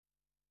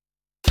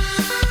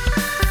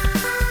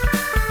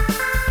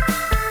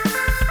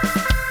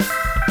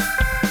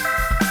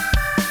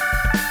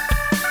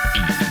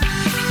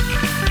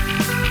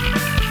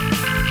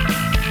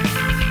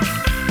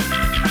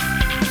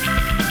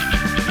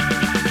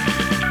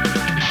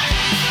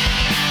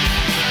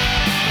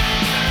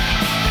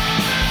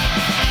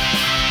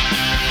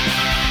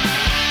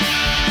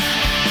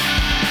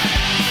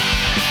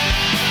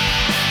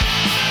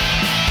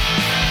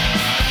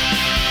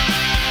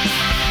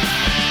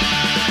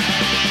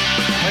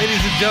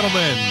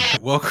gentlemen,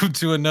 welcome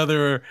to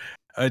another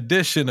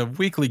edition of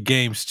Weekly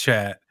Games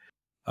Chat.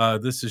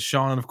 This is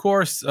Sean, and of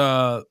course,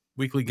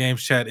 Weekly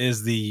Games Chat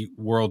is the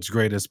world's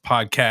greatest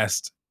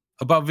podcast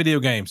about video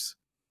games.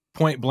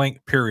 Point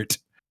blank, period.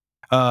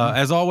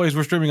 As always,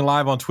 we're streaming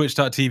live on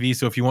twitch.tv,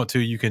 so if you want to,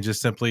 you can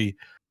just simply,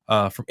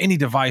 from any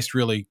device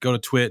really, go to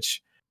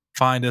Twitch,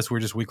 find us. We're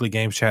just Weekly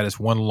Games Chat. It's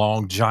one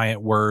long,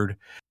 giant word.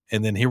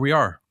 And then here we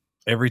are.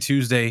 Every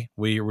Tuesday,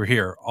 we're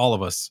here, all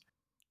of us.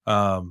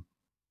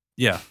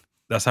 Yeah,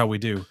 that's how we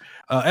do.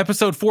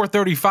 Episode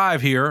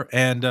 435 here,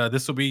 and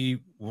this will be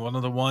one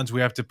of the ones we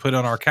have to put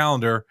on our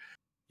calendar,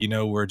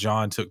 where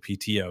John took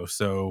PTO.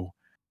 So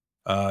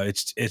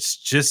it's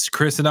just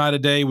Chris and I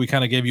today. We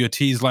kind of gave you a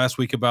tease last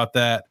week about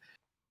that.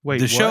 Wait,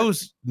 the what?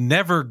 Show's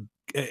never,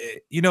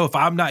 if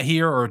I'm not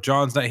here or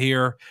John's not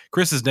here,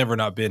 Chris has never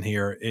not been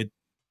here.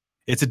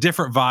 It's a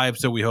different vibe,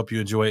 so we hope you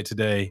enjoy it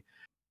today.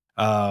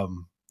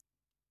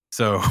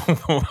 So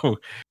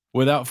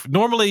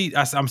normally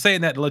I'm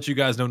saying that to let you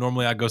guys know.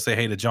 Normally I go say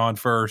hey to John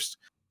first.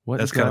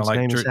 That's kind of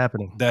like is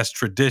happening. That's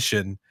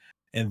tradition,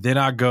 and then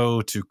I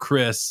go to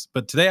Chris.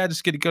 But today I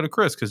just get to go to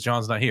Chris because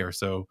John's not here.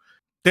 So,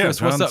 yeah,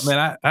 Chris, what's up, man?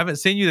 I haven't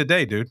seen you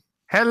today, dude.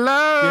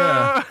 Hello.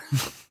 Yeah,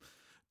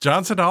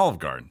 John's at Olive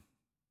Garden.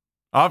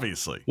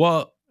 Obviously,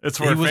 well, it's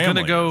where he was going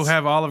to go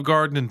have Olive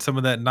Garden and some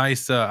of that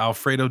nice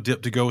Alfredo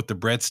dip to go with the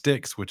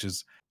breadsticks, which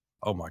is,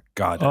 oh my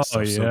god, that's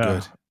so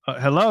good.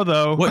 Hello,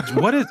 though.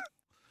 What is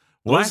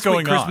what's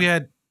going Chris,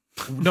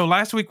 on?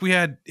 Last week we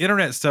had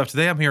internet stuff.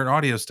 Today I'm hearing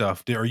audio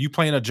stuff. Are you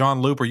playing a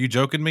John loop? Are you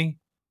joking me?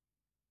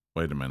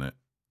 Wait a minute.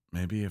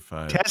 Maybe if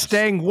I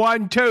testing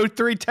 1, 2,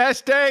 3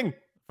 testing.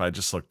 If I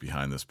just look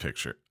behind this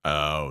picture.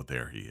 Oh,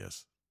 there he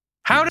is.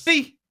 How did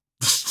he?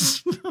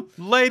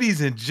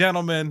 Ladies and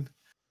gentlemen,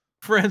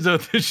 friends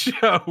of the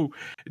show,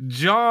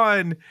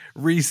 John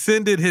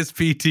rescinded his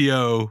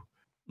PTO.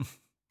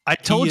 I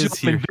told you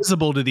I'm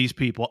invisible to these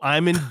people.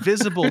 I'm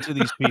invisible to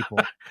these people.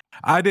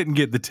 I didn't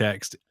get the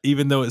text,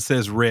 even though it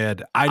says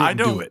red. I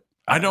didn't do it.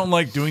 I don't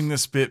like doing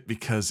this bit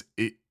because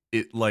it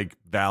like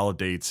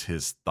validates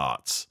his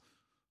thoughts.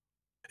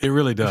 It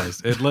really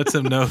does. It lets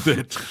him know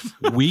that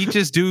we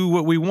just do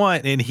what we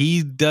want and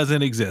he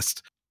doesn't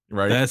exist.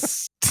 Right.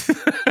 That's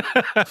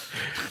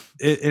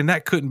and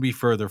that couldn't be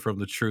further from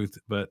the truth.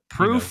 But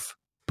proof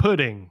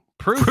pudding.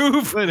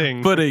 Proof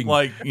pudding.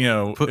 Like,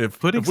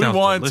 if we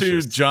wanted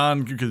delicious. to,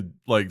 John could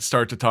like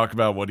start to talk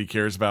about what he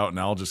cares about, and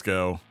I'll just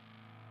go,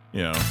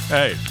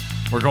 hey,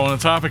 we're going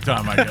to topic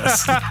time, I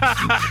guess.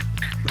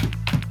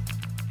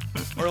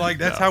 Or like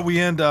that's how we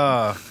end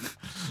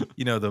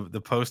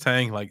the post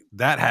hang. Like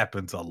that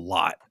happens a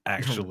lot,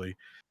 actually.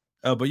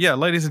 But yeah,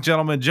 ladies and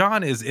gentlemen,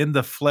 John is in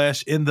the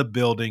flesh, in the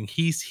building.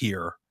 He's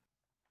here.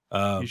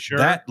 You sure?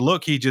 That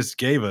look he just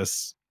gave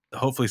us.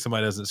 Hopefully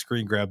somebody doesn't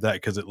screen grab that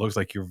because it looks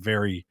like you're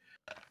very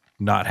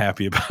not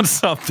happy about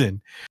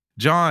something.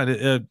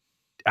 John,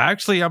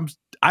 actually,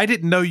 I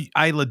didn't know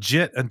I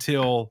legit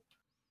until,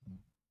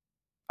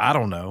 I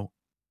don't know.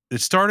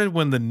 It started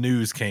when the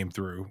news came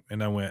through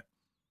and I went,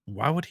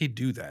 why would he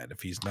do that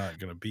if he's not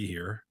going to be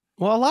here?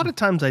 Well, a lot of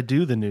times I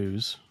do the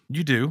news.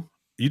 You do.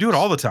 You do it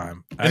all the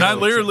time. And I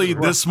literally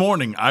this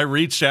morning, I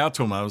reached out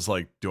to him. I was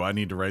like, do I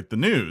need to write the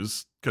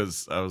news?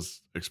 Because I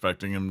was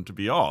expecting him to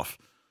be off.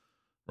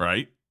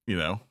 Right.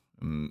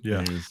 And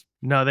yeah.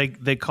 No,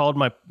 they called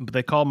my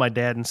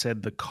dad and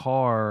said the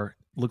car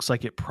looks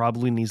like it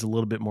probably needs a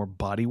little bit more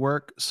body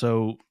work.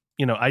 So,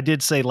 I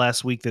did say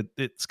last week that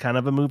it's kind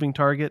of a moving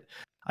target.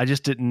 I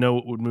just didn't know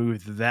it would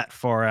move that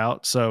far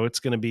out. So it's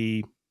going to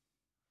be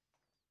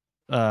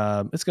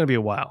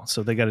a while.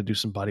 So they got to do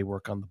some body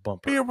work on the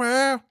bumper. Be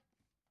aware.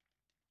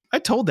 I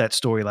told that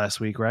story last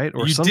week, right?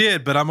 Or you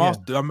did, but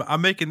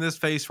I'm making this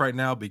face right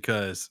now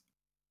because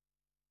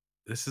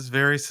this is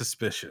very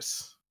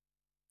suspicious.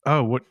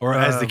 Oh, what? Or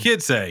as the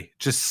kids say,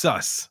 just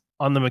sus.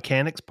 On the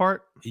mechanics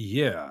part?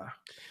 Yeah.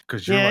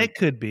 Because it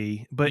could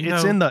be, but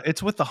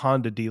it's with the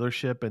Honda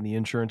dealership and the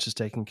insurance is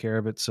taking care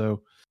of it.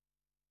 So,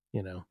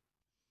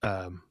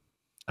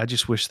 I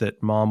just wish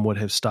that Mom would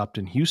have stopped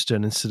in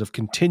Houston instead of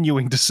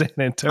continuing to San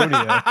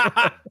Antonio.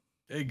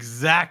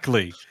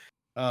 Exactly.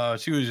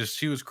 She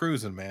was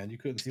cruising, man. You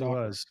couldn't stop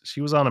her.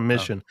 She was on a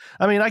mission.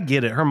 I mean, I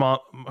get it. Her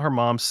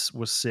mom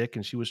was sick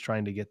and she was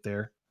trying to get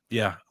there.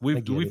 Yeah,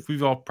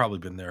 we've all probably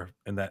been there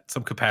in that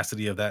some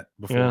capacity of that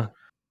before.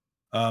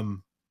 Yeah.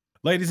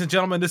 Ladies and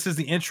gentlemen, this is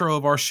the intro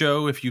of our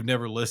show. If you've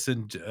never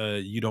listened,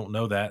 you don't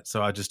know that,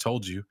 so I just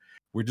told you.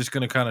 We're just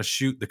going to kind of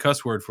shoot the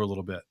cuss word for a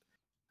little bit.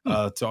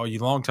 To all you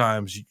long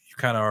times, you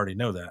kind of already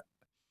know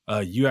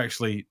that. You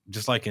actually,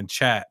 just like in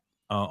chat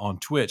on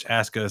Twitch,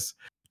 ask us,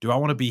 do I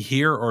want to be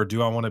here or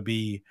do I want to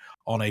be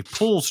on a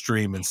pool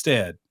stream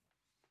instead?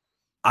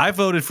 I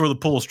voted for the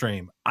pool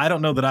stream. I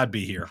don't know that I'd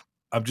be here.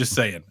 I'm just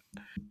saying.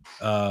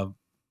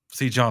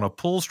 See, John, a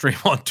pool stream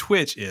on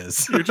Twitch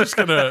is you're just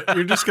gonna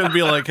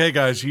be like, hey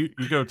guys, you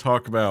go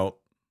talk about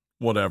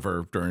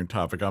whatever during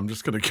topic. I'm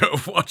just gonna go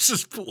watch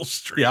this pool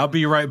stream. Yeah, I'll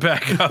be right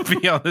back. I'll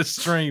be on this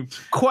stream.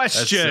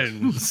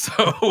 Question.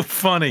 So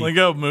funny. Let me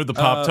go move the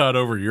pop tot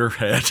over your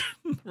head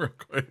real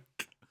quick.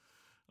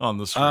 on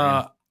the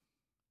screen.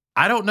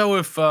 I don't know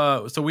if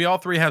so we all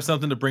three have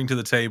something to bring to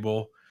the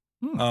table.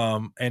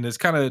 And it's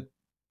kind of,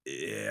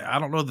 I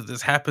don't know that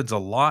this happens a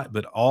lot,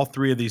 but all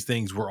three of these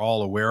things we're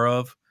all aware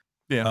of.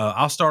 Yeah.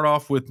 I'll start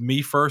off with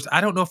me first.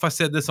 I don't know if I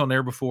said this on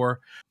air before.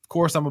 Of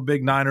course, I'm a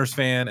big Niners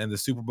fan, and the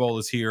Super Bowl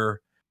is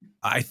here.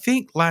 I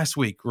think last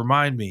week,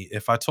 remind me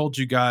if I told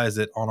you guys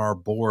that on our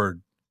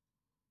board,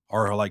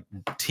 our like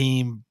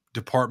team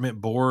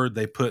department board,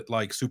 they put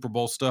like Super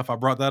Bowl stuff. I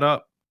brought that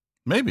up.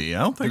 Maybe.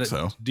 I don't think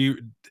so.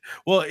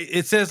 Well,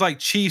 it says like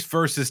Chiefs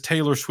versus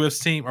Taylor Swift's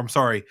team. I'm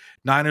sorry,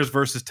 Niners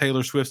versus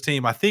Taylor Swift's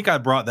team. I think I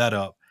brought that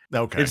up.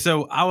 Okay. And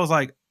so I was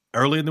like,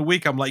 early in the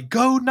week, I'm like,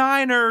 go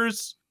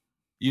Niners,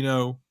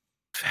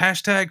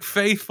 hashtag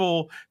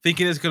faithful,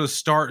 thinking it's going to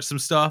start some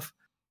stuff.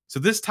 So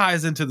this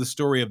ties into the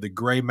story of the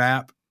gray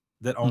map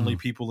that only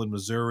people in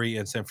Missouri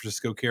and San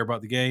Francisco care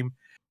about the game.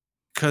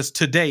 Because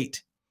to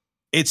date,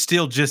 it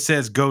still just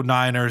says go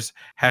Niners,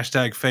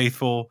 hashtag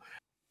faithful.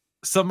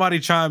 Somebody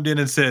chimed in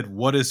and said,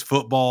 what is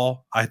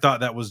football? I thought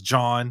that was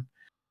John,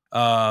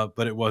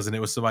 but it wasn't. It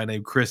was somebody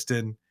named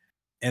Kristen.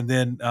 And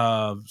then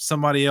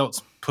somebody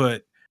else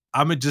put,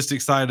 I'm just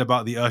excited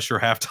about the Usher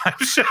halftime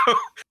show.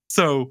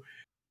 So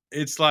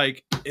it's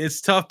like,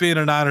 it's tough being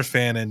a Niners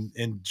fan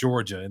in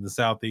Georgia, in the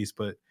Southeast,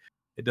 but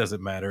it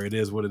doesn't matter. It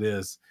is what it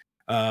is.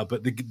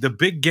 But the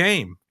big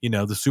game,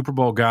 the Super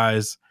Bowl,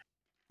 guys,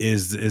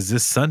 is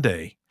this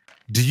Sunday.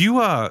 Do you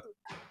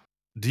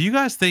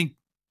guys think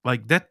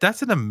like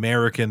that's an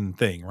American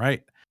thing,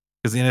 right?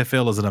 Because the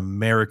NFL is an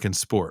American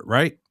sport,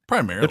 right?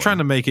 Primarily. They're trying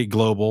to make it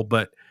global,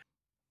 but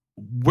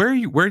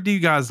where do you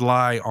guys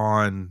lie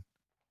on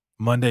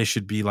Monday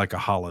should be like a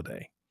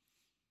holiday,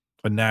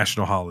 a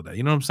national holiday?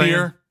 You know what I'm saying?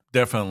 Here,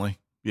 definitely.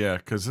 Yeah,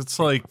 because it's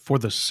like for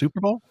the Super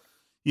Bowl?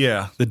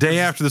 Yeah. The day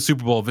after the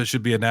Super Bowl, if it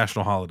should be a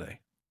national holiday.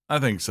 I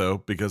think so,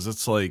 because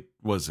it's like,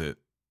 was it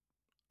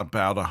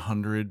about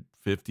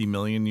 150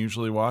 million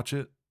usually watch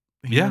it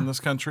here in this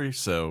country?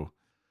 So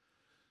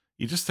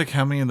you just think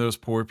how many of those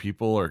poor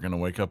people are going to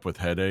wake up with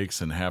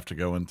headaches and have to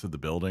go into the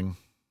building?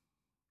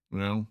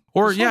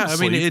 Or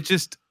it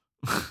just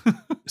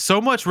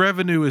so much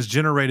revenue is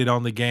generated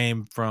on the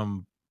game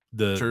from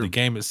the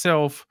game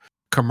itself,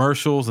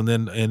 commercials, and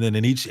then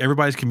in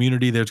everybody's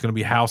community there's going to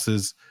be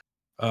houses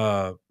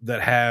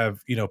that have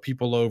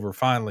people over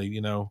finally,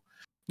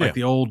 like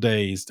the old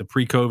days, the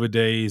pre-COVID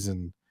days,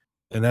 and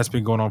that's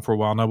been going on for a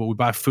while now. But we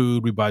buy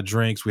food, we buy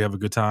drinks, we have a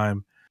good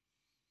time.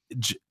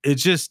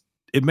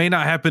 It may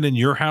not happen in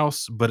your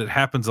house, but it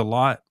happens a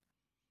lot,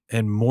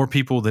 and more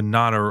people than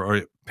not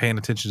are paying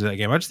attention to that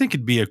game. I just think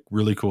it'd be a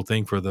really cool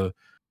thing for the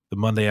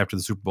Monday after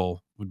the Super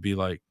Bowl would be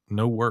like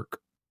no work.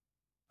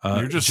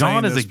 You're just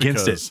John is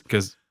against it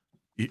because.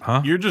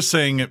 You're just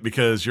saying it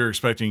because you're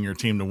expecting your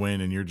team to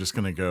win, and you're just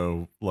going to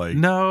go like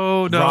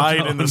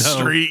ride in the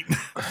street,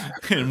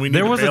 and we need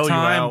there to was bail a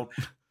time, you out.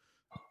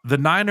 The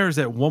Niners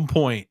at one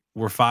point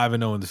were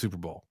 5-0 in the Super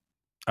Bowl.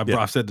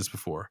 I've said this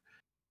before.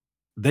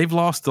 They've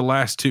lost the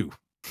last two.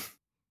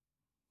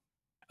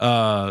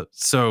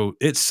 So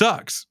it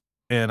sucks,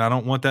 and I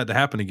don't want that to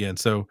happen again.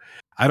 So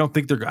I don't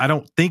think they're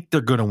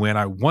going to win.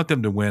 I want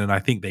them to win, and I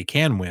think they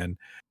can win.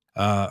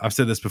 I've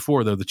said this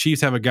before, though. The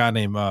Chiefs have a guy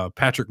named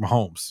Patrick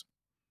Mahomes,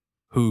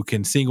 who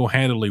can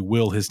single-handedly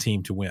will his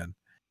team to win.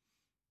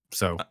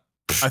 So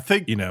I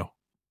think,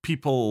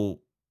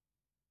 people,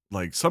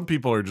 like some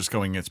people are just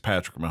going, it's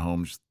Patrick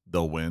Mahomes,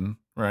 they'll win,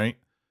 right?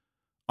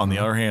 On the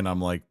other hand,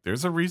 I'm like,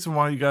 there's a reason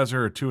why you guys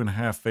are a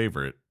 2.5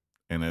 favorite,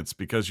 and it's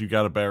because you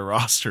got a better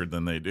roster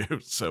than they do.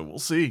 So we'll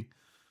see.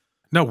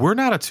 No, we're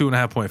not a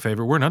 2.5 point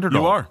favorite. We're an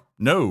underdog. You are.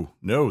 No,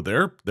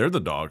 they're the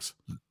dogs.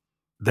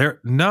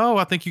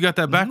 I think you got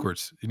that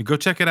backwards. You go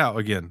check it out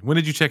again. When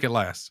did you check it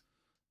last?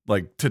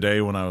 Like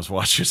today when I was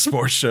watching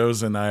sports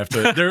shows, and I have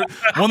to.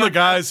 One of the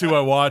guys who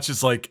I watch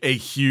is like a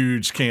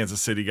huge Kansas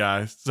City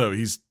guy, so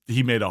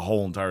he made a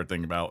whole entire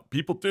thing about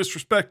people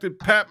disrespected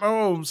Pat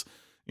Mahomes,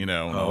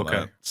 okay.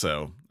 That.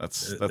 So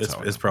that's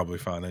it's probably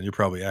fine, and you're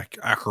probably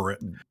accurate.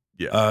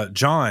 Yeah.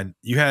 John,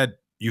 you had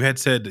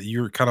said that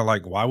you're kind of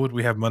like, why would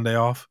we have Monday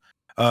off?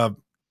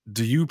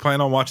 Do you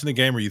plan on watching the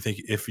game, or you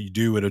think if you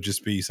do, it'll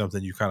just be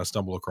something you kind of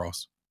stumble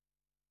across?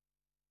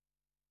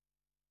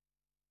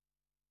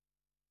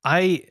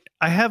 I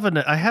have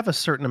a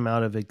certain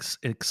amount of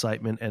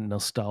excitement and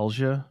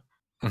nostalgia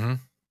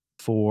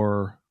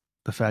for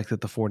the fact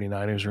that the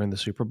 49ers are in the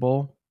Super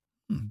Bowl,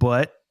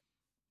 but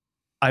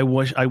I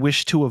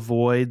wish to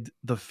avoid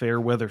the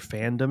fair weather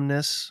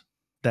fandomness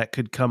that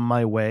could come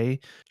my way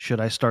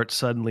should I start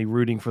suddenly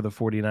rooting for the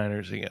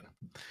 49ers again.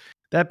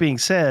 That being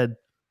said,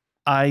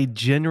 I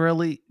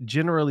generally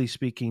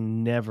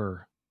speaking,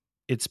 never.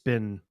 It's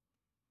been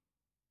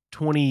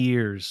 20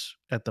 years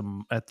at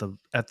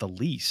the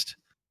least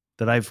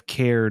that I've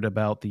cared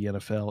about the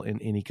NFL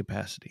in any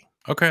capacity.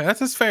 Okay,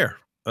 that's fair.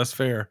 That's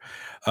fair.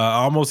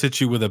 I almost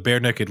hit you with a bare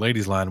naked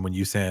ladies line when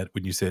you said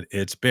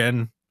it's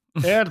been.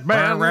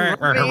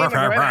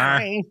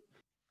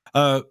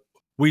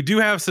 We do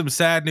have some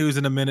sad news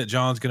in a minute.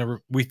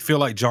 We feel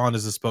like John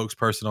is a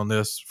spokesperson on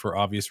this for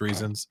obvious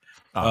reasons.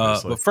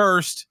 But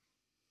first,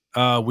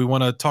 we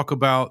want to talk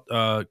about.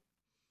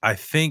 I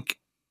think,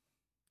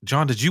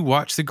 John, did you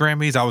watch the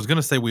Grammys? I was going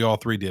to say we all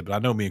three did, but I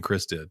know me and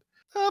Chris did.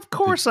 Of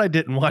course, I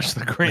didn't watch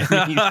the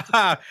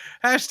Grammys.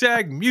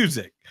 Hashtag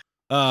music.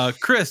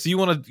 Chris, you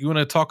want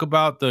to talk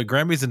about the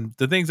Grammys and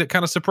the things that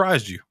kind of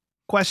surprised you?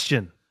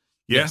 Question.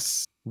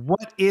 Yes.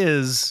 What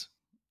is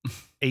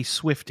a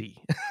Swiftie?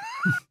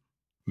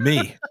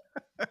 Me.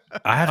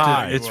 I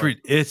have to.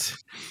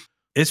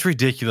 It's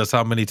ridiculous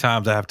how many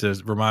times I have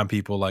to remind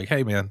people, like,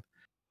 "Hey, man,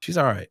 she's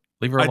all right.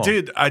 Leave her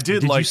alone." I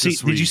did like.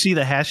 Did you see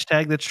the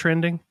hashtag that's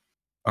trending?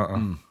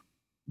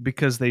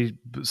 Because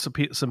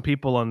some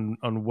people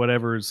on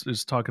whatever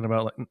is talking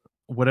about, like,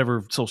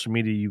 whatever social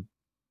media you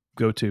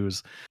go to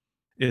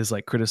is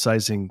like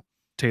criticizing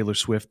Taylor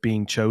Swift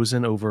being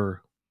chosen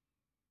over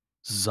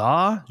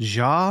Ja.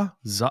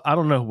 I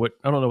don't know what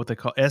they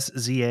call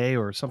SZA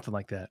or something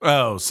like that.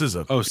 Oh,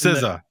 SZA. Oh,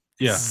 SZA.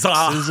 Yeah.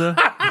 SZA.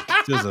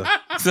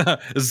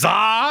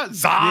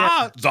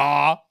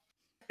 Za.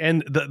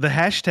 And the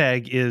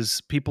hashtag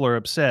is people are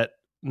upset.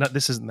 Not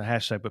this isn't the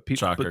hashtag, but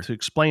people. But to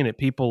explain it,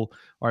 people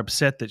are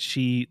upset that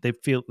they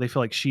feel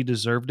like she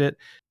deserved it,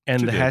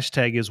 and the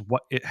hashtag is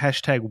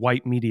hashtag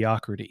white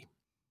mediocrity.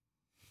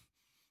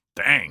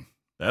 Dang,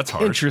 that's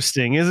hard.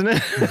 Interesting, isn't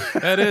it?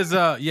 That is.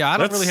 Yeah, I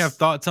don't really have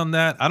thoughts on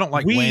that. I don't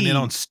like weighing in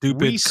on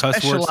stupid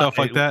cuss word stuff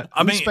like that.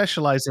 We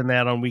specialize in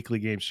that on Weekly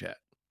Games Chat.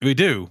 We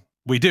do.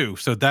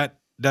 So that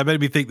made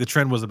me think the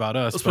trend was about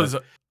us.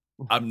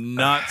 I'm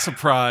not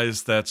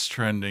surprised that's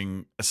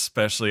trending,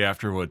 especially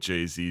after what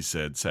Jay-Z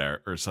said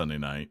Sunday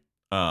night.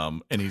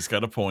 And he's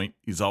got a point.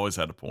 He's always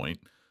had a point.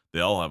 They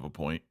all have a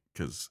point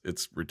because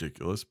it's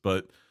ridiculous.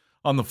 But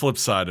on the flip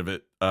side of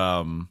it,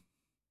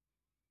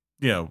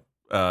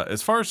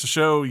 as far as the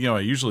show, I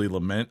usually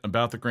lament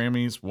about the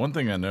Grammys. One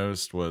thing I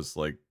noticed was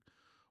like,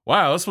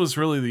 wow, this was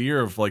really the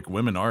year of like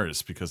women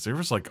artists because there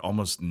was like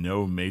almost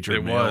no major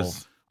male,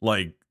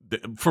 like,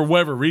 for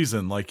whatever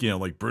reason, like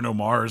Bruno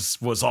Mars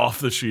was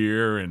off this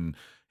year, and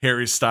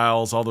Harry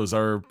Styles, all those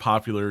other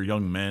popular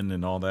young men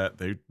and all that,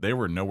 they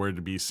were nowhere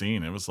to be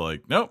seen. It was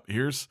like, nope,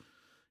 here's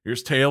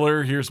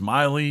Taylor, here's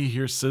Miley,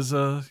 here's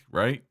SZA,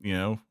 right?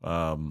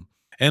 And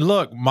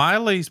look,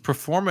 Miley's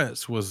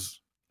performance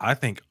was, I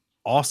think,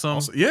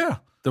 awesome. Yeah.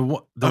 The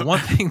one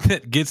thing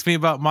that gets me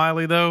about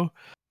Miley, though,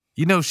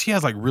 she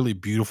has like really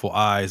beautiful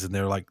eyes, and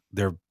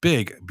they're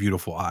big,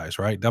 beautiful eyes,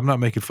 right? I'm not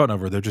making fun of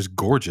her; they're just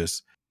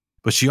gorgeous.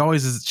 But she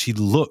always is. She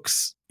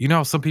looks.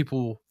 Some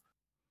people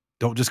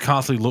don't just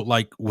constantly look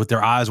like with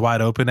their eyes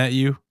wide open at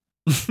you.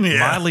 Yeah.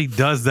 Miley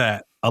does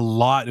that a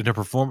lot in her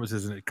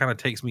performances, and it kind of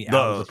takes me out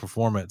of the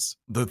performance.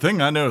 The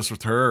thing I noticed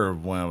with her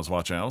when I was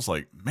watching, I was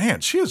like, man,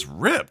 she is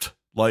ripped.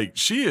 Like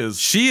she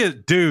is,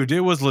 dude.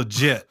 It was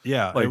legit.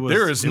 Yeah, like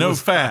there is no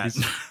fat.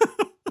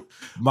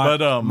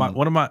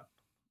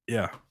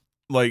 Yeah.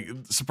 Like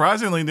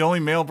surprisingly, the only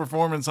male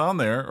performance on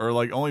there, or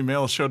like only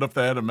male showed up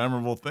that had a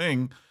memorable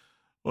thing,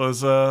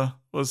 was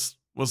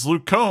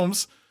Luke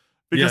Combs,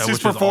 because he's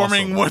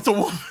performing with a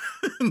woman.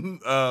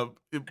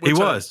 He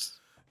was.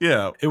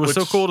 Yeah. It was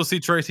so cool to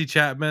see Tracy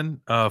Chapman.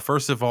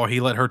 First of all,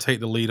 he let her take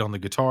the lead on the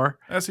guitar.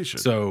 As he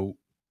should. So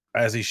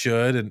as he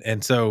should.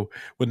 And so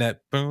when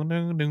that boom,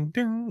 ding, ding,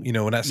 ding,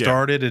 when that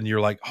started, and you're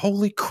like,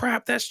 holy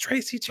crap, that's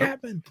Tracy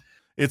Chapman.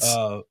 It's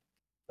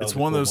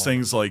one of those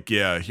things, like,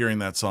 hearing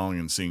that song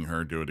and seeing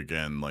her do it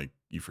again, like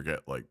you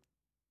forget, like,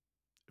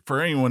 for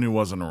anyone who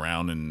wasn't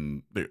around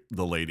in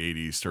the late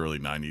 80s to early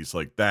 90s,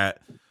 like that,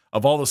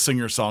 of all the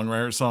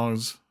singer-songwriter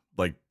songs,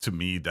 like to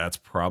me, that's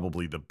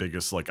probably the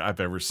biggest, like I've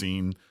ever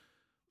seen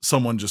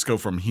someone just go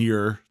from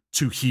here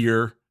to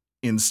here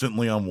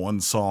instantly on one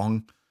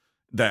song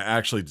that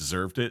actually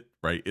deserved it,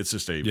 right? It's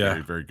just a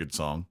very, very good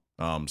song.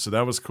 So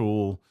that was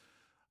cool.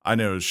 I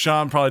know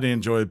Sean probably didn't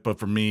enjoy it, but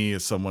for me,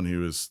 as someone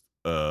who is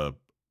a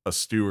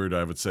steward,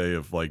 I would say,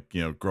 of like,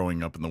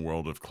 growing up in the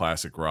world of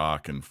classic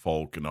rock and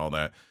folk and all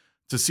that,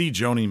 to see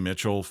Joni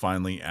Mitchell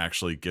finally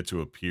actually get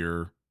to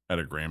appear at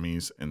a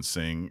Grammys and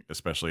sing,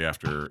 especially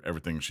after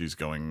everything she's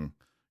gone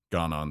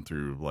on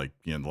through, like,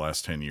 the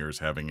last 10 years,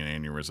 having an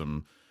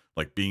aneurysm,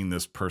 like being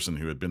this person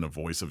who had been a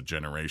voice of a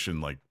generation,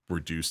 like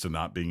reduced to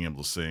not being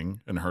able to sing,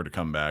 and her to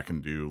come back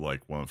and do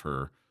like one of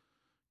her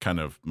kind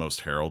of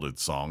most heralded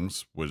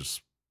songs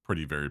was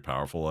pretty, very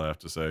powerful, I have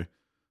to say.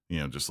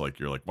 Just like,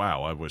 you're like,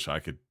 wow, I wish I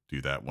could do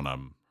that when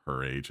I'm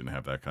her age and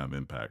have that kind of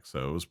impact.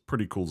 So it was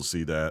pretty cool to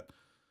see that.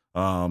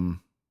 Dua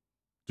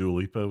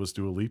Lipa was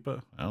Dua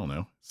Lipa. I don't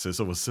know.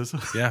 SZA was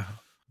SZA. Yeah.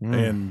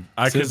 And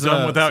I could have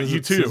done without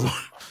you too.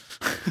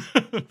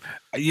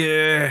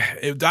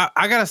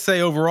 I gotta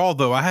say, overall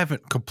though, I've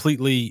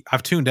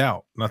tuned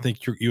out, and I think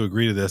you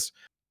agree to this.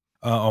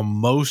 On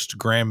most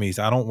Grammys,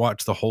 I don't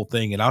watch the whole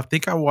thing, and I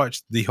think I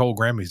watched the whole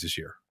Grammys this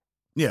year.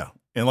 Yeah.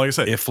 And like I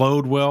said, it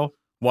flowed well.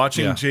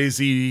 Watching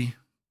Jay-Z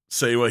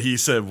say what he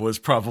said was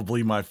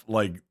probably my,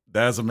 like,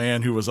 as a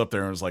man who was up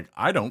there and was like,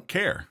 I don't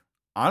care.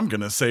 I'm going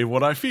to say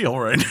what I feel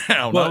right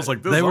now. And I was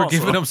like, they were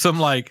giving him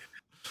some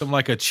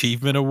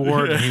achievement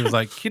award. Yeah. And he was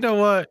like, you know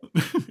what?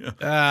 He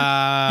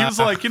was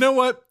like, you know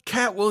what?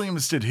 Cat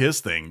Williams did his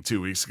thing 2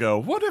 weeks ago.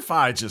 What if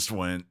I just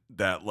went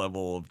that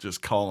level of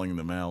just calling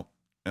them out.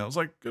 And I was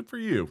like, good for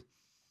you.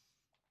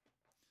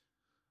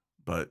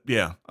 But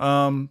yeah,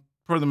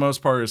 for the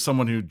most part, as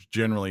someone who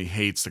generally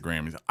hates the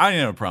Grammys, I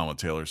didn't have a problem with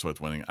Taylor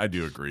Swift winning. I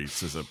do agree.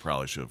 SZA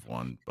probably should have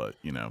won, but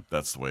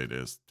that's the way it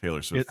is.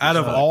 Taylor Swift. Out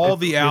of all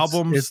the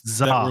albums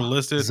that were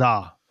listed,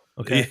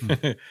 okay.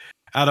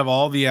 Out of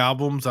all the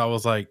albums, I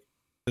was like,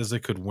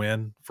 SZA could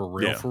win for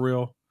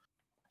real.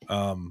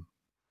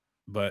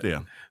 But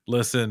yeah,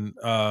 listen,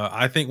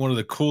 I think one of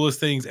the coolest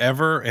things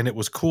ever, and it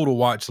was cool to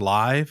watch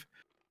live.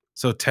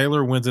 So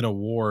Taylor wins an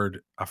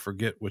award. I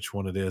forget which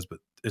one it is, but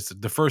it's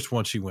the first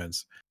one she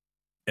wins.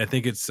 I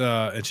think it's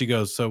and she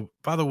goes, so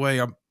by the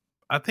way,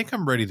 I think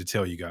I'm ready to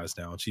tell you guys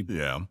now. And she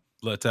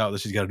lets out that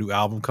she's got a new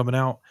album coming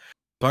out.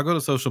 So I go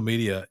to social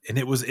media and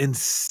it was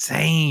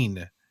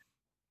insane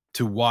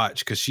to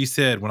watch because she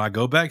said, when I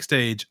go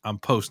backstage, I'm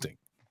posting.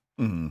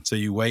 Mm-hmm. So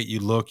you wait, you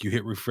look, you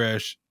hit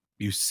refresh,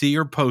 you see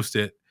her post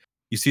it,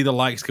 you see the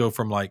likes go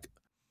from like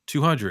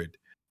 200,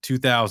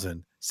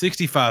 2,000,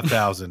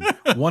 65,000,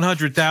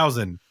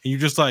 100,000, and you're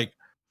just like,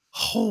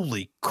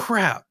 holy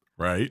crap.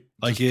 Right.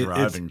 Like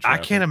I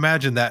can't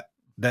imagine that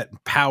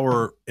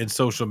power in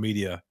social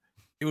media.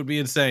 It would be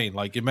insane.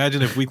 Like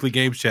imagine if Weekly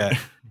Games Chat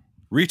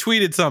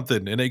retweeted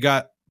something and it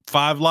got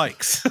 5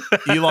 likes.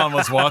 Elon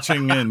was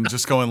watching and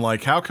just going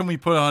like, how can we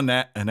put on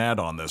an ad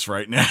on this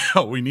right now?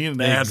 We need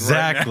an ad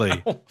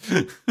exactly.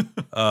 Right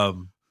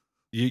now.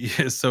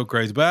 It's so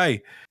crazy. But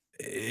hey,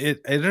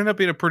 it ended up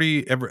being a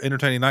pretty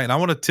entertaining night. And I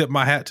want to tip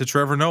my hat to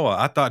Trevor Noah.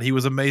 I thought he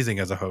was amazing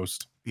as a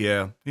host.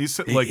 Yeah. He's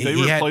like, they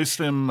replaced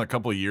him a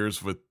couple of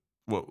years with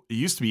what it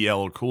used to be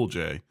LL Cool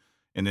J.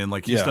 And then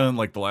like he's done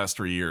like the last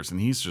 3 years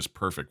and he's just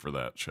perfect for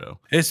that show.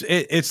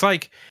 It's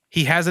like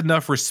he has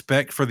enough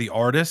respect for the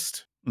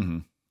artist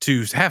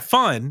to have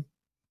fun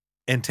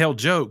and tell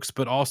jokes,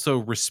 but also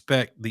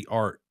respect the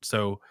art.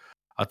 So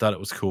I thought it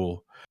was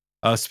cool.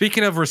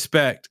 Speaking of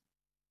respect,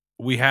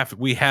 we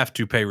have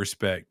to pay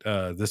respect.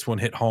 This one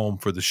hit home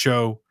for the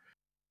show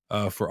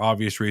for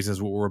obvious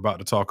reasons, what we're about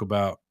to talk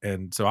about.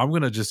 And so I'm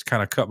going to just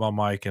kind of cut my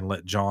mic and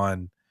let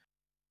John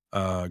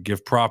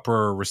give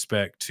proper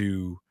respect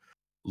to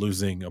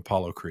losing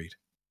Apollo Creed.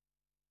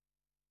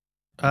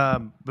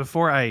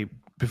 Before I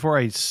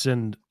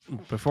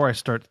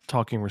start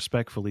talking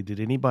respectfully,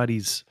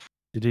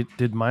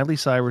 did Miley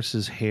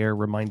Cyrus's hair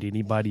remind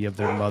anybody of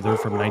their mother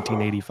from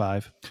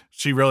 1985?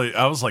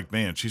 I was like,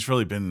 man, she's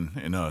really been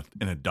in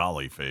a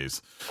Dolly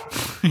phase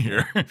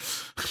here.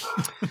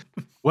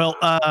 Well,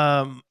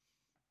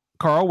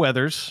 Carl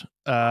Weathers,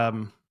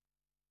 one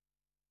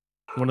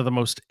of the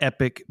most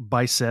epic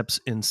biceps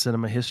in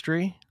cinema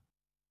history,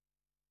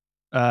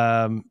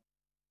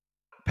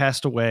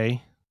 passed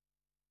away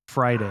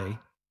Friday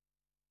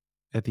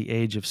at the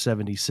age of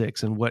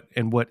 76. And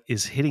what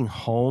is hitting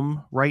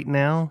home right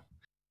now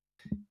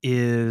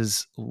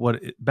is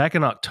back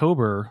in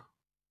October,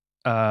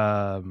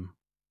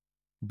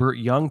 Burt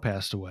Young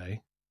passed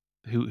away,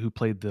 who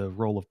played the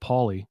role of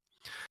Paulie.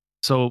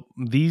 So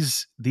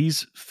these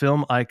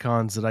film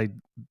icons that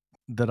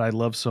I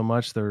love so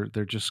much,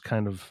 they're just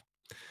kind of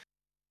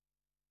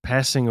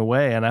passing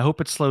away, and I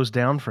hope it slows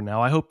down for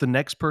now. I hope the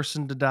next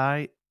person to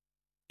die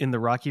in the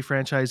Rocky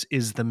franchise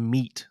is the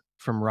Meat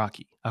from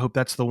Rocky. I hope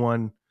that's the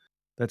one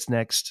that's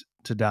next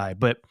to die.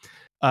 But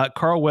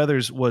Carl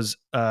Weathers was,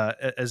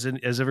 as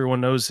everyone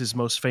knows, his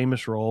most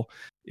famous role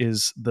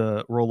is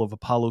the role of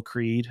Apollo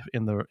Creed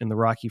in the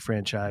Rocky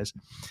franchise.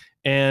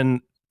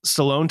 And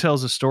Stallone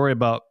tells a story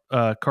about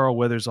Carl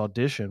Weathers'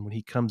 audition when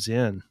he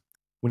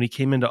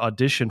came into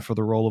audition for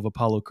the role of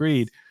Apollo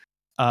Creed.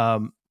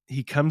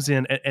 He comes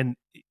in and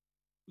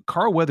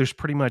Carl Weathers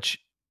pretty much,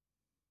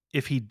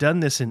 if he'd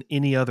done this in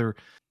any other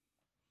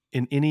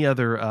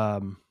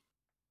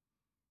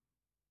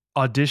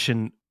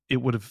audition,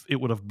 it would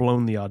have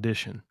blown the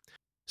audition.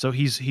 So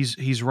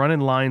he's running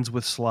lines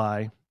with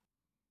Sly,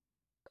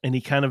 and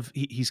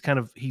he's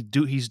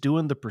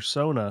doing the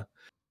persona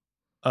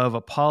of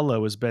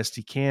Apollo as best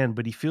he can,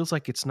 but he feels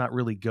like it's not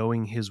really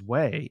going his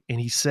way.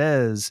 And he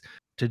says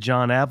to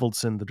John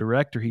Avildsen, the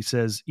director, he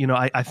says,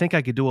 I think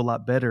I could do a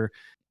lot better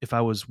if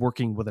I was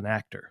working with an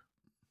actor.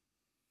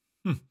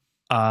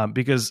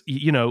 Because,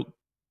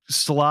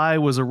 Sly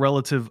was a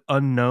relative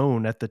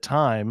unknown at the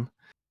time.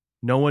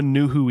 No one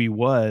knew who he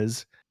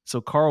was. So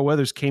Carl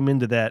Weathers came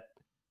into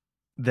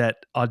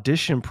that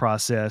audition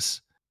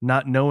process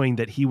not knowing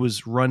that he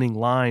was running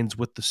lines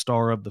with the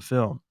star of the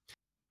film.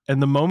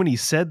 And the moment he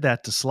said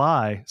that to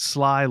Sly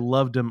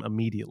loved him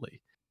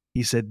immediately.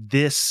 He said,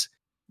 this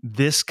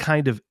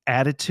kind of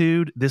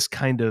attitude, this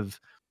kind of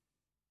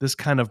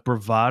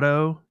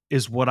bravado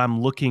is what I'm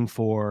looking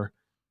for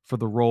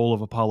the role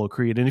of Apollo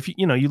Creed. And if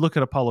you look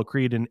at Apollo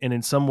Creed, and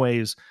in some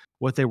ways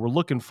what they were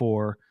looking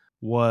for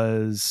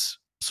was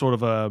sort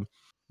of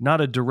not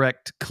a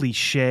direct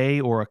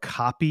cliche or a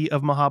copy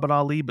of Muhammad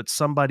Ali, but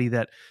somebody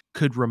that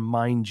could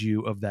remind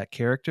you of that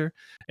character.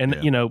 And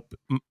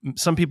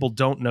some people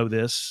don't know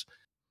this.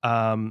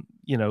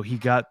 He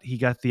got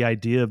the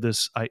idea of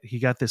this. He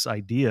got this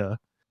idea,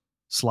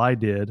 Sly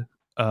did,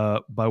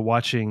 by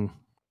watching.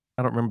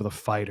 I don't remember the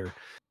fighter,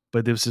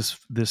 but there was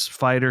this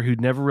fighter who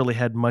never really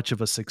had much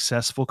of a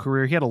successful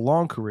career. He had a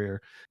long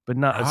career, but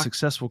not a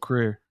successful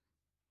career.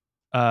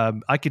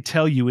 I could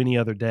tell you any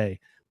other day,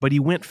 but he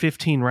went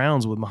 15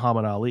 rounds with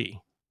Muhammad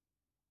Ali.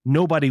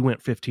 Nobody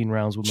went 15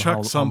 rounds with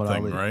Muhammad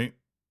Ali. Right?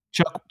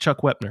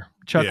 Chuck Wepner.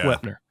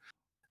 Wepner.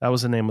 That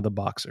was the name of the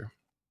boxer.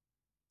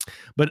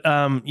 But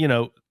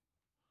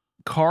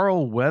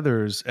Carl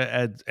Weathers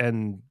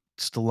and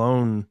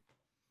Stallone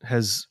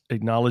has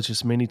acknowledged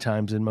this many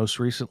times, and most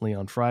recently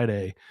on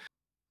Friday,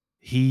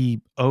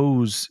 he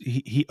owes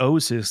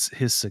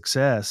his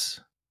success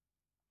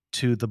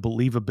to the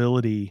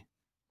believability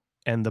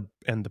and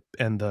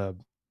the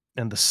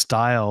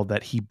style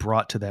that he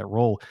brought to that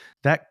role.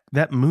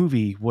 That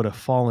movie would have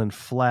fallen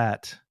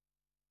flat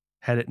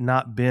had it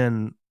not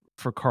been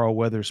for Carl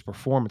Weathers'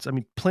 performance. I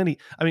mean,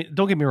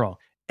 don't get me wrong.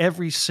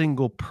 Every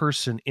single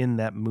person in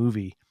that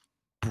movie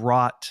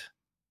brought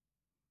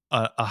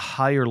a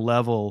higher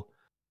level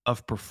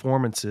of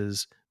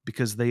performances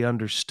because they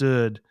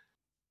understood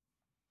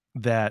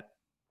that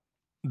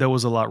there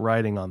was a lot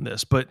riding on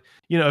this. But,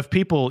 if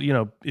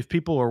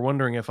people are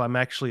wondering if I'm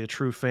actually a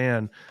true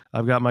fan,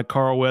 I've got my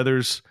Carl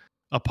Weathers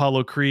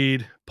Apollo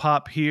Creed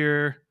pop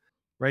here,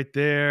 right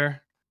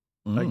there.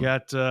 I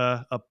got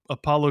a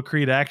Apollo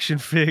Creed action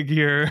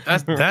figure.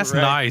 That's right,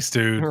 nice,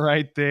 dude.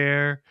 Right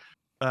there.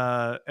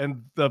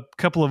 And a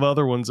couple of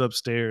other ones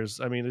upstairs.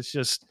 I mean, it's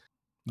just,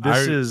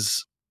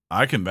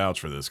 I can vouch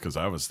for this because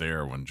I was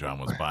there when John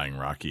was buying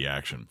Rocky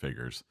action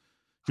figures.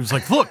 He was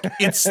like, "Look,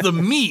 it's the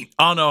meat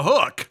on a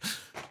hook."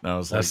 And I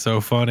was That's so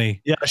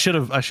funny. Yeah, I should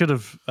have.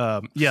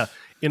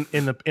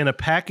 In a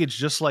package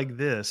just like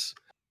this,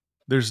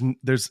 there's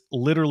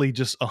literally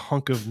just a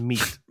hunk of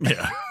meat.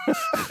 Yeah,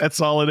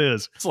 that's all it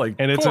is. It's like,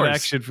 and it's an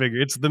action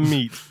figure. It's the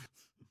meat.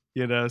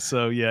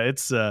 So yeah,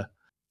 it's a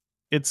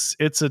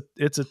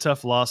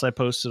tough loss. I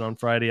posted on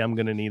Friday. I'm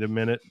gonna need a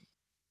minute.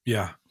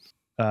 Yeah.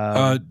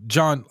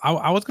 John,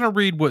 I was going to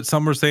read what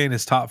some are saying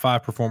his top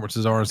 5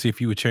 performances are and see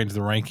if you would change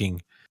the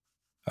ranking.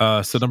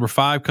 So number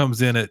 5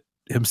 comes in at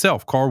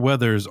himself, Carl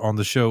Weathers on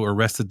the show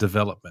Arrested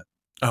Development.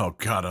 Oh,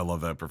 God, I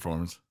love that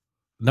performance.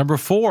 Number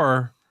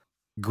 4,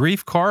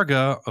 Greef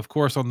Karga, of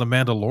course, on The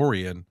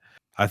Mandalorian.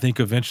 I think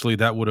eventually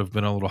that would have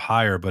been a little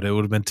higher, but it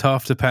would have been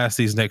tough to pass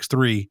these next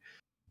 3.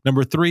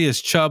 Number 3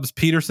 is Chubbs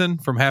Peterson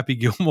from Happy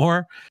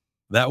Gilmore.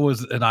 That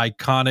was an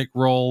iconic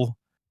role.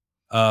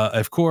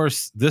 Of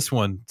course, this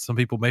one some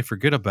people may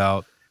forget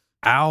about,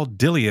 Al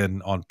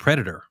Dillion on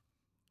Predator.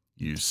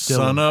 You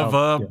son of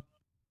a...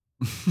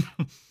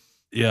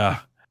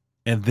 Yeah.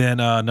 And then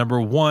number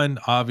 1,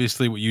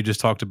 obviously what you just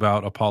talked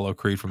about, Apollo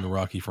Creed from the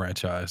Rocky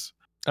franchise.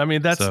 I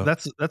mean, that's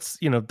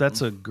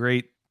a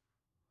great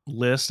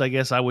list. I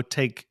guess I would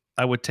take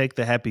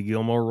the Happy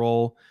Gilmore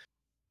role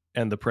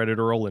and the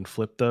Predator role and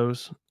flip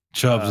those.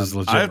 Chubbs is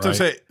legit. I have to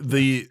say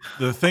the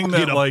thing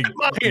that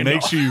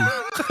makes you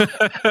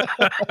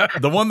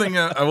the one thing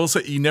I will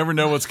say, you never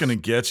know what's going to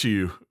get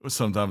you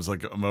sometimes,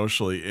 like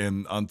emotionally.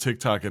 And on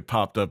TikTok, it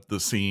popped up the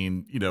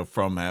scene,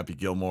 from Happy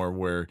Gilmore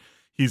where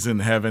he's in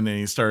heaven and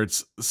he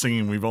starts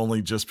singing "We've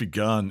Only Just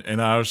Begun,"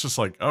 and I was just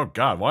like, "Oh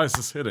God, why is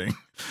this hitting?"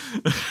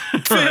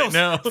 Right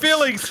now?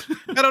 Feelings.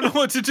 I don't know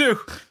what to do.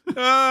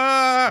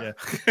 Yeah.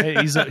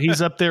 Hey,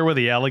 he's up there with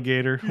the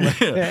alligator. Yeah.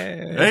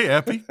 Hey,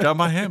 Happy, got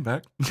my hand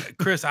back.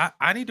 Chris,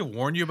 I need to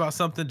warn you about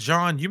something.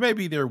 John, you may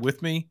be there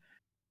with me.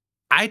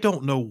 I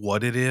don't know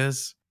what it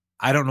is.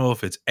 I don't know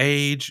if it's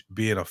age,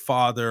 being a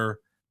father.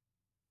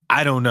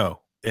 I don't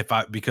know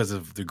because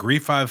of the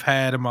grief I've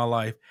had in my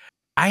life.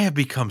 I have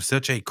become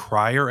such a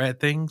crier at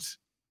things.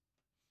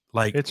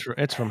 Like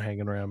it's from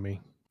hanging around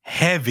me.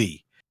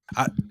 Heavy.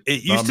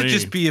 It used to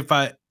just be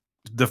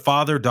the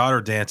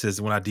father-daughter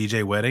dances when I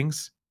DJ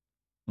weddings.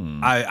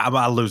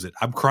 I lose it.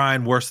 I'm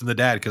crying worse than the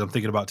dad because I'm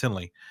thinking about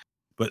Tinley.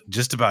 But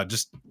I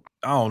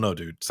don't know,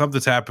 dude.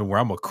 Something's happened where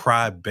I'm a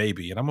cry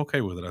baby, and I'm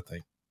okay with it. I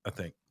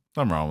think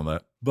nothing wrong with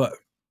that. But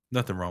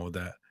nothing wrong with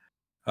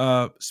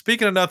that.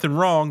 Speaking of nothing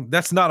wrong,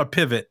 that's not a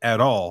pivot at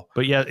all.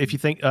 But yeah, if you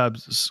think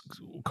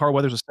Carl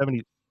Weathers was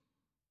 70,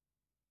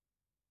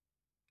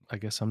 I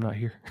guess I'm not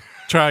here.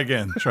 Try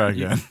again.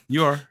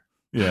 You are.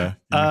 Yeah.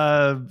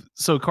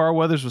 So Carl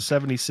Weathers was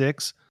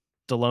 76.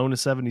 Stallone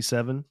is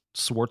 77.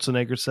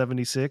 Schwarzenegger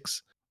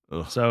 76.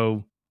 Ugh.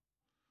 So,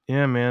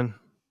 yeah, man,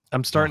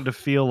 I'm starting to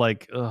feel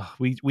like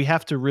we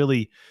have to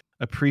really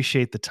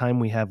appreciate the time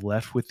we have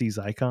left with these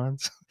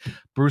icons.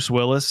 Bruce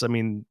Willis. I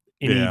mean,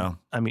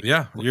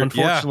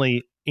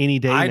 unfortunately, any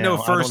day. I know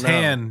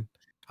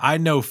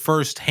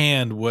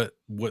firsthand what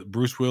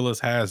Bruce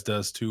Willis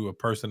does to a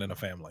person and a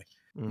family.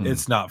 Mm-hmm.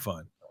 It's not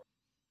fun.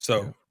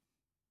 So. Yeah.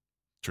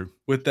 True.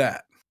 With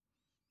that,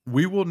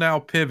 we will now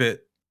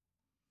pivot.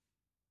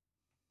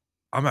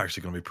 I'm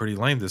actually going to be pretty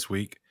lame this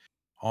week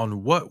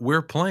on what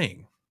we're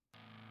playing.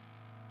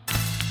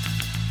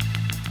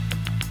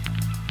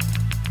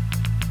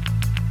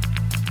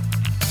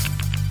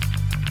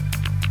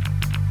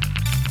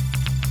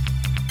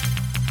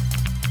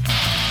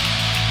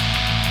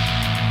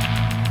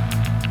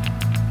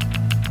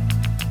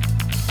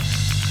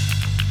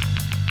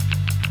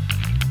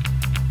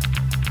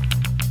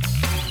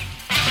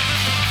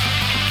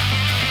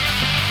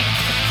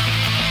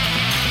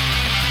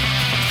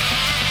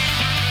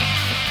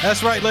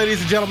 That's right,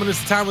 ladies and gentlemen.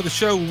 It's the time of the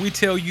show where we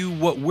tell you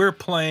what we're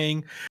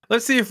playing.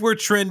 Let's see if we're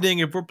trending,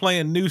 if we're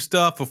playing new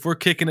stuff, if we're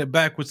kicking it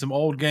back with some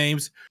old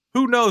games.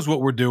 Who knows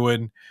what we're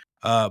doing?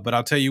 But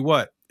I'll tell you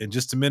what, in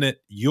just a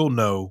minute, you'll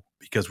know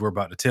because we're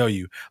about to tell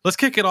you. Let's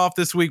kick it off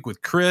this week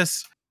with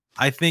Chris.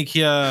 I think,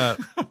 yeah,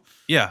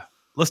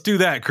 let's do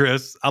that,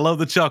 Chris. I love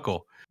the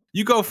chuckle.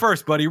 You go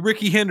first, buddy.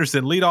 Ricky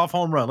Henderson, lead off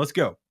home run. Let's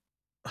go.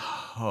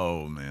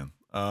 Oh, man.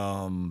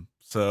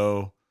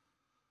 So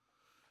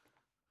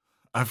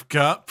I've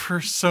got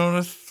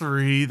Persona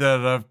 3 that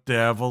I've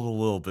dabbled a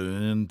little bit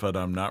in, but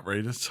I'm not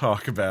ready to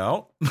talk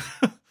about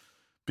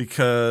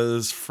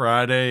because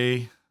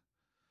Friday,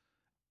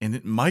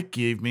 and Mike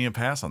gave me a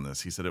pass on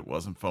this. He said it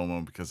wasn't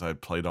FOMO because I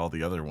played all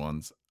the other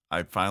ones.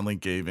 I finally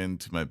gave in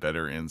to my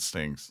better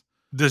instincts.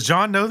 Does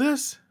John know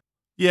this?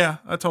 Yeah,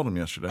 I told him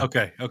yesterday.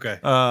 Okay.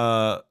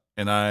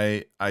 And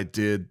I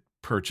did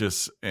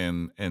purchase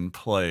and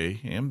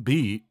play and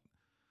beat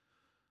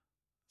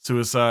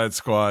Suicide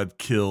Squad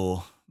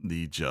Kill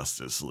the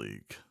Justice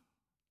League.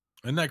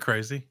 Isn't that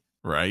crazy?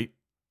 Right?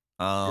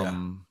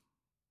 I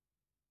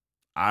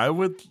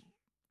would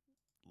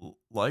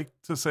like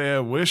to say I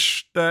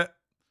wish that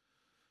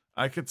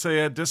I could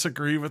say I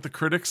disagree with the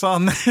critics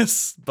on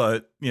this,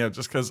 but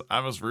just because I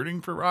was rooting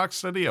for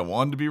Rocksteady, I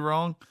wanted to be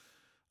wrong.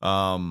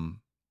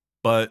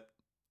 But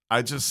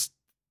I just,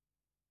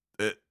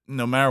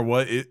 no matter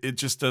what, it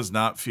just does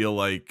not feel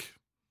like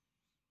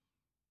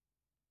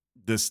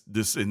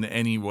this in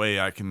any way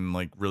I can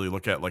like really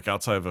look at, like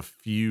outside of a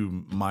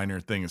few minor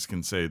things,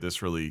 can say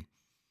this really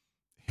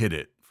hit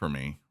it for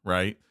me,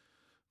 right?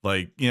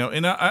 Like,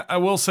 and I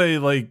will say,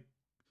 like,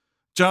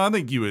 John, I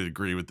think you would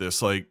agree with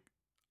this. Like,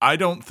 I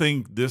don't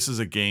think this is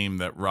a game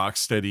that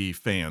Rocksteady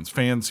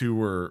fans who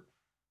were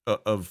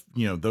of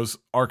those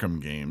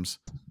Arkham games.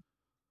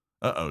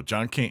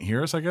 John can't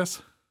hear us, I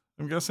guess.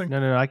 I'm guessing.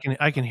 No, I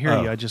can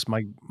hear you. I just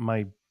my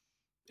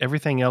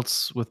everything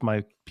else with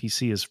my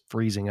PC is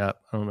freezing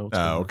up. I don't know what's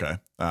going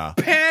on.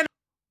 Okay.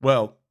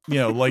 Well,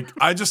 like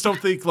I just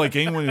don't think like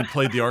anyone who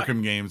played the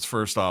Arkham games,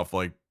 first off,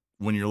 like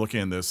when you're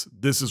looking at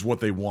this is what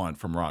they want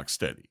from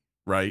Rocksteady,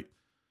 right?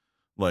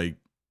 Like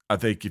I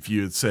think if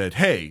you had said,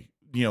 hey,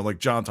 like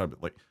John talked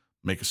about, like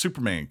make a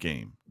Superman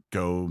game,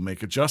 go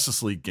make a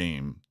Justice League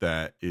game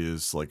that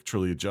is like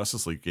truly a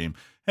Justice League game.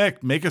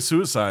 Heck, make a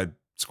Suicide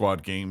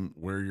Squad game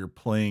where you're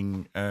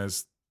playing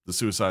as the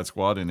Suicide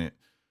Squad and it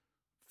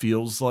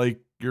feels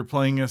like you're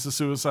playing as the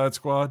Suicide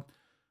Squad.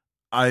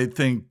 I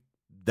think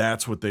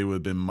that's what they would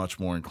have been much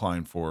more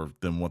inclined for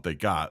than what they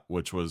got,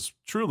 which was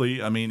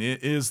truly, I mean, it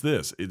is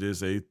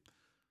a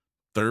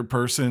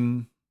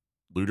third-person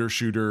looter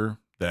shooter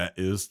that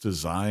is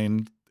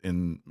designed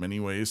in many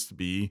ways to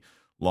be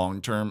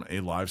long-term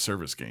a live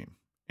service game.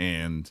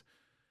 And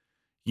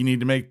you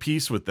need to make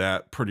peace with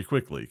that pretty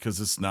quickly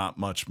because it's not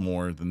much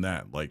more than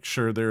that. Like,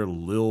 sure, there are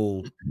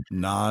little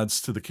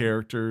nods to the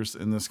characters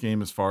in this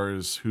game as far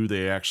as who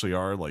they actually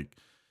are. Like,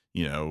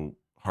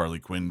 Harley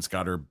Quinn's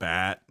got her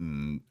bat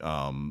and,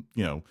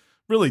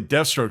 really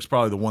Deathstroke's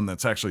probably the one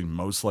that's actually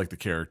most like the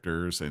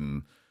characters.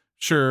 And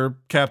sure,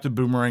 Captain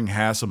Boomerang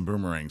has some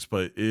boomerangs,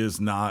 but it is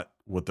not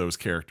what those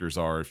characters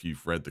are if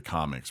you've read the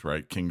comics,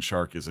 right? King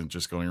Shark isn't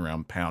just going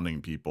around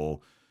pounding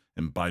people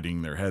and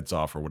biting their heads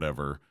off or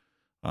whatever.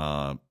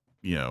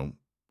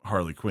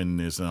 Harley Quinn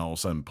isn't all of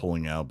a sudden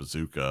pulling out a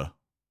bazooka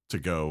to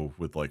go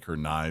with like her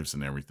knives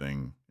and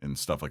everything and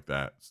stuff like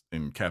that.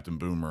 And Captain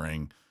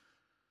Boomerang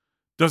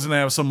doesn't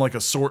have some like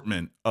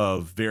assortment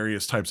of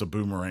various types of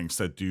boomerangs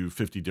that do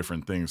 50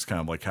 different things, kind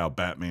of like how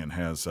Batman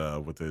has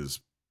with his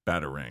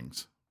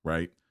batarangs,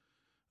 right?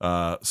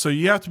 So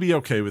you have to be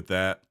okay with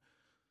that.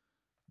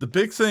 The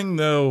big thing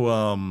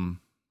though,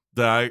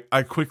 that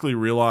I quickly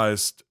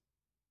realized,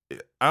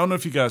 I don't know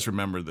if you guys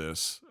remember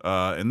this,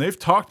 and they've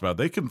talked about it,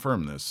 they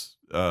confirmed this.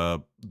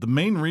 The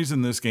main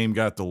reason this game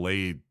got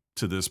delayed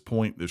to this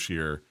point this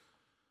year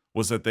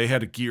was that they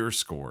had a gear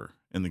score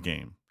in the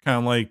game. Kind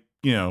of like,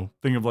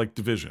 think of like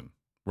Division,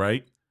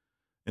 right?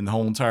 And the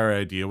whole entire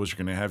idea was you're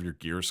going to have your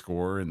gear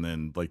score and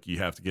then like you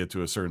have to get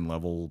to a certain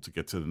level to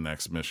get to the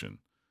next mission.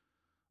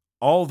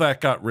 All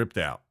that got ripped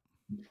out.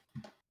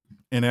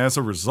 And as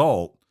a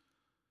result,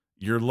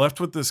 you're left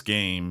with this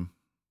game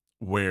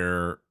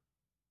where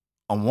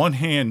on one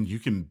hand, you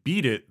can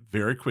beat it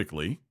very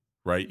quickly,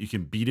 right? You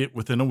can beat it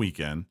within a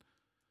weekend.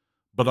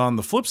 But on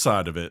the flip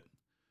side of it,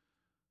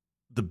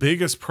 the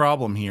biggest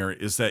problem here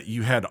is that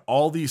you had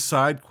all these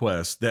side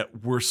quests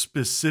that were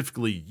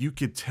specifically, you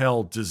could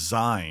tell,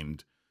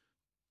 designed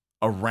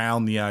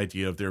around the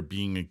idea of there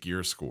being a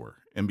gear score.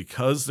 And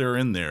because they're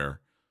in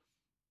there,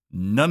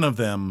 none of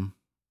them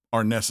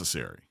are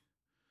necessary.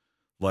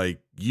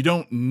 Like, you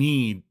don't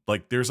need,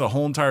 like, there's a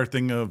whole entire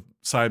thing of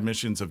side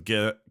missions of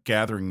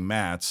gathering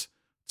mats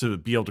to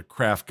be able to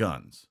craft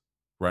guns,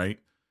 right?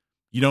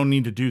 You don't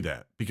need to do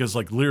that because,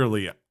 like,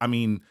 literally, I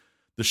mean,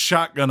 the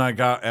shotgun I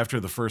got after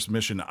the first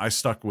mission, I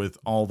stuck with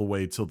all the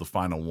way till the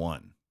final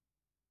one.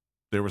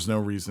 There was no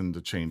reason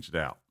to change it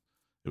out.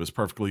 It was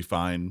perfectly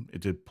fine.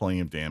 It did plenty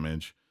of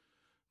damage,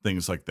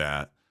 things like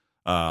that.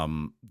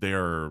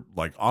 There are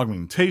like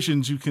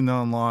augmentations you can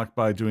unlock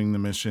by doing the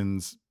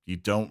missions. You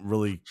don't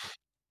really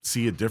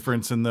see a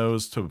difference in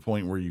those to a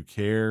point where you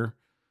care.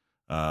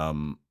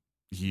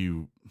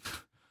 You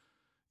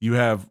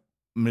have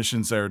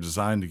missions that are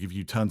designed to give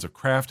you tons of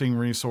crafting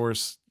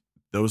resource.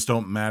 Those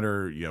don't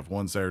matter. You have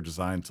ones that are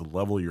designed to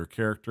level your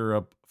character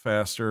up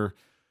faster.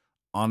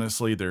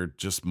 Honestly, they're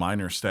just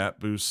minor stat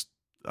boosts.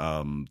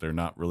 They're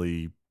not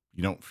really,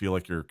 you don't feel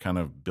like you're kind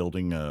of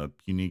building a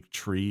unique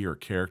tree or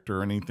character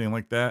or anything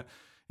like that.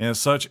 And as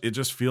such, it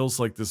just feels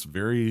like this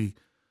very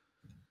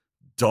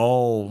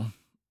dull,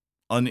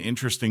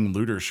 uninteresting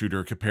looter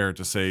shooter compared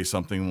to, say,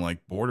 something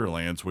like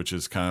Borderlands, which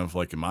is kind of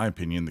like, in my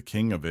opinion, the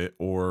king of it.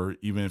 Or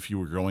even if you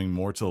were going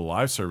more to the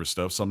live service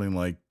stuff, something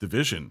like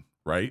Division,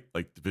 right?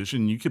 Like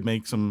Division, you could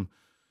make some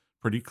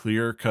pretty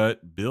clear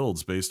cut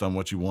builds based on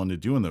what you wanted to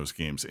do in those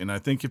games. And I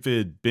think if it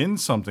had been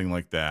something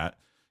like that,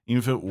 even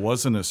if it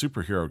wasn't a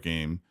superhero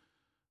game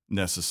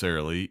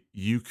necessarily,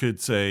 you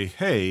could say,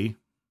 hey,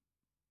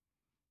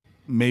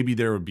 maybe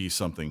there would be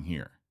something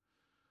here.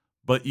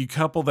 But you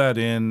couple that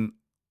in,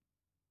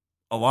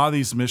 a lot of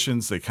these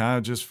missions, they kind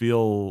of just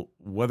feel,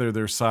 whether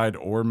they're side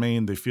or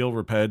main, they feel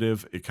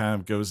repetitive. It kind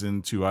of goes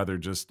into either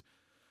just,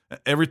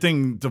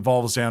 everything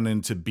devolves down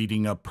into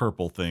beating up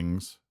purple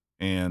things.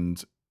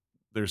 And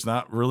there's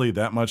not really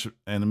that much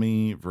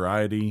enemy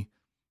variety.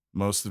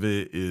 Most of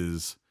it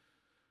is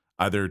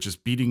either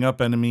just beating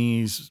up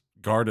enemies,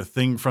 guard a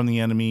thing from the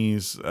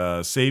enemies,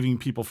 saving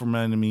people from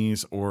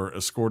enemies, or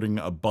escorting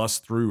a bus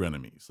through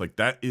enemies. Like,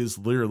 that is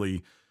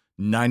literally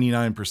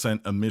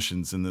 99% of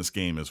missions in this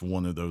game is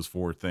one of those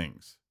four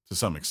things to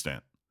some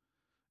extent.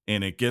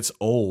 And it gets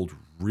old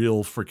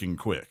real freaking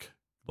quick.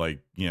 Like,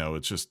 you know,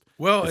 it's just,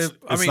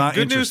 it's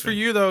good news for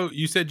you though.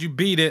 You said you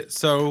beat it.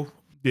 So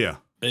yeah,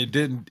 it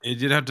did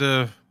have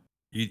to,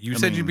 you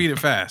said you beat it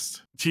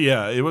fast.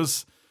 Yeah,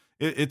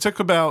 it took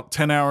about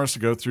 10 hours to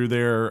go through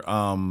there.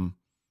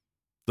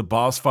 The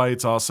boss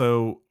fights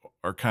also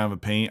are kind of a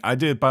pain. I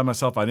did it by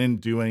myself. I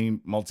didn't do any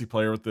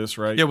multiplayer with this,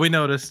 right? Yeah, we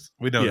noticed.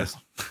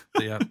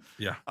 Yeah.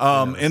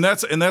 And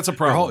that's a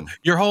problem.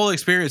 Your whole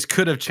experience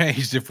could have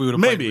changed if we would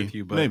have played with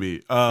you. But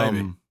maybe.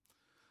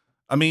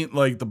 I mean,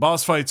 like, the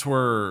boss fights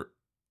were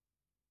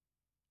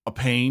a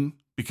pain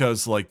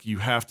because, like, you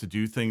have to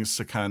do things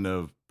to kind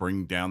of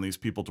bring down these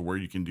people to where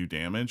you can do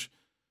damage.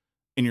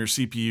 And your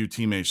CPU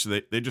teammates,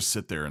 they just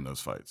sit there in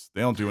those fights.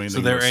 They don't do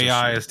anything. So their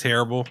AI is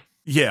terrible.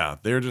 Yeah,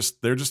 they're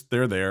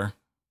there.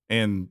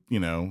 And, you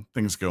know,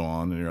 things go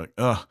on and you're like,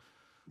 ugh.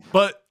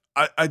 But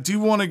I do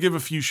want to give a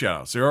few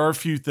shout outs. There are a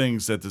few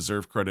things that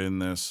deserve credit in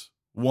this.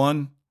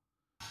 One,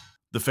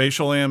 the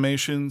facial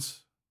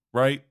animations,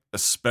 right?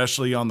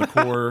 Especially on the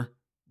core.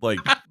 Like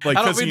I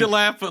don't mean to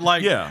laugh, but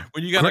like, yeah,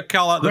 when you got to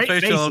call out the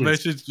facial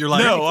animations, you're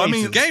like, no, I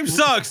mean, the game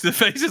sucks. The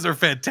faces are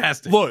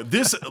fantastic. Look,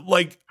 this,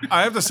 like,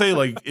 I have to say,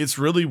 like, it's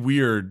really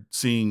weird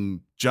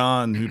seeing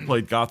John, who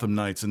played Gotham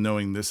Knights, and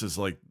knowing this is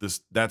like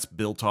that's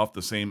built off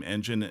the same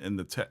engine and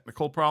the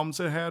technical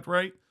problems it had,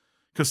 right?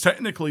 Because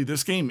technically,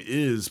 this game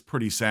is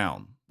pretty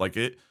sound. Like,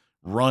 it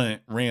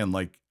ran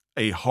like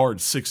a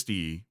hard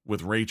 60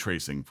 with ray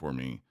tracing for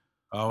me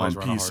on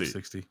PC. Hard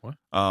 60. What?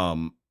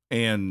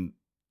 And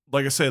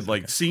like I said,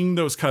 like, seeing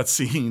those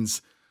cutscenes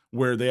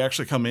where they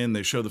actually come in,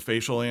 they show the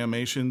facial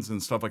animations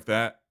and stuff like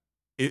that.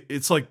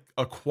 It's like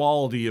a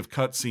quality of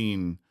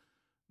cutscene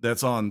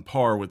that's on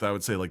par with, I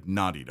would say, like,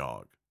 Naughty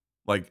Dog.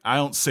 Like, I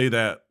don't say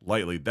that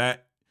lightly.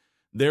 That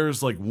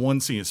there's like one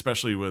scene,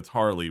 especially with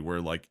Harley,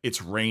 where like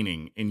it's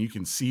raining and you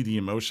can see the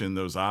emotion in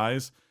those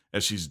eyes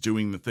as she's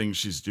doing the things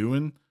she's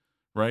doing,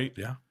 right?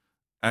 Yeah.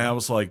 And I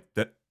was like,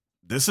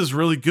 this is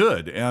really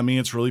good. And I mean,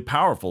 it's really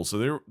powerful.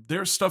 So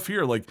there's stuff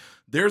here. Like,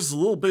 there's a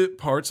little bit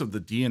parts of the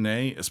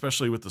DNA,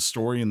 especially with the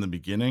story in the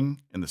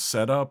beginning and the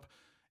setup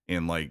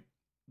and like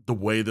the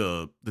way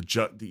the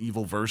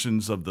evil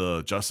versions of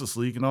the Justice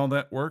League and all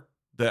that work,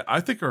 that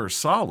I think are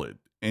solid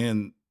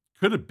and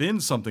could have been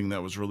something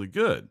that was really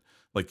good.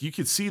 Like, you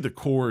could see the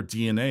core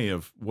DNA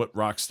of what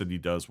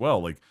Rocksteady does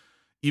well. Like,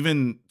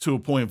 even to a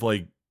point of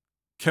like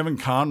Kevin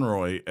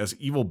Conroy as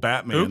evil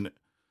Batman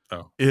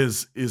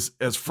is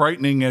as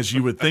frightening as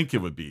you would think it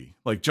would be.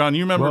 Like, John,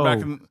 you remember back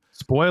in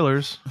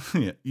spoilers.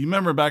 Yeah, you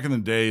remember back in the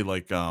day,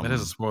 like that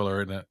is a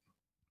spoiler, isn't it?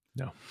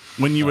 No.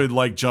 When you would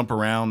like jump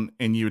around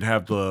and you would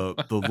have the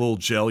little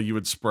gel you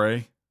would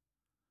spray.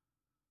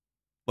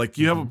 Like,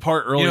 you have a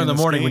part early in the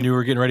morning game, when you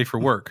were getting ready for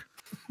work.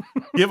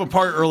 You have a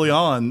part early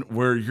on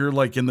where you're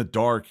like in the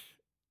dark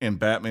and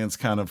Batman's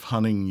kind of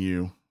hunting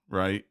you,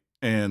 right?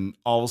 And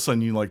all of a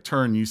sudden you like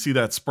turn, you see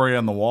that spray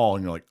on the wall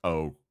and you're like,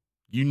 oh,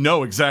 you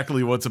know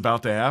exactly what's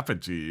about to happen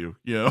to you,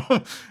 you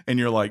know? And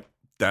you're like,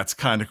 that's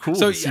kind of cool.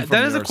 So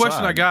that is a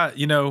question I got,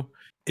 you know,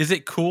 is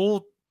it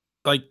cool?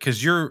 Like,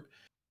 cause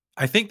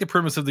I think the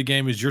premise of the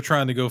game is you're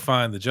trying to go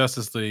find the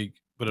Justice League,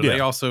 but are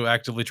they also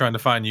actively trying to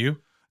find you?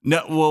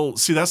 No, well,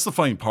 see, that's the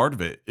funny part of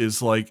it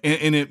is like,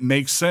 and it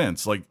makes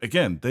sense. Like,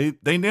 again,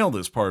 they nail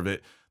this part of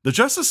it. The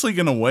Justice League,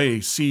 in a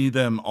way, see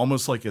them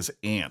almost like as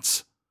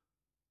ants.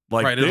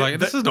 Like, right,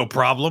 this is no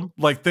problem.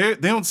 Like, they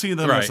don't see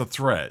them as a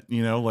threat,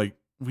 you know? Like,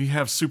 we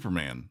have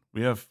Superman,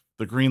 we have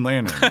the Green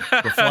Lantern,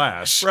 the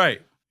Flash,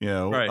 right?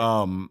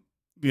 And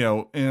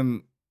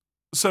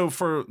so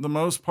for the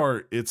most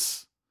part,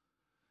 it's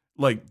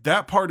like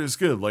that part is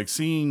good. Like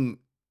seeing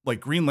like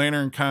Green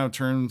Lantern kind of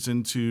turns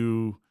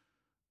into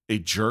a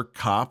jerk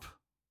cop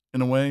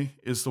in a way,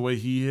 is the way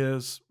he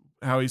is,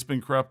 how he's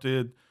been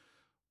corrupted.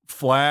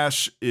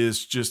 Flash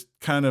is just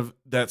kind of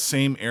that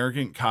same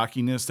arrogant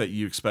cockiness that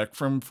you expect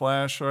from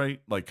Flash,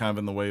 right? Like kind of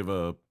in the way of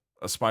a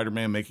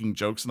Spider-Man making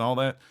jokes and all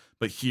that.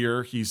 But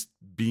here he's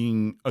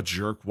being a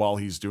jerk while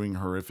he's doing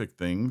horrific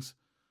things.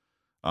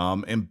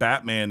 And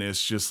Batman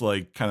is just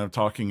like kind of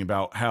talking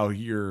about how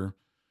you're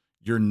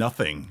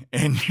nothing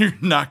and you're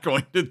not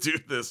going to do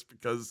this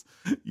because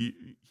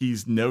he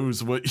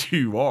knows what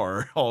you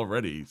are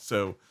already.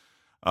 So,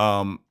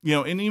 and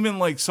even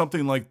like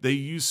something like they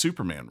use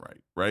Superman,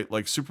 right?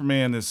 Like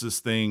Superman is this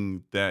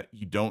thing that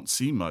you don't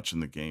see much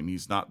in the game.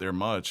 He's not there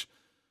much.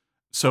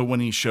 So when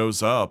he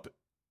shows up,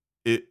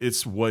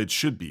 it's what it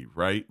should be,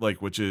 right?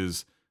 Like, which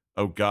is,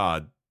 oh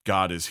God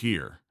is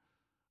here.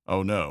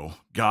 Oh no,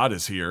 God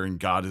is here and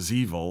God is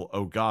evil.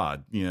 Oh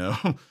God,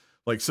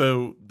 like,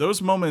 so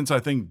those moments I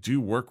think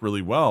do work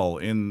really well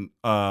in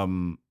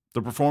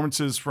the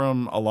performances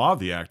from a lot of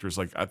the actors.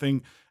 Like, I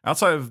think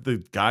outside of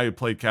the guy who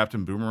played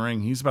Captain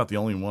Boomerang, he's about the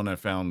only one I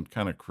found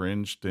kind of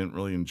cringe. Didn't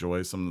really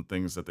enjoy some of the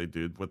things that they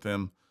did with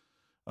him.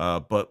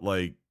 But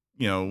like,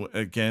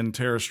 again,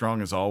 Tara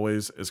Strong as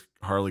always as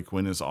Harley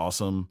Quinn is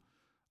awesome.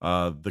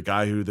 The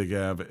guy who they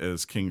have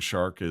as King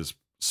Shark is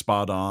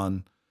spot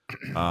on.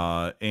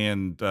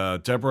 And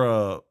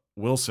Deborah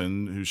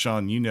Wilson, who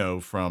Sean,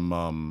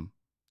 from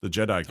the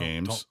Jedi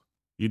games.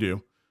 You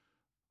do.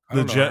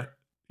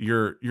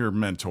 Your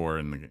mentor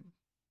in the game.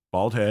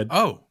 Bald head.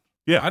 Oh,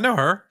 yeah. I know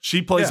her.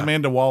 She plays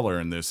Amanda Waller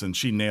in this and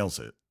she nails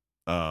it.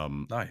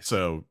 Nice.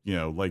 So,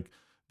 like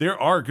there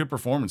are good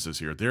performances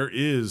here. There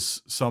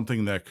is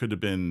something that could have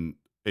been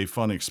a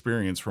fun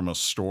experience from a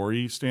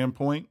story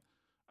standpoint,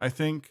 I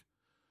think.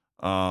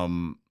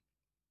 In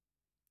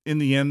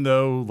the end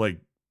though, like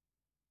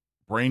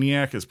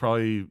Brainiac is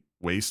probably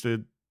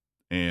wasted,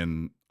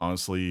 and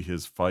honestly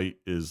his fight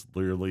is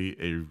literally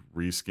a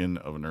reskin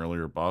of an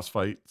earlier boss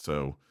fight,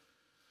 so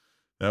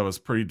that was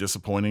pretty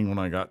disappointing when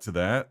I got to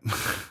that.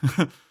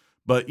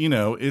 But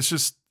it's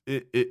just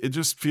it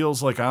just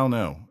feels like, I don't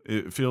know,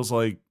 it feels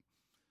like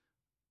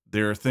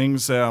there are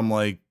things that I'm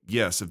like,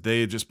 yes, if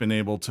they had just been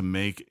able to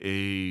make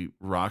a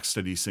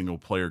Rocksteady single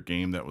player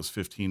game that was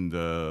 15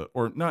 to,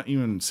 or not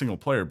even single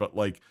player, but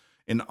like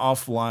an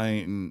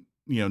offline,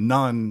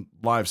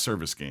 non-live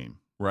service game,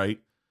 right?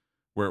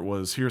 Where it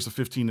was, here's a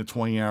 15 to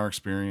 20 hour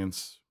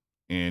experience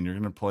and you're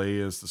going to play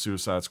as the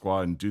Suicide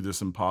Squad and do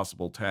this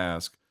impossible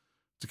task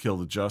to kill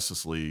the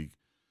Justice League.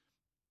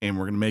 And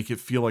we're going to make it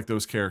feel like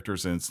those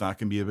characters, and it's not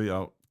going to be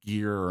about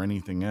gear or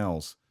anything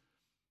else.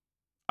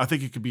 I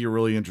think it could be a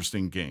really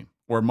interesting game,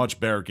 or a much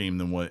better game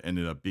than what it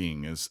ended up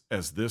being. As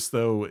this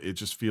though, it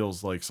just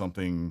feels like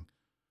something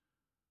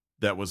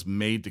that was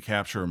made to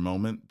capture a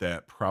moment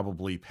that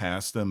probably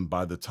passed them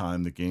by the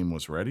time the game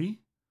was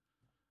ready.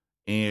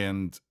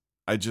 And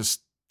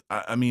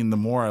I mean, the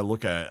more I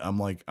look at it,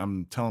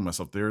 I'm telling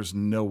myself, there's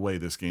no way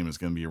this game is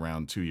going to be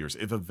around 2 years.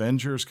 If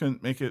Avengers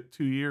couldn't make it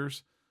 2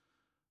 years,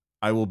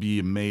 I will be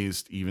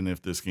amazed even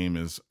if this game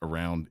is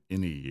around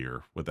in a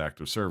year with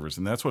active servers.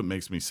 And that's what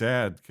makes me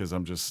sad, because I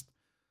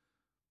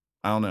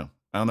don't know.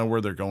 I don't know where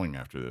they're going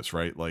after this,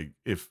 right? Like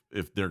if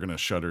they're going to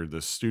shutter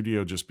the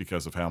studio just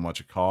because of how much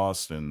it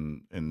costs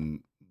and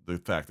the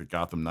fact that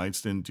Gotham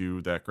Knights didn't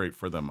do that great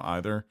for them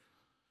either.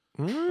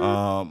 It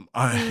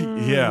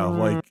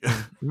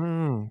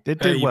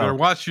did You better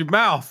watch your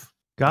mouth.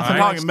 I'm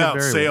talking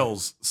about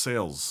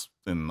sales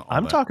and all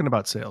I'm that. talking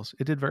about sales.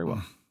 It did very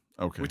well.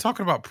 Okay. We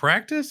talking about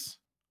practice?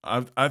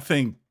 I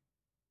think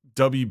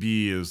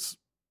WB is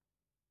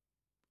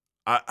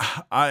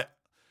I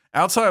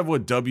outside of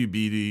what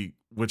WB,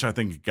 which I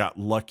think got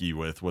lucky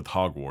with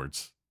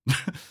Hogwarts.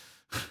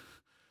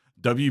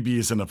 WB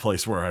is in a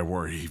place where I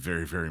worry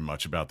very, very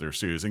much about their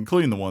studios,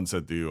 including the ones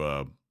that do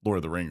Lord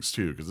of the Rings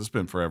too, because it's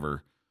been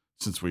forever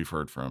since we've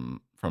heard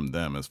from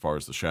them as far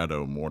as the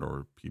Shadow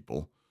Mordor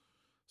people.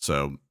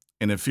 So,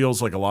 and it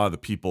feels like a lot of the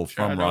people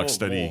from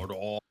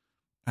Rocksteady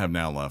have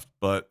now left.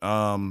 But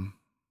I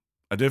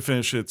did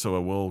finish it, so I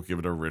will give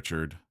it a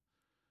Richard.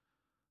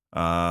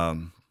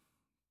 I'm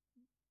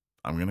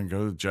gonna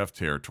go to Jeff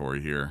territory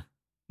here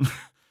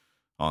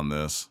on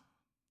this.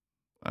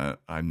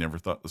 I never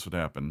thought this would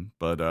happen,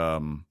 but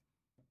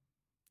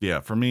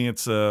yeah, for me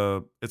it's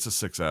a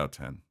 6 out of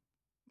 10.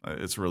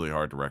 It's really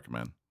hard to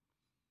recommend.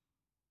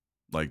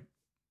 Like,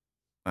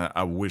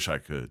 I wish I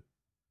could.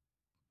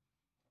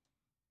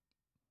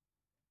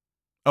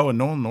 Oh, and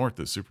Nolan North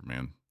is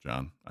Superman,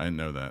 John. I didn't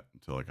know that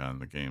until I got in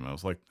the game. I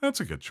was like,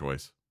 that's a good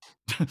choice.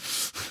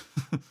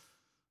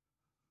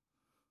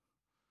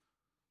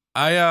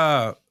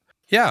 Yeah,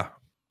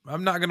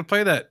 I'm not gonna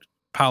play that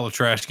pile of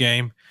trash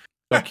game.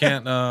 I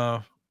can't.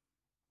 I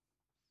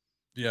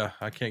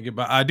can't get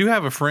by. I do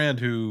have a friend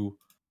who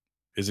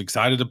is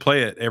excited to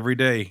play it every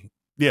day.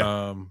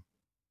 Yeah.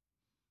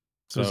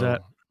 So is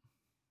that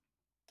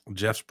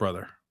Jeff's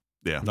brother.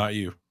 Yeah. Not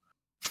you.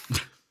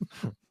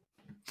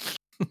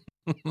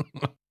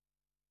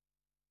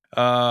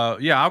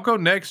 Yeah, I'll go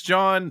next,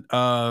 John.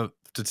 To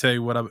tell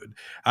you what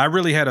I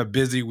really had a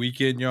busy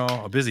weekend,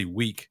 y'all. A busy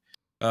week.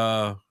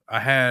 I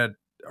had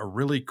a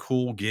really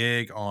cool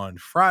gig on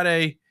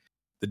Friday,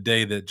 the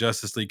day that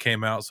Justice League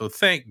came out. So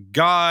thank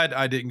God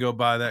I didn't go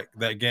buy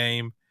that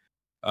game.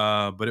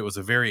 But it was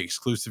a very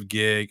exclusive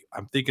gig.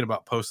 I'm thinking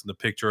about posting the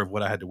picture of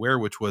what I had to wear,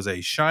 which was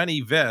a shiny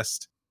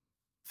vest.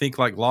 Think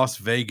like Las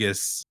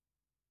Vegas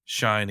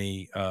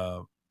shiny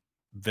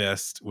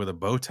vest with a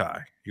bow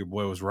tie. Your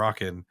boy was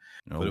rocking,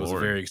 but it was a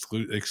very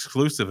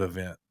exclusive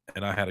event,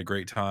 and I had a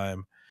great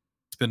time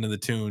spinning the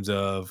tunes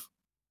of,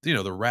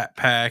 the Rat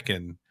Pack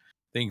and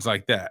things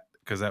like that,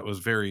 because it was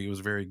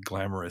very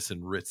glamorous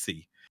and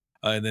ritzy.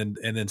 And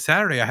then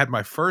Saturday I had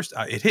my first.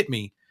 It hit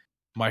me,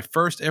 my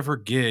first ever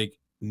gig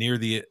near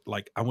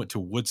I went to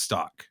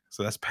Woodstock,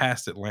 so that's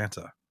past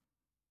Atlanta.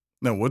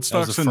 No,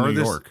 Woodstock's in New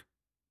York.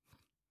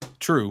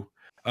 True.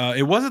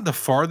 It wasn't the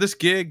farthest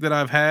gig that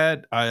I've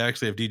had. I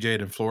actually have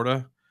DJ'd in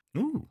Florida.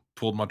 Ooh.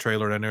 Pulled my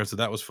trailer down there, so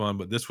that was fun.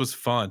 But this was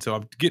fun. So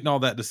I'm getting all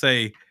that to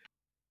say,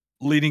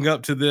 leading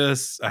up to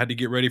this, I had to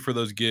get ready for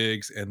those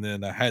gigs, and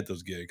then I had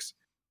those gigs.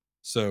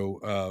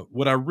 So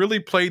what I really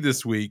played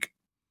this week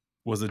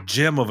was a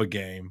gem of a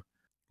game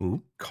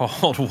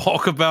called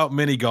Walkabout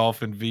Mini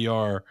Golf in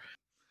VR.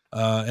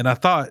 And I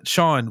thought,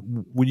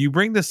 Sean, when you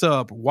bring this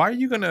up, why are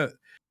you going to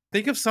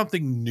think of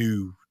something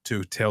new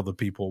to tell the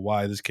people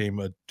why this game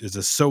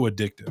is so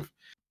addictive?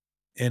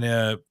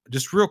 And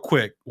just real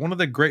quick, one of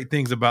the great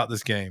things about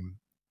this game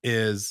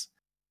is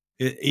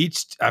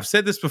I've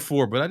said this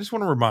before, but I just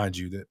want to remind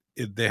you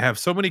that they have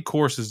so many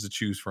courses to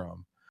choose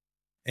from,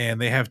 and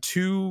they have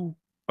two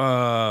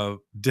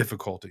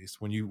difficulties.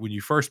 When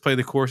you first play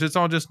the course, it's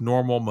on just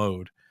normal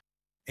mode,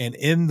 and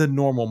in the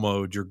normal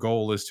mode, your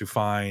goal is to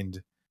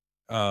find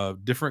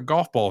different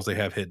golf balls they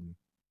have hidden,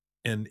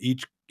 and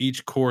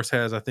each course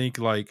has, I think,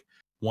 like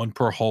one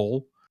per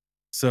hole.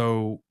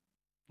 So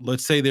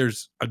let's say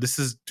this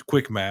is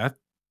quick math.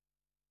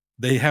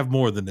 They have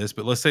more than this,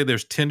 but let's say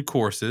there's 10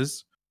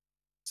 courses.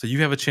 So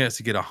you have a chance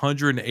to get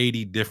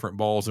 180 different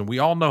balls. And we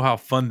all know how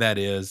fun that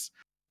is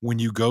when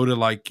you go to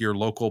like your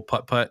local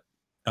putt-putt.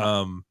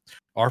 Our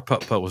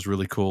putt-putt was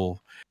really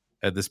cool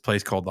at this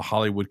place called the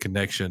Hollywood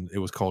Connection. It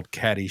was called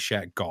Caddy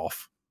Shack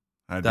Golf.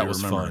 That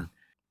was fun.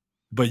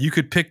 But you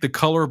could pick the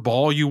color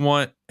ball you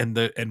want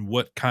and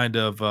what kind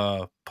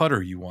of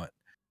putter you want.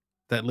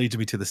 That leads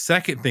me to the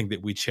second thing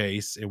that we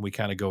chase and we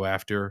kind of go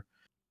after.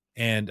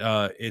 And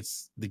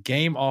it's the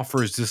game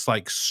offers this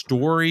like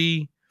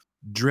story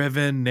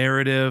driven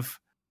narrative.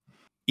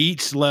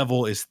 Each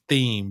level is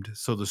themed.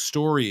 So the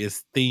story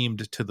is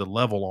themed to the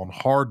level on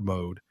hard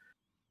mode,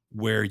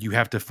 where you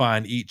have to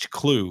find each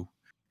clue.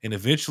 And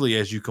eventually,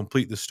 as you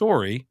complete the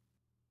story,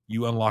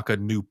 you unlock a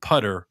new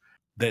putter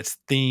that's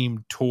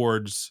themed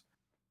towards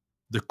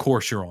the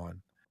course you're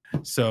on.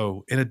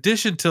 So in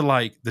addition to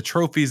like the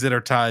trophies that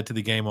are tied to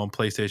the game on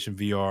PlayStation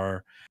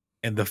VR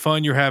and the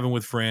fun you're having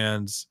with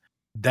friends,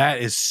 that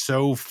is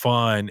so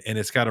fun. And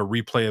it's got a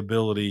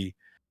replayability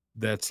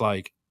that's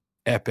like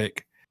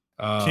epic.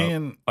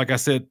 Like I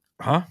said,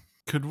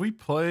 could we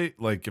play,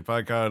 like if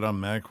I got it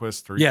on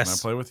MagQuest 3,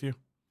 yes. Can I play with you?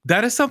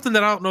 That is something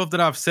that I don't know that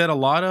I've said a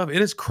lot of.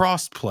 It is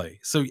cross-play.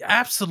 So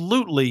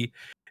absolutely,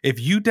 if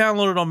you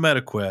download it on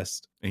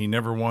MetaQuest. And he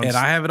never wants. And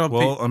I have it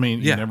on.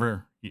 You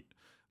never,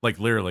 like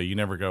literally, you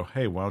never go,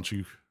 hey, why don't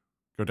you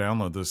go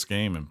download this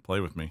game and play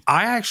with me?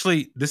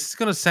 This is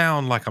going to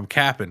sound like I'm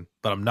capping,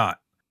 but I'm not.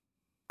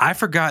 I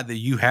forgot that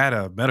you had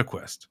a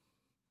MetaQuest.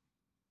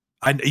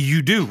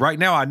 You do right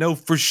now. I know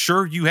for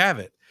sure you have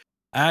it.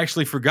 I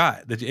actually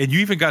forgot that, and you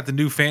even got the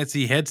new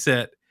fancy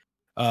headset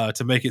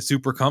to make it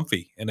super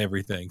comfy and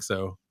everything.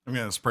 So I'm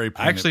gonna spray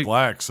paint it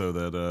black so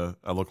that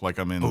I look like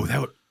I'm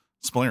in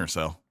Splinter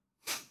Cell.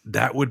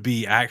 That would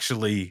be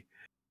BA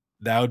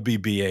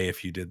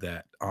if you did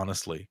that,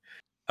 honestly.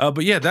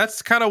 But yeah,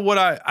 that's kind of what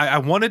I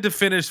wanted to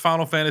finish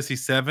Final Fantasy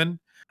VII.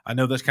 I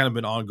know that's kind of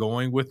been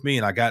ongoing with me,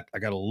 and I got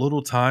a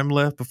little time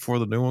left before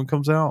the new one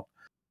comes out.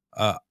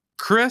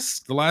 Chris,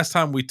 the last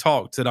time we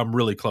talked, said I'm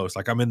really close.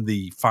 Like I'm in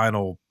the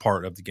final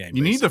part of the game.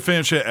 You need to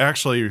finish it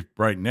actually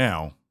right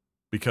now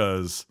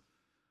because,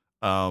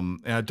 and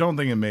I don't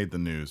think it made the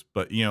news,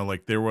 but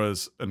like there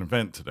was an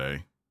event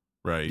today,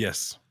 right?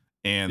 Yes.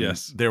 And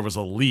there was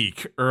a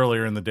leak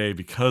earlier in the day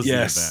because of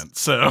the event.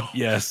 So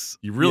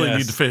you really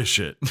need to finish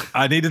it.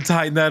 I need to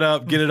tighten that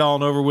up, get it all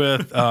and over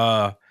with.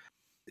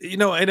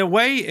 In a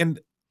way, and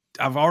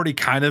I've already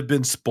kind of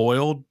been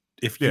spoiled.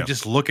 If you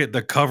just look at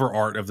the cover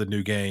art of the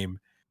new game,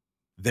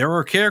 there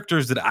are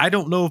characters that I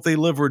don't know if they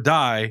live or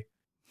die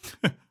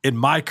in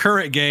my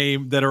current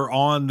game that are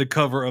on the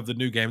cover of the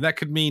new game. That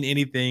could mean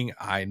anything,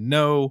 I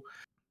know,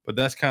 but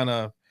that's kind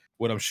of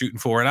what I'm shooting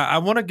for. And I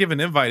want to give an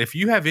invite. If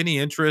you have any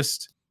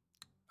interest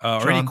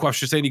or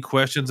any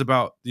questions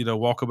about,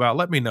 Walkabout,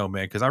 let me know,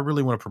 man, because I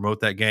really want to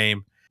promote that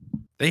game.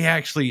 They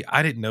actually,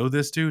 I didn't know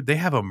this, dude. They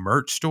have a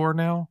merch store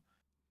now.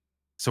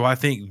 So I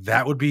think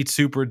that would be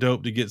super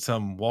dope to get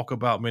some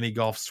Walkabout Mini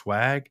Golf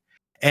swag.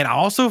 And I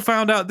also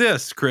found out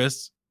this,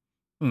 Chris.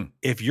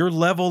 If your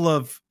level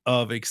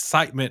of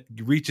excitement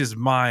reaches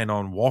mine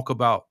on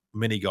Walkabout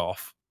Mini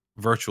Golf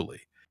virtually,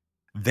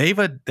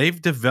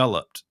 they've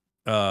developed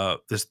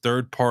this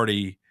third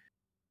party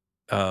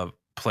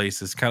place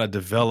has kind of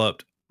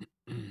developed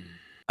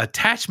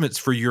attachments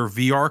for your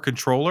VR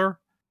controller.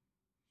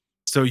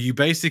 So you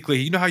basically,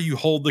 you know how you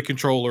hold the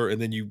controller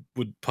and then you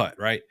would putt,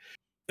 right?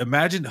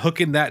 Imagine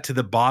hooking that to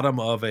the bottom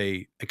of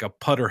a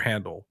putter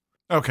handle.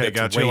 Okay,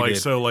 gotcha. Like,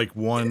 so like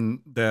one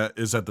that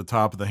is at the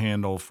top of the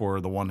handle for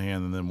the one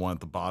hand and then one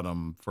at the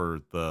bottom for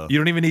the... You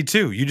don't even need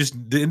two. You just,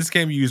 in this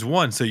game, you use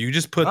one. So you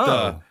just put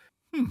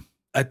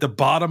at the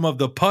bottom of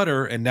the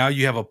putter, and now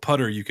you have a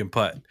putter you can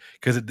putt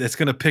because it's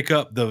going to pick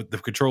up the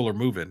controller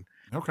moving.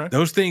 Okay.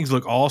 Those things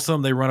look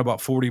awesome. They run about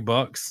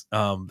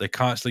 $40. They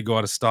constantly go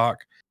out of stock,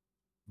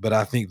 but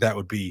I think that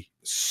would be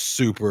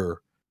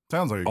super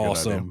sounds like a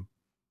awesome. Good idea.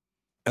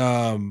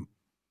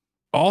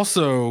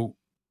 Also,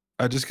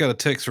 I just got a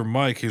text from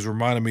Mike who's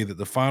reminding me that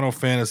the Final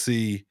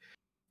Fantasy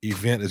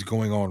event is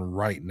going on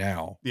right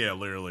now. Yeah,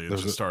 literally. It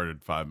just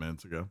started 5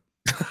 minutes ago.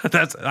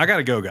 I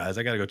gotta go, guys.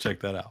 I gotta go check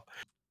that out.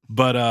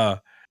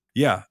 But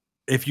yeah,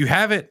 if you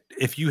haven't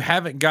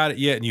got it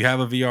yet and you have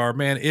a VR,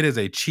 man, it is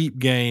a cheap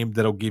game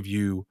that'll give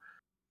you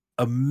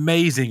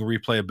amazing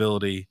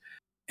replayability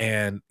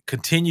and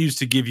continues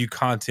to give you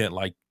content.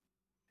 Like,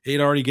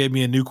 it already gave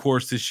me a new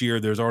course this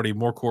year. There's already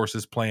more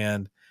courses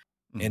planned.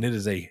 And it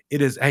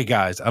is, hey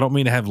guys, I don't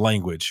mean to have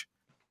language,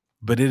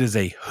 but it is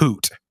a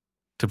hoot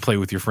to play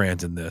with your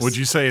friends in this. Would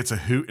you say it's a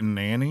hoot and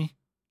nanny?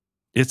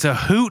 It's a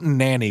hoot and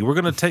nanny. We're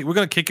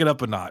gonna kick it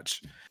up a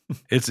notch.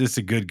 It's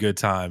a good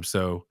time.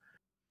 So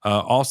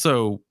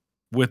also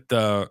with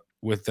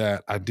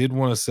that, I did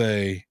want to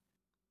say,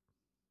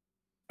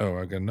 oh,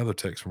 I got another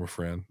text from a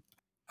friend.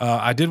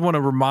 I did want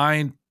to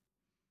remind,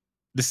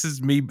 this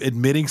is me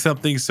admitting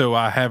something, so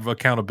I have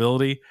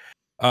accountability.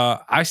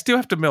 I still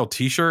have to mail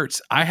t-shirts.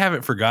 I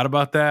haven't forgot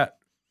about that.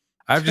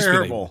 I've just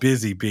been a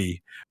busy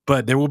bee,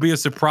 but there will be a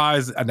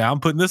surprise. Now I'm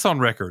putting this on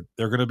record.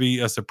 There's going to be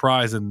a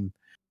surprise in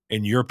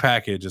your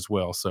package as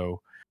well.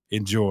 So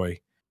enjoy.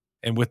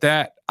 And with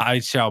that, I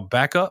shall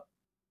back up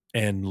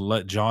and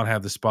let John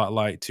have the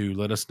spotlight to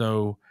let us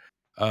know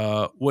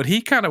what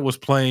he kind of was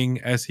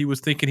playing as he was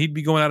thinking he'd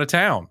be going out of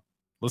town.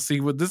 Let's see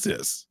what this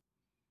is.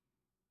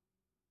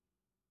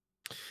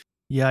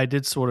 Yeah, I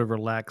did sort of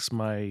relax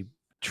my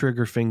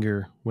trigger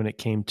finger when it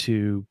came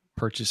to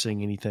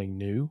purchasing anything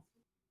new.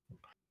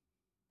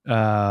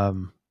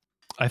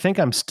 I think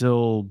I'm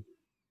still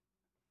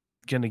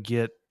gonna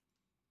get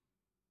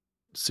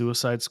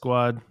Suicide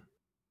Squad.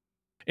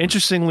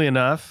 Interestingly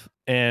enough,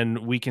 and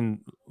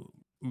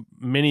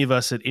many of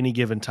us at any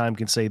given time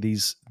can say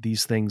these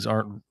things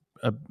aren't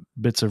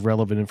bits of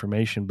relevant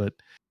information, but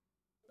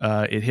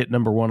it hit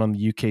number 1 on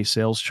the UK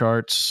sales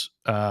charts.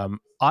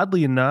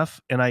 Oddly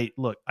enough, and I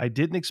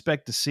didn't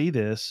expect to see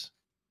this.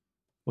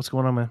 What's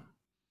going on, man?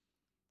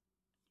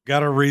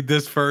 Got to read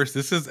this first.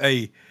 This is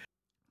a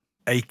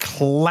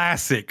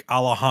classic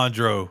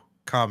Alejandro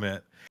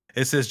comment.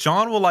 It says,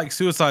 John will like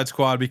Suicide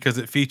Squad because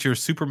it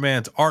features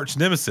Superman's arch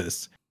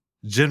nemesis,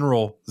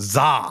 General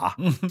Zod,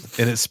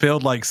 and it's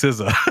spelled like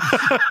SZA.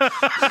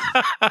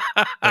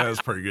 That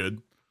was pretty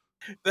good.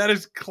 That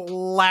is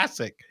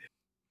classic.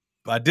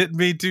 I didn't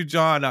mean to,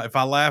 John. If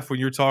I laugh when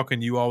you're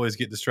talking, you always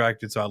get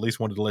distracted, so I at least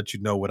wanted to let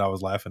you know what I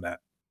was laughing at.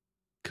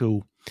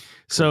 Cool.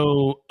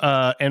 So,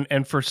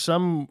 and for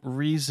some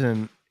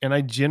reason, and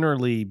I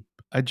generally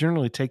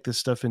take this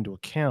stuff into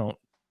account.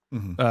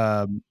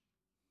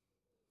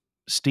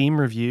 Steam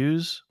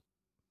reviews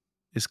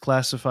is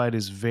classified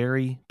as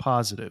very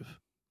positive.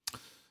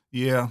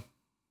 Yeah.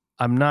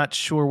 I'm not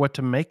sure what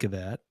to make of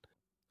that.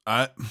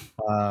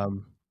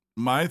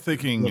 My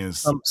thinking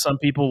is some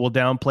people will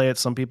downplay it,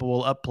 some people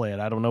will upplay it.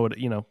 I don't know what,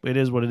 it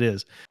is what it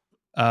is.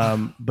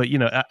 But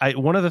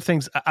one of the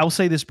things, I'll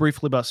say this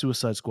briefly about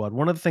Suicide Squad.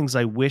 One of the things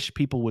I wish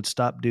people would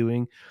stop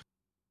doing,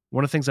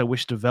 one of the things I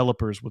wish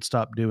developers would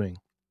stop doing,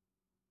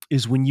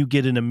 is when you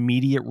get an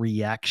immediate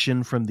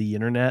reaction from the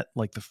internet,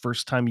 like the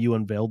first time you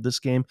unveiled this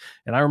game.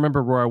 And I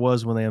remember where I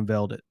was when they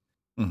unveiled it.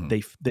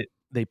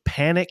 They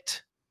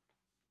panicked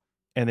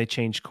and they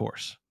changed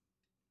course.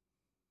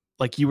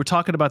 Like, you were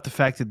talking about the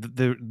fact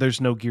that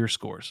there's no gear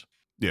scores.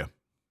 Yeah.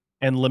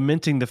 And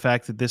lamenting the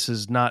fact that this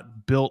is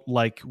not built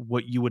like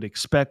what you would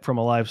expect from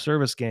a live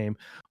service game.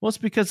 Well, it's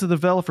because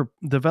the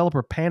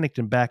developer panicked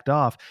and backed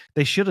off.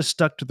 They should have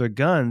stuck to their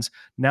guns.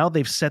 Now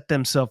they've set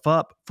themselves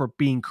up for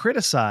being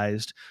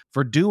criticized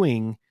for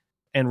doing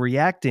and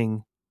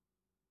reacting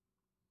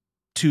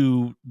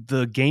to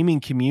the gaming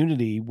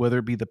community, whether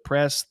it be the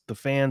press, the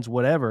fans,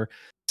 whatever,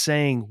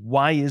 saying,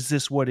 why is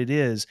this what it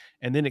is?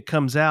 And then it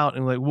comes out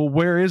and like, well,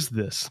 where is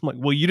this? I'm like,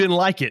 well, you didn't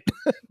like it.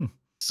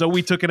 So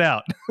we took it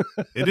out.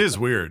 It is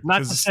weird.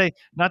 Not to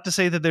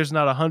say that there's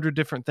not 100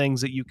 different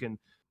things that you can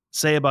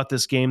say about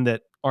this game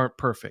that aren't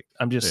perfect.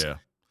 I'm just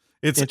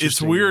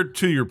It's weird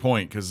to your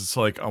point, because it's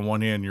like, on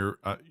one hand you're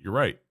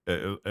right.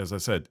 as I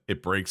said,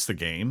 it breaks the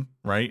game,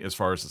 right? As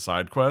far as the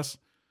side quests.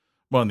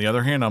 Well, on the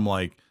other hand, I'm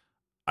like,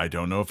 I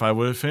don't know if I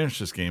would have finished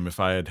this game if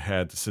I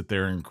had to sit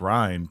there and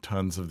grind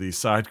tons of these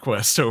side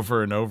quests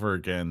over and over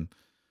again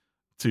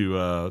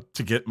to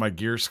get my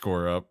gear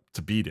score up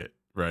to beat it,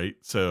 right?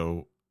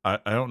 So I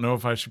don't know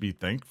if I should be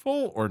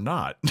thankful or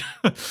not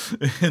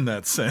in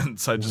that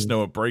sense. I just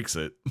know it breaks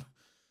it.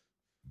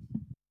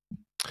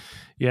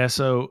 Yeah,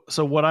 so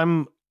what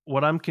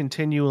I'm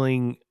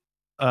continuing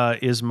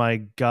is my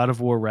God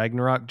of War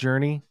Ragnarok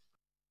journey.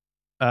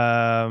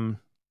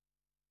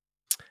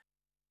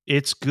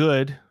 It's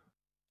good.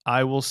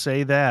 I will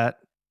say that.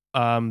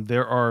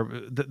 There are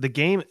the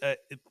game.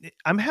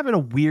 I'm having a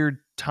weird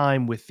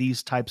time with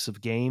these types of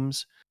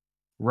games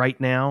right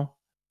now.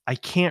 I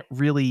can't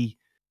really.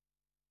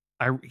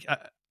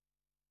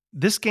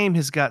 This game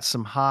has got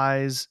some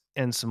highs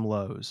and some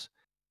lows,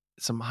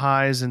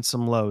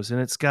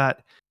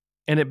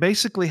 and it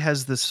basically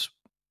has this.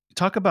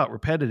 Talk about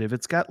repetitive.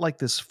 It's got like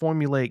this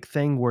formulaic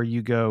thing where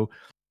you go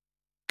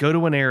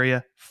to an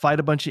area, fight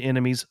a bunch of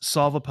enemies,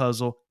 solve a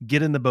puzzle,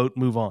 get in the boat,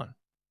 move on.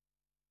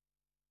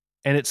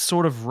 And it's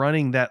sort of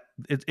running that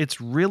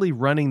it's really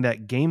running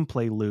that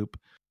gameplay loop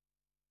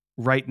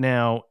right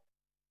now.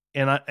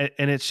 And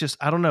it's just,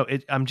 I don't know.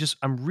 I'm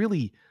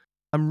really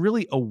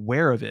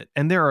aware of it.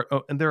 And there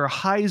are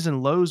highs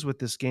and lows with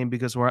this game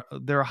because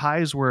there are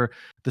highs where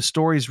the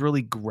story's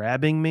really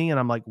grabbing me and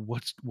I'm like,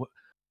 what,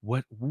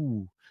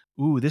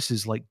 ooh, this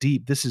is like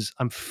deep.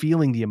 I'm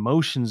feeling the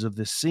emotions of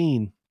this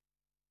scene.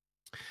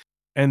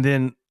 And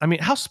then, I mean,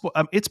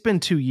 it's been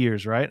 2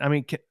 years, right? I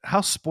mean,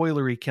 how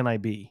spoilery can I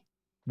be?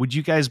 Would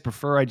you guys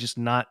prefer I just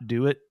not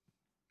do it?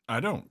 I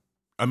don't.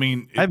 I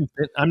mean, I'm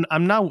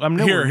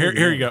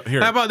here you go.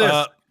 Here. How about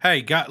this?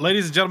 Hey,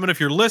 ladies and gentlemen, if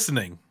you're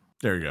listening,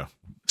 there you go.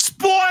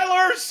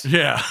 Spoilers.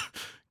 Yeah,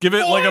 give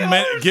it like a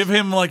minute. Give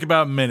him like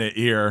about a minute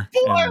here.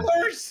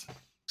 Spoilers.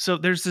 So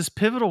there's this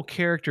pivotal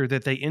character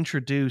that they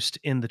introduced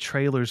in the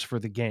trailers for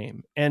the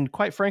game, and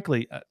quite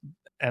frankly,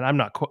 and I'm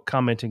not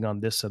commenting on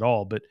this at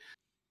all, but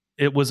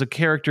it was a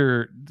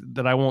character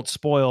that I won't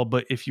spoil,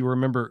 but if you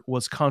remember,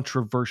 was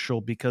controversial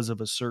because of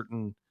a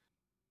certain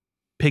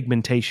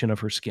pigmentation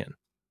of her skin.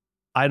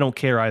 I don't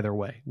care either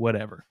way,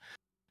 whatever.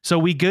 So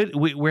we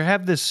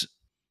have this.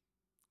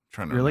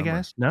 Really,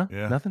 guys? No,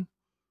 yeah.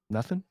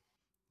 Nothing.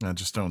 I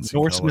just don't see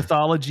Norse color.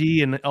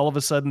 mythology, and all of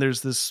a sudden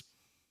there's this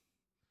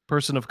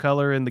person of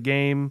color in the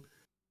game,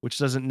 which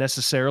doesn't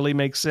necessarily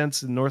make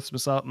sense in Norse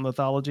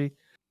mythology.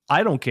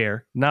 I don't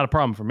care. Not a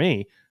problem for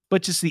me.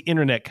 But just the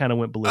internet kind of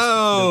went ballistic.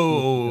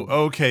 Oh,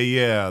 okay,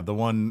 yeah, the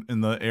one in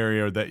the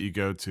area that you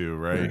go to,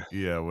 right?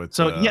 Yeah,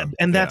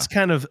 that's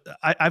kind of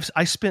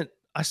I spent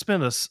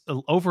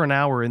over an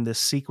hour in this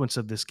sequence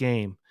of this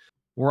game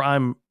where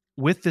I'm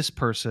with this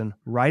person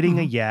riding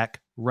a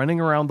yak, running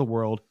around the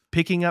world,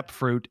 picking up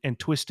fruit and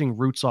twisting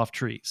roots off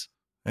trees.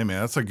 Hey man,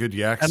 that's a good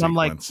yak and sequence. I'm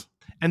like,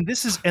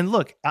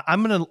 look,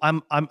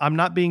 I'm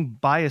not being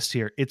biased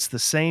here. It's the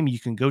same. You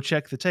can go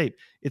check the tape.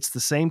 It's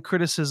the same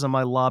criticism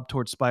I lobbed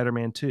towards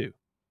Spider-Man 2.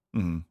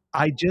 Mm-hmm.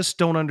 I just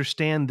don't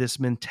understand this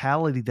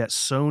mentality that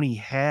Sony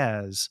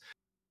has,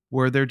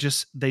 where they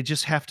just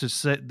have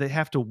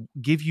to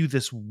give you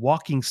this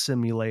walking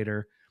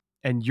simulator,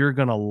 and you're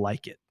gonna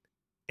like it.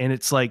 And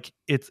it's like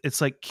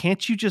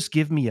can't you just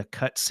give me a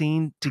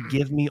cutscene to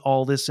give me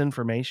all this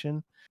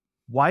information?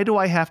 Why do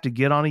I have to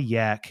get on a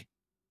yak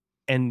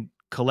and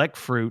collect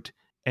fruit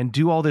and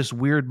do all this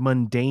weird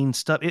mundane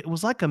stuff? It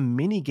was like a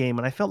mini game,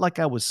 and I felt like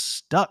I was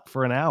stuck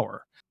for an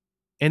hour.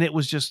 And it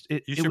was just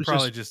you should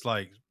probably just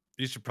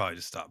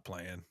stop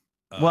playing.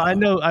 Well,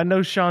 I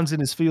know Sean's in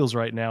his feels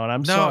right now, and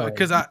I'm sorry.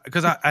 because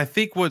I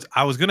think what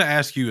I was going to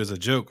ask you as a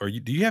joke,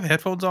 do you have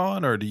headphones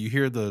on, or do you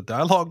hear the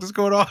dialogue that's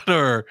going on,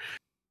 or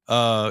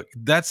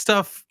that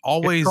stuff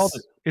always?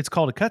 It's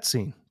called a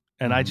cutscene,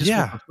 and I just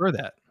would prefer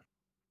that.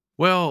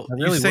 Well,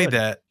 really you say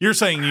that. You're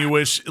saying you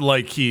wish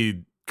like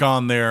he'd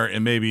gone there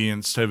and maybe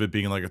instead of it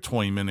being like a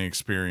 20-minute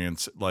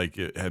experience, like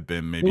it had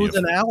been maybe it was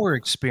an hour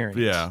experience.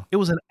 Yeah. It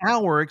was an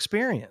hour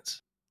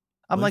experience.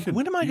 I'm like,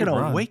 when am I going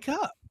to wake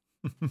up?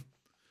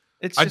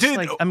 It's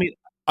just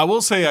I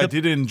will say I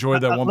did enjoy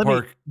that one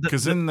part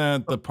because in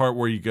the part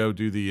where you go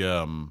do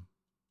the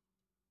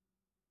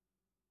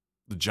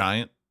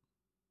giant.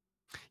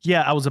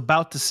 Yeah, I was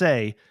about to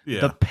say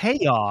the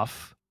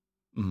payoff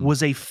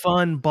was a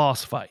fun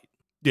boss fight.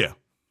 Yeah.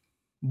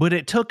 But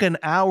it took an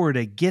hour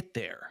to get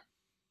there.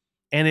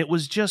 And it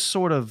was just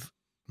sort of,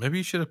 maybe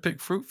you should have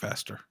picked fruit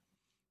faster.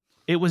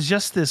 It was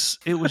just this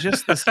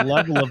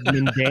level of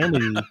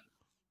mundanity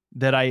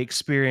that I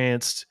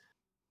experienced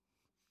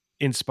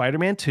in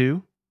Spider-Man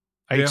 2.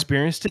 I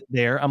experienced it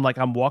there. I'm like,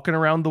 I'm walking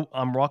around the.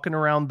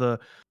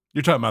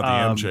 You're talking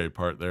about the MJ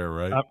part there,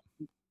 right?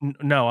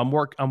 No, I'm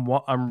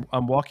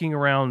walking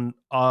around.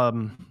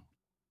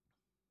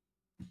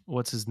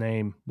 What's his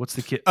name? What's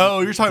the kid? Oh,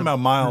 you're talking about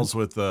Miles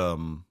with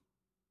No.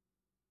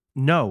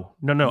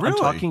 Really? I'm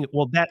talking.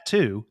 Well, that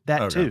too.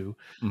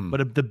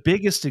 But the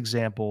biggest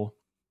example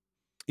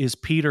is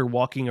Peter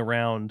walking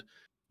around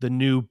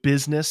new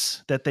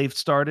business that they've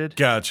started.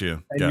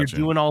 Gotcha. And you're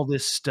doing all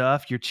this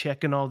stuff. You're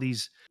checking all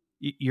these.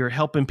 You're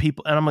helping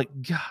people, and I'm like,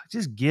 God,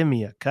 just give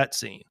me a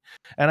cutscene.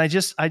 And I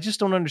just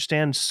don't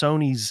understand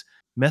Sony's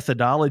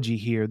methodology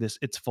here.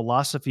 Its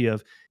philosophy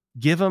of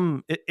give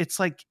them. It's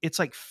like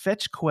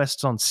fetch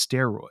quests on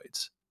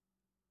steroids.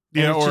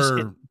 Yeah,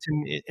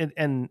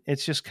 and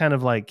it's just kind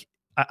of like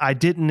I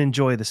didn't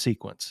enjoy the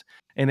sequence,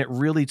 and it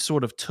really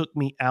sort of took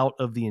me out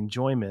of the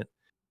enjoyment.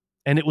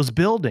 And it was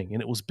building,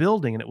 and it was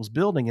building, and it was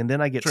building, and then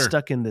I get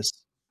stuck in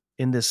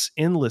this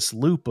endless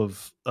loop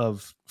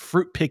of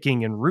fruit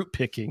picking and root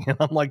picking, and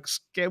I'm like,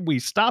 can we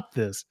stop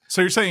this?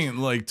 So you're saying,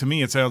 like, to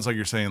me, it sounds like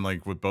you're saying,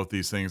 like, with both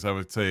these things, I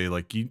would say,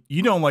 like,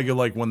 you don't like it,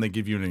 like when they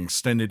give you an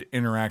extended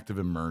interactive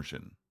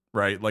immersion,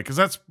 right? Like, because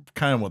that's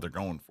kind of what they're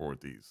going for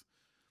with these.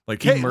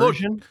 Like,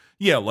 immersion? Hey, look,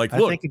 yeah, like, I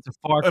think it's a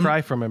far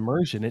cry from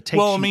immersion. It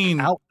takes you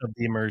out of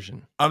the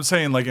immersion. I'm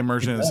saying, like,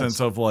 immersion in the sense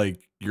of,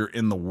 like, you're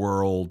in the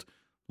world,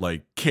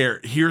 like,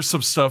 here's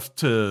some stuff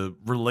to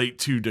relate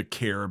to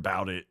care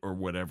about it or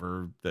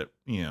whatever that,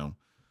 you know,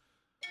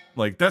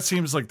 like, that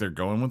seems like they're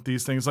going with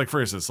these things. Like,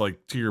 for instance,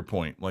 like, to your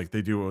point, like,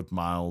 they do it with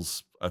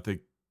Miles, I think,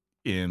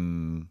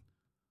 in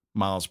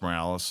Miles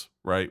Morales,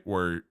 right?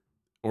 Or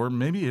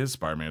maybe it is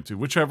Spider-Man 2,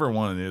 whichever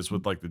one it is,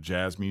 with, like, the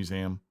Jazz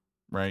Museum,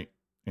 right?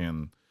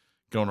 And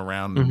going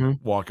around and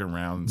walking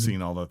around and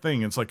seeing all that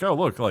thing. It's like, oh,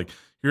 look, like,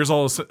 here's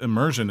all this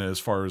immersion as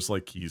far as,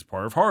 like, he's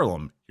part of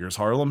Harlem. Here's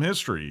Harlem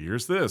history.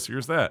 Here's this,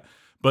 here's that.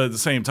 But at the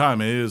same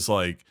time, it is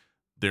like,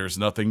 there's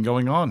nothing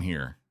going on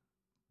here.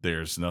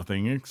 There's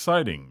nothing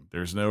exciting.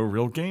 There's no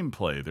real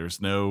gameplay.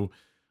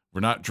 We're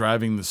not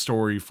driving the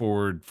story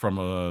forward from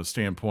a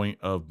standpoint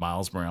of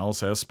Miles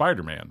Morales as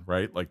Spider-Man,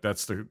 right? Like,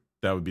 that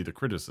would be the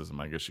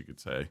criticism, I guess you could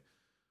say,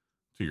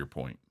 to your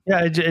point.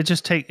 Yeah, it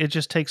just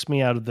takes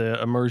me out of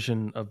the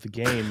immersion of the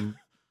game.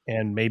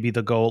 And maybe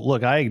the goal,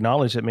 look, I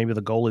acknowledge that maybe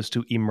the goal is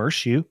to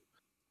immerse you.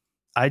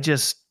 I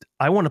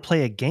want to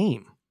play a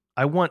game.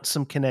 I want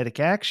some kinetic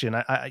action.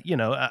 I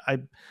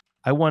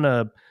want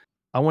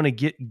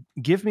to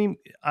give me,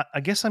 I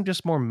guess I'm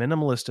just more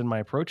minimalist in my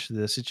approach to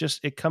this.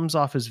 It comes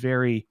off as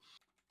very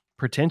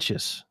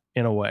pretentious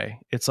in a way.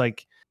 It's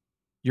like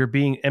you're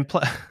being,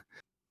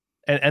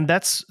 and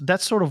that's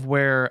sort of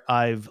where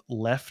I've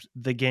left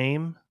the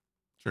game.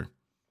 Sure.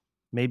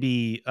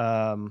 Maybe,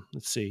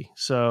 let's see.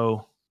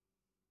 So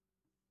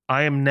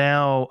I am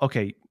now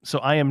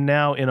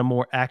in a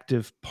more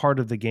active part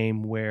of the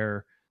game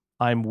where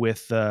I'm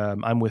with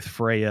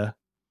Freya,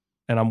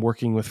 and I'm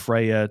working with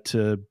Freya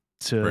to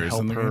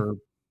help her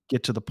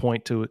get to the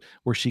point to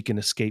where she can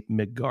escape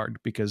Midgard,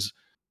 because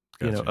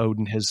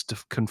Odin has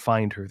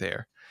confined her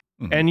there.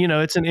 Mm-hmm. And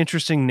it's an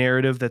interesting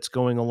narrative that's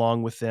going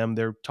along with them.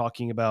 They're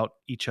talking about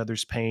each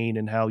other's pain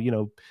and how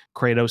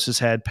Kratos has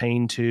had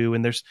pain too,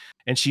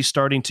 and she's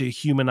starting to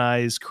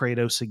humanize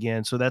Kratos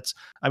again. So that's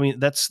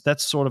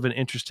sort of an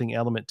interesting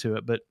element to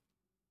it. But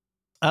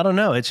I don't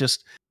know. It's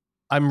just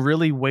I'm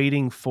really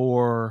waiting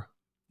for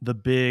the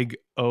big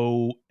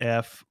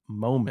OF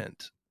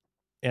moment.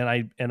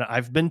 And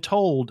I've been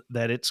told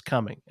that it's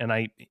coming,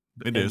 but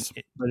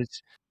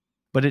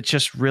it's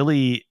just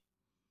really,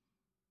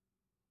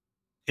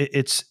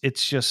 it's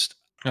just,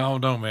 oh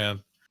no,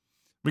 man,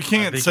 we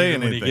can't say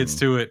anything when he gets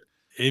to it.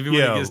 Even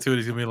when he gets to it,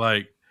 he's gonna be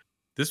like,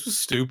 "This was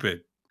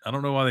stupid. I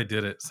don't know why they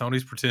did it.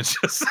 Sony's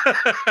pretentious."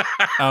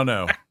 I don't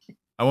know.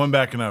 I went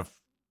back and I've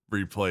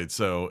replayed,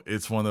 so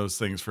it's one of those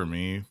things for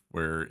me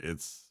where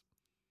it's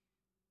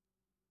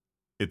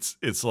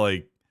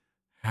like,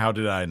 how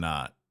did I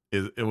not?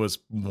 It was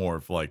more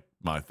of like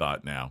my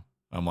thought now.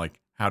 I'm like,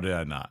 how did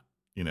I not?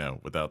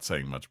 Without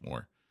saying much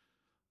more.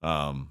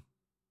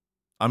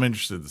 I'm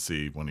interested to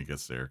see when he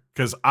gets there,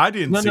 because I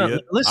didn't see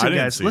it. Listen,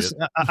 guys,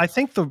 I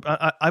think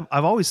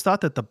I've always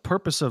thought that the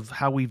purpose of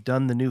how we've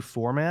done the new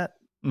format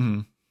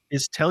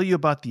is tell you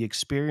about the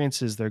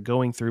experiences they're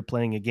going through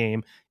playing a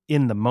game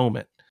in the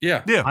moment.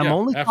 Yeah. I'm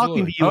only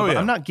talking to you.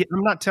 I'm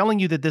not telling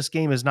you that this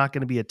game is not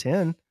going to be a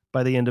 10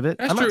 by the end of it.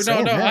 That's I'm true. Not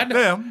saying that.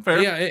 Yeah,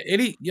 fair.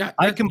 Yeah,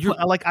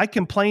 I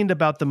complained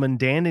about the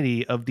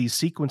mundanity of these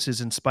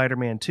sequences in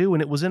Spider-Man 2,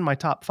 and it was in my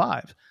top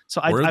 5. So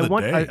I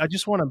want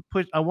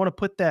to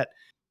put that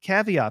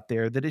caveat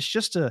there, that it's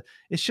just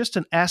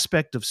an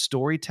aspect of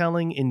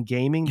storytelling in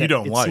gaming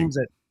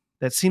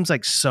that seems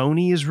like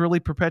Sony is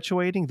really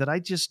perpetuating, that I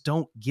just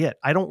don't get.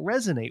 I don't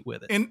resonate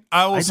with it. And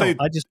I will say,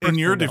 in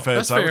your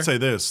defense, I would say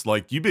this: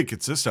 like, you've been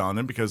consistent on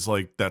it because,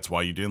 like, that's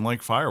why you didn't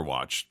like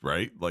Firewatch,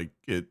 right? Like,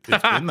 it's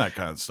been that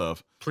kind of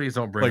stuff. Please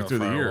don't bring like up through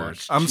Firewatch. the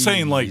years. I'm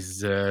saying, like,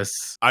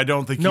 I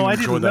don't think you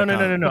enjoyed that.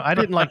 No. I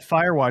didn't like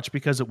Firewatch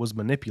because it was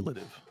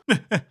manipulative.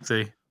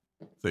 See.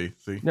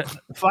 No,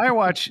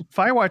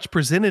 Firewatch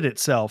presented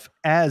itself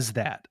as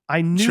that.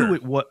 I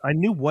knew I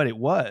knew what it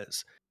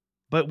was.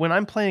 But when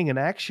I'm playing an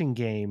action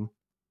game,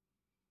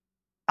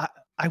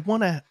 I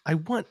want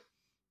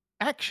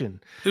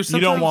action. You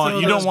don't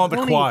want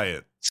the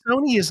quiet.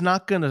 Sony is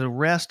not going to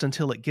rest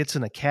until it gets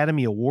an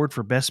Academy Award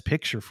for Best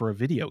Picture for a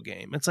video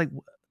game. It's like,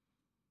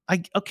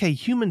 Okay,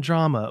 human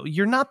drama.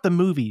 You're not the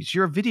movies.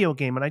 You're a video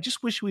game, and I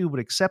just wish we would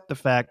accept the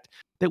fact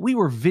that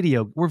we're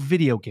video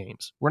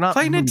games. We're not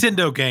play movies.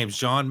 Nintendo games,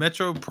 John.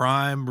 Metro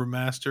Prime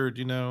remastered,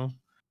 Metro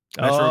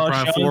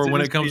Prime 4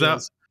 when it comes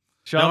out.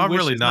 Sean, No, I'm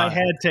wishes really not. I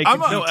had taken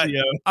I'm-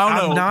 PTO.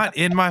 I'm not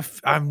in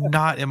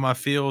my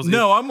feels.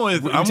 No, I'm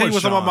with I'm Sean.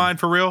 what's on my mind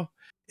for real.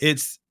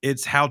 It's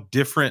how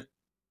different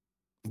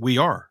we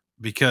are,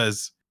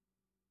 because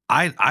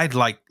I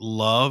like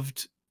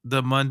loved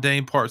the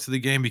mundane parts of the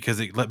game because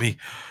it let me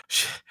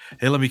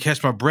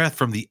catch my breath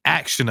from the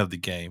action of the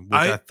game, which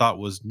I thought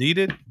was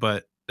needed.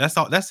 But that's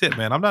all. That's it,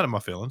 man. I'm not in my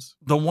feelings.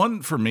 The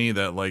one for me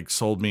that like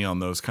sold me on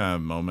those kind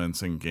of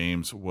moments in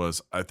games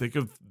was, I think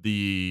of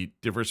the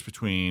difference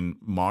between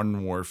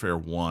Modern Warfare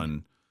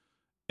 1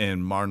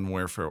 and Modern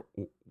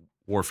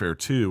Warfare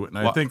 2. And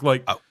I think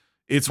like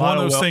it's one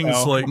of those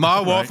things like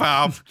Modern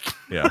Warfare.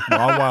 Yeah.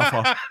 Modern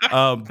Warfare.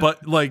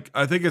 But like,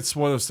 I think it's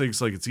one of those things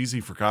like it's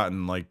easy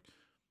forgotten. Like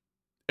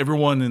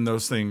everyone in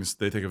those things,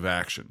 they think of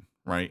action,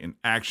 right? And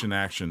action.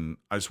 I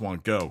just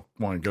want to go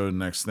to the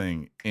next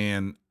thing.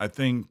 And I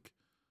think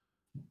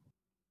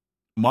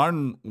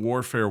Modern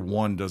Warfare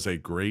 1 does a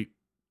great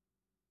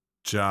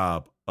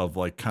job of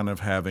like kind of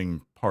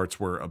having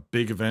parts where a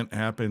big event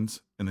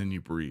happens and then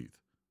you breathe.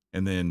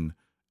 And then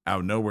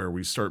out of nowhere,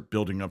 we start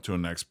building up to a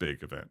next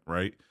big event,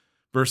 right?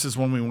 Versus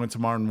when we went to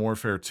Modern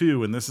Warfare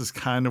 2, and this is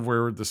kind of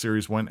where the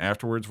series went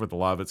afterwards with a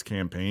lot of its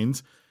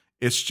campaigns.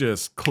 It's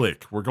just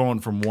click. We're going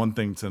from one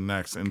thing to the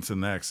next and to the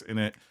next. And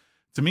it,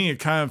 to me, it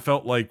kind of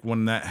felt like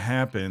when that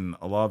happened,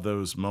 a lot of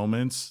those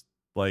moments,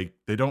 like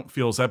they don't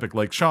feel as epic.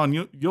 Like Sean,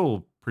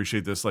 you'll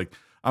appreciate this. Like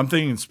I'm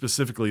thinking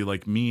specifically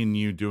like me and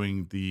you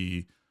doing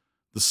the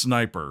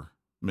sniper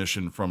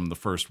mission from the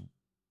first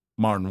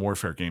Modern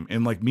Warfare game.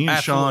 And like me and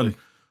Absolutely. Sean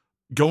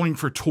going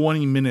for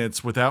 20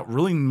 minutes without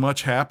really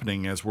much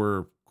happening as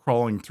we're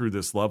crawling through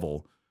this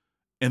level.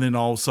 And then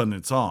all of a sudden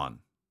it's on.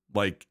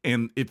 Like,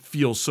 and it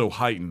feels so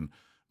heightened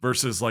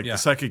versus like the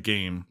second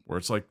game where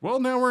it's like, well,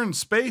 now we're in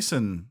space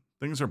and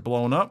things are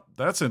blowing up.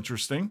 That's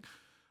interesting.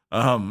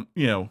 I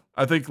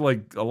think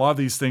like a lot of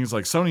these things,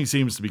 like Sony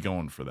seems to be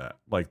going for that.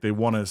 Like they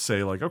want to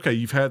say like, okay,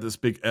 you've had this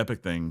big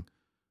epic thing,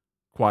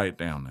 quiet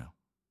down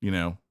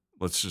now,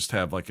 let's just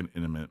have like an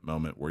intimate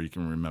moment where you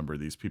can remember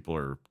these people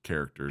are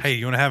characters. Hey,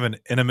 you want to have an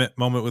intimate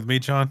moment with me,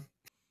 John?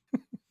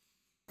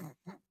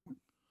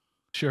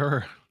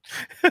 Sure.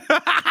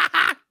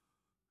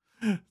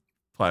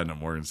 Platinum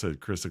Morgan said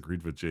Chris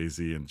agreed with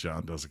Jay-Z and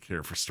John doesn't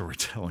care for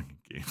storytelling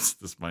in games.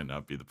 This might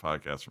not be the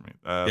podcast for me.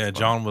 Yeah,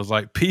 John was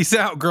like, peace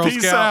out, Girl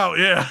Peace Scout. out.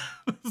 Yeah.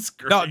 That's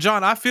great. No,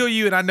 John, I feel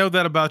you, and I know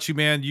that about you,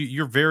 man.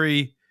 You're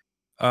very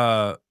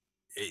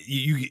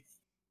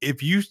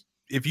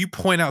if you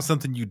point out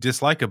something you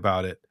dislike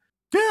about it,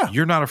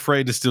 you're not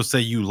afraid to still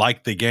say you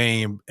like the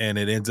game and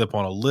it ends up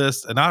on a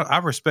list. And I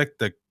respect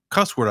the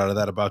cuss word out of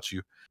that about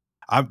you.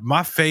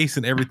 My face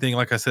and everything,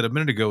 like I said a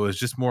minute ago, is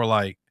just more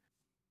like,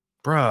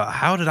 bruh,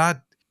 how did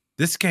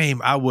this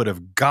game I would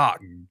have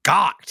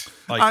gawked.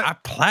 Like I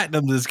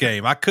platinumed this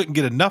game. I couldn't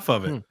get enough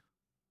of it.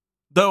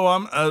 Though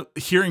I'm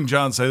hearing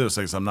John say those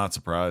things, I'm not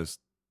surprised.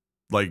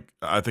 Like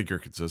I think you're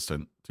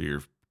consistent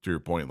to your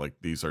point. Like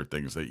these are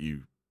things that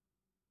you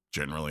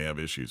generally have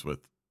issues with.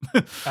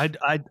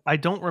 I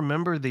don't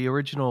remember the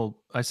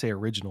original. I say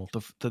original.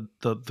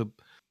 The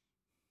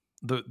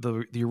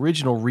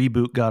original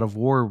reboot God of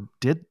War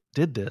did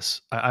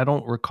this. I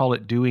don't recall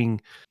it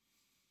doing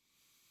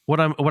what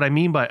I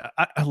mean by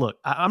look.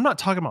 I'm not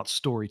talking about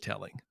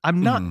storytelling.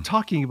 I'm not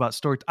talking about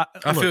story.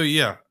 I feel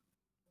yeah.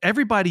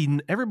 Everybody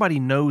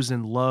knows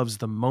and loves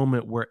the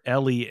moment where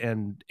Ellie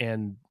and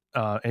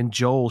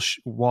Joel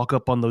walk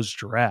up on those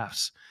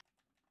giraffes.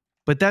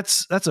 But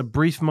that's a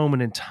brief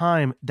moment in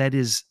time that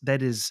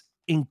is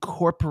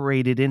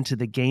incorporated into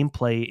the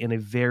gameplay in a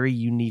very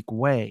unique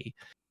way.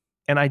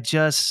 And I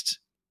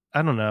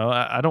don't know.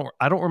 I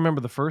don't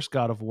remember the first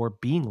God of War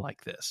being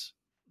like this.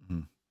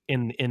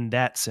 In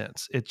that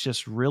sense, it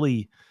just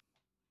really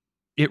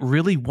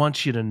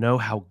wants you to know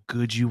how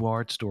good you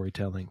are at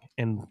storytelling.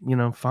 And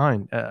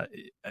fine.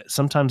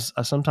 Sometimes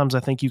I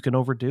think you can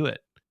overdo it.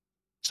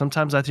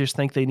 Sometimes I just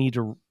think they need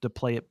to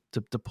play it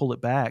to pull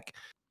it back.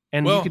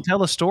 And you can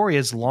tell a story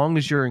as long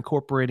as you're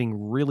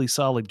incorporating really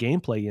solid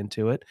gameplay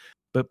into it.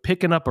 But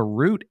picking up a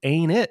root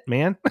ain't it,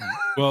 man.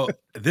 Well,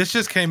 this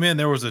just came in.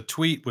 There was a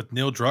tweet with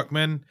Neil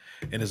Druckmann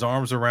and his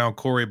arms around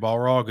Corey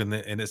Balrog, and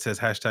it says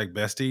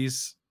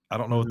 #besties. I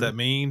don't know what that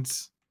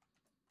means.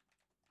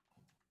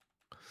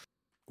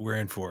 We're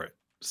in for it.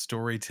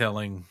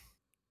 Storytelling.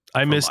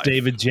 I miss life.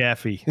 David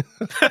Jaffe.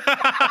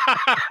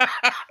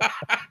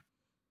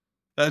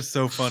 That's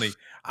so funny.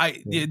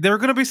 There are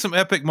going to be some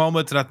epic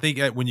moments, and I think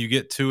when you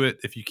get to it,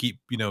 if you keep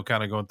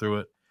kind of going through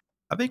it,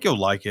 I think you'll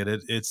like it.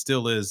 It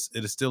still is.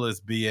 It still is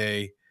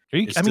BA. Are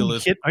you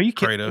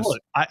kidding?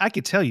 Look, I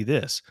could tell you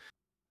this.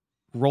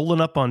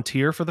 Rolling up on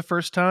Tyr for the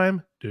first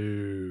time,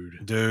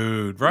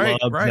 dude, right,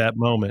 loved that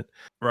moment,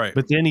 right.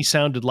 But then he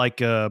sounded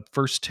like a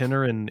first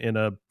tenor in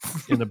a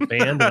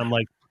band, and I'm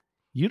like,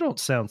 you don't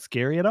sound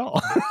scary at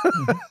all.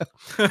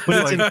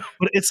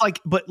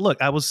 But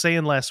look, I was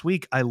saying last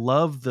week, I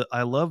love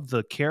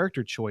the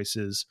character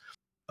choices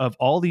of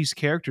all these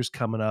characters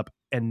coming up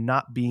and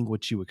not being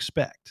what you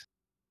expect.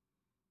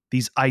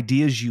 These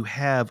ideas you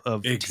have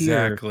of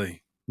Tyr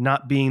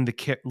not being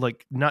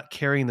not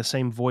carrying the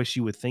same voice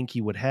you would think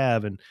he would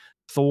have, and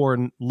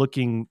Thor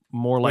looking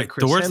more like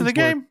Chris Thor's Hemsworth. In the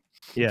game?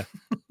 Yeah,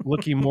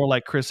 looking more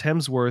like Chris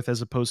Hemsworth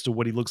as opposed to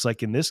what he looks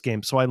like in this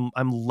game. So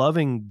I'm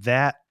loving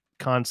that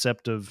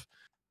concept of,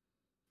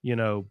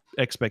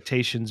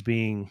 expectations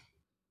being,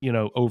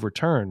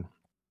 overturned.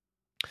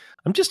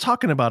 I'm just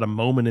talking about a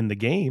moment in the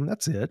game.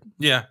 That's it.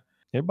 Yeah.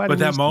 But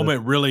that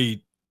moment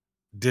really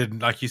didn't,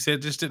 like you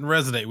said, just didn't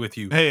resonate with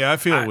you. Hey, I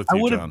feel with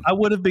you, John. I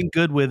would have been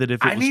good with it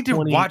if it was I need to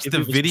watch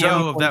the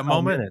video of that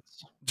moment.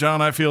 Minutes.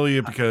 John, I feel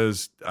you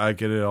because I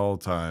get it all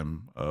the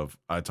time.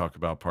 I talk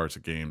about parts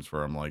of games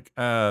where I'm like,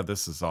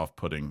 this is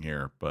off-putting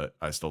here, but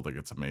I still think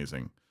it's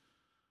amazing.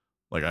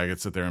 Like I could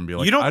sit there and be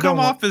like, you don't come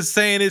off as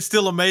saying it's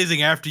still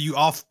amazing after you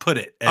off-put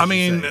it. I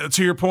mean,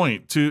 to your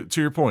point, to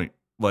your point,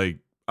 like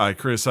I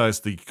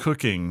criticized the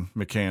cooking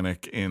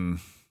mechanic in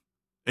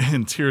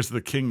Tears of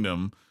the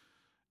Kingdom,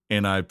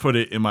 and I put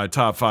it in my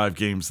top 5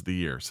 games of the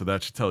year. So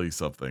that should tell you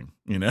something,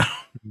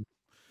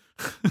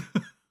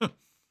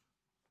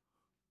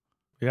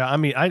 Yeah, I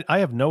mean, I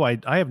have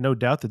no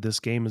doubt that this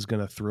game is going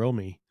to thrill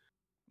me.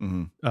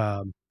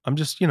 Mm-hmm. I'm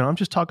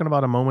just talking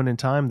about a moment in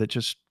time that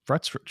just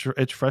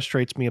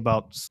frustrates me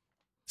about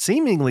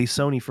seemingly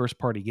Sony first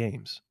party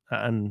games,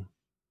 and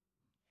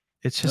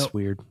it's just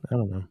weird. I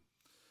don't know.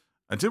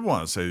 I did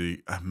want to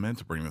say I meant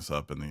to bring this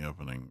up in the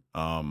opening.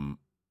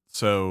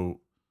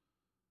 So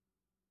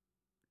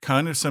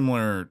kind of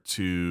similar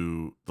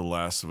to The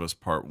Last of Us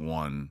Part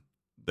 1,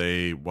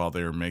 while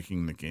they were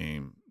making the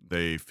game,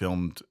 they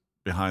filmed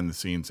behind the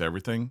scenes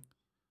everything,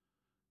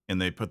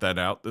 and they put that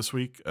out this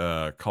week,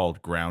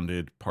 called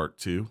Grounded Part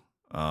 2.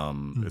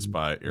 It's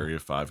by Area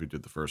 5, who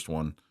did the first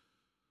one.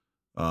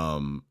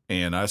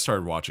 And I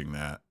started watching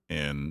that,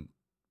 and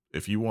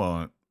if you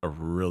want a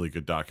really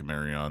good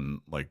documentary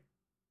on like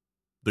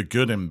the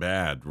good and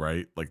bad,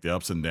 right? Like the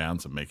ups and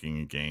downs of making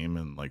a game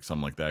and like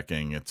something like that,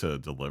 getting it to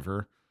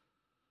deliver,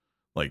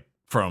 like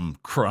from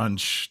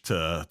crunch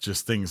to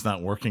just things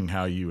not working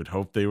how you would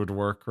hope they would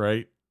work,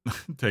 right?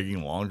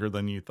 Taking longer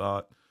than you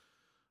thought.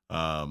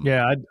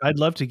 Yeah, I'd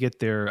love to get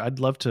there. I'd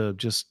love to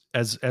just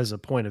as a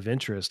point of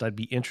interest, I'd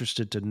be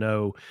interested to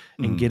know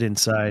and get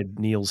inside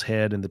Neil's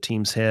head and the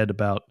team's head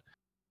about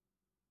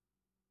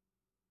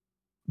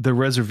the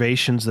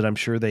reservations that I'm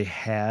sure they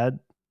had.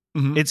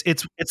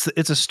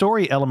 It's a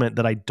story element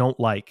that I don't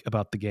like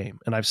about the game,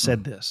 and I've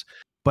said this,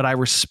 but I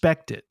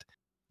respect it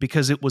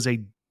because it was a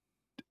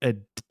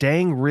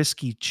dang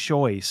risky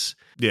choice.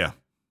 Yeah.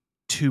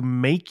 To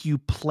make you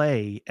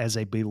play as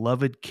a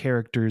beloved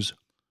character's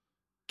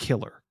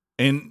killer.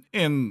 And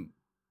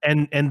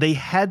they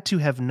had to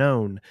have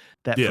known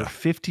that for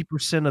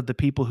 50% of the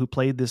people who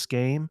played this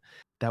game,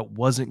 that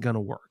wasn't going to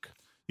work.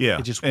 Yeah.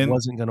 It just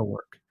wasn't going to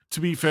work. To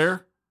be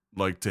fair,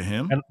 like to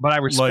him, but I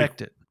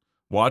respect it.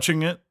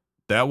 Watching it,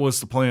 that was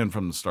the plan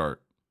from the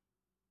start.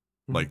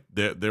 Like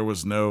there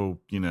was no,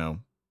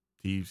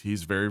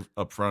 he's very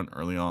upfront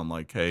early on,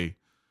 like, hey,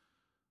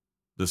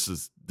 this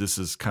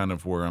is kind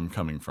of where I'm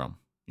coming from,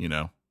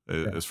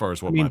 as far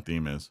as what my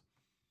theme is.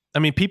 I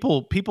mean,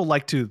 people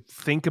like to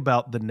think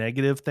about the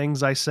negative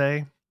things I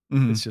say.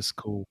 It's just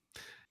cool.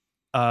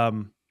 I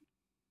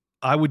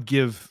would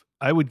give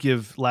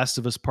Last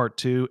of Us Part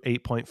 2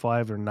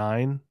 8.5 or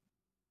 9,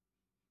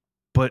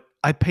 but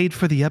I paid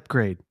for the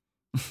upgrade.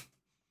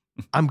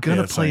 I'm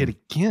gonna play it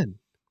again,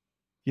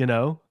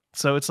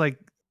 So it's like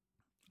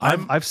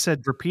I've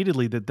said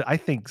repeatedly that I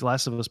think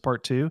Last of Us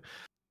Part 2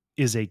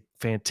 is a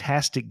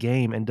fantastic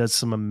game and does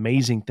some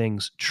amazing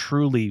things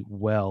truly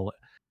well,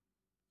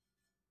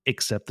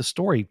 except the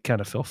story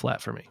kind of fell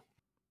flat for me.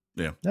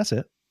 Yeah. That's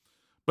it.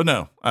 But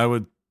no, I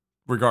would,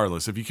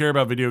 regardless, if you care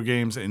about video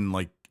games and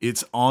like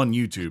it's on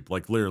YouTube,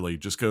 like literally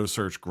just go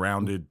search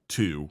Grounded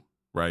 2,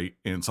 right?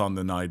 And it's on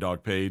the Naughty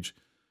Dog page,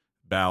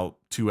 about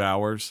 2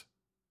 hours.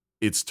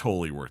 It's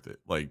totally worth it.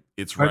 Like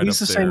it's right up there. Are these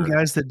the same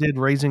guys that did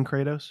Raising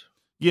Kratos?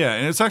 Yeah.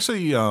 And it's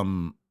actually,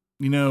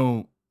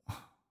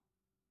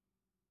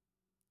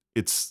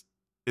 it's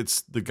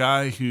the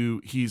guy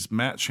he's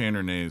Matt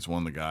Chandernay is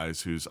one of the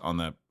guys who's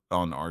on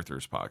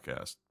Arthur's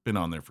podcast. Been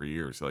on there for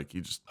years. Like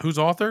who's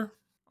Arthur?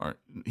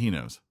 He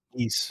knows.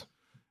 Geese.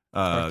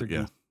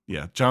 Yeah.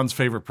 John's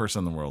favorite person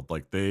in the world.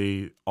 Like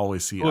they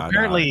always see. Well,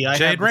 apparently,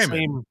 Jade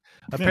Raymond.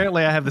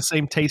 Apparently, I have the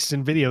same taste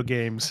in video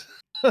games.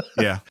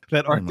 Yeah,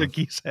 that Arthur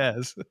Geese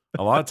has.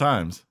 A lot of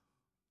times,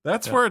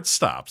 that's where it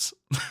stops.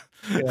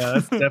 Yeah,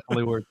 that's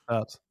definitely where it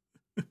stops.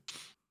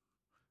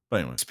 But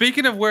anyway,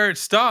 speaking of where it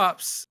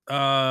stops,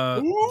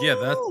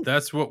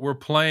 that's what we're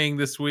playing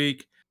this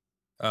week.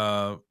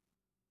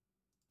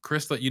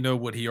 Chris let you know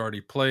what he already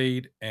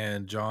played,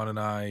 and John and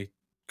I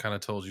kind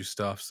of told you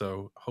stuff.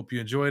 So hope you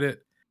enjoyed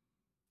it.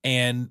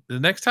 And the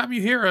next time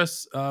you hear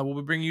us, we'll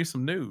be bringing you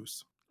some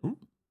news. Ooh.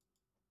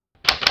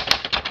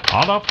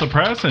 Hot off the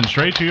press and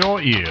straight to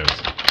your ears.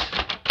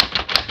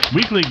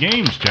 Weekly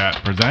Games Chat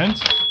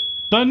presents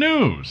the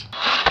news.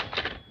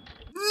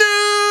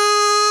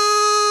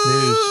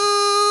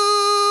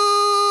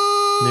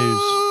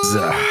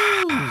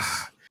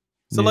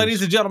 So,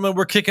 ladies and gentlemen,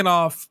 we're kicking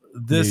off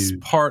this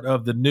part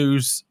of the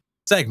news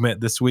segment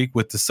this week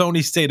with the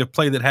Sony State of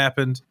Play that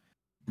happened.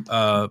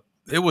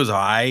 It was all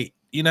right,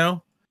 you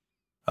know.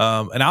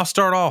 And I'll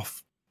start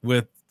off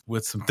with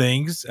some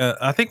things.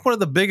 I think one of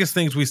the biggest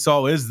things we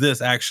saw is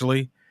this,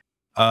 actually.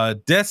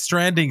 Death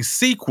Stranding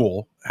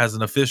sequel has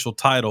an official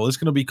title. It's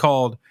going to be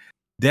called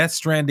Death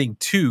Stranding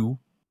 2.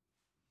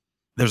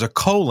 There's a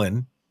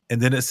colon, and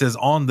then it says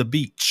On the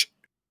Beach.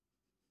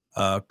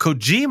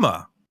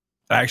 Kojima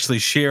actually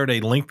shared a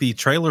lengthy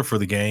trailer for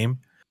the game.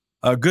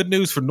 Good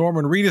news for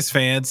Norman Reedus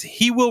fans.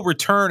 He will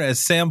return as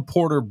Sam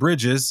Porter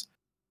Bridges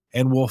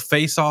and will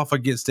face off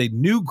against a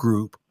new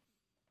group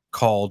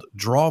called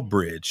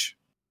Drawbridge.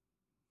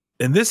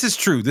 And this is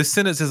true. This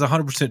sentence is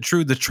 100%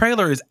 true. The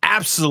trailer is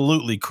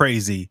absolutely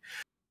crazy.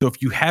 So if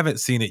you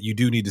haven't seen it, you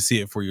do need to see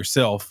it for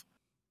yourself.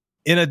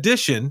 In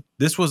addition,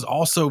 this was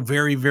also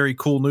very, very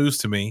cool news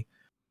to me.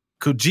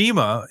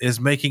 Kojima is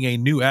making a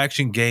new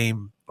action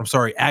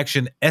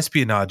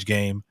espionage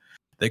game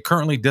that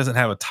currently doesn't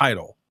have a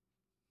title.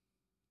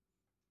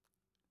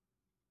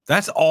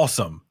 That's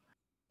awesome.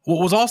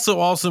 What was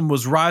also awesome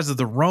was Rise of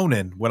the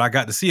Ronin, what I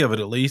got to see of it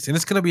at least, and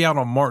it's going to be out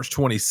on March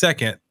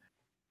 22nd.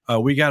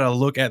 We got to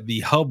look at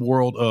the hub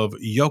world of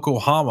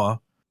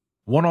Yokohama,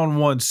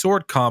 one-on-one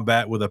sword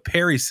combat with a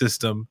parry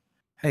system.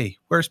 Hey,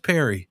 where's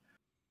Parry?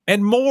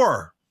 And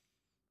more.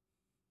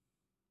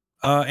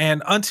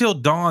 And Until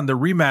Dawn, the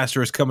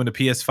remaster, is coming to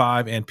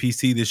PS5 and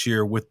PC this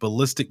year with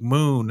Ballistic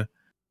Moon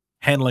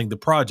handling the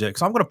project.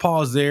 So I'm going to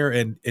pause there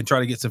and try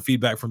to get some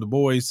feedback from the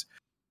boys.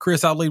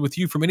 Chris, I'll lead with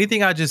you. From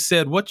anything I just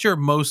said, what's your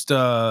most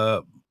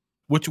what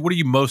are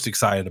you most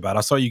excited about?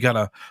 I saw you kind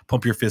of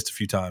pump your fist a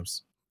few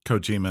times.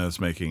 Kojima is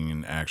making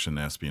an action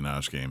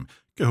espionage game.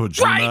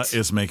 Kojima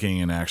is making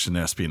an action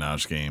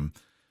espionage game.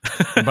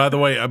 And by the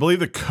way, I believe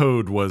the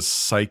code was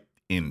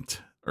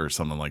Psych-Int or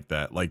something like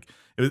that. Like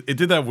it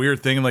did that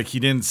weird thing. Like he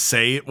didn't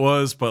say it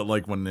was, but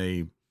like when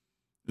they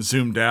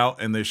zoomed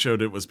out and they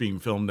showed it was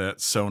being filmed at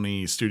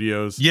Sony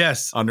Studios.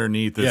 Yes.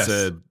 Underneath it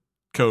said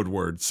code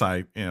word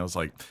Psych. And I was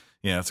like,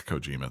 yeah, that's a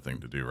Kojima thing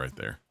to do right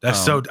there.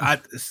 That's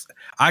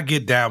I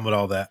get down with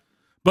all that.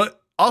 But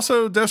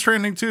also, Death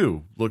Stranding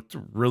 2 looked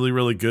really,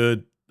 really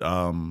good.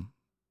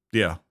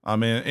 Yeah, I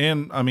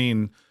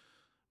mean,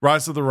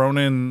 Rise of the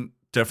Ronin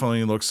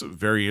definitely looks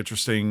very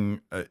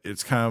interesting.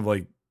 It's kind of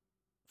like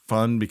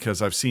fun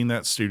because I've seen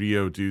that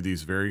studio do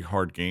these very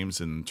hard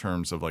games in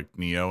terms of like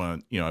Nioh.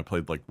 And I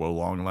played like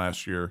Wolong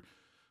last year.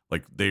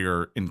 Like they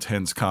are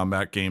intense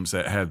combat games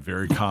that had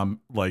very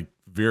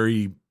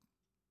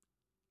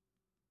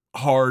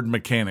hard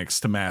mechanics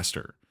to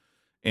master,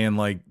 and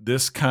like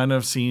this kind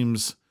of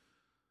seems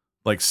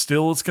like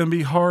still it's going to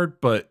be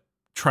hard, but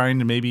trying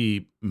to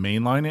maybe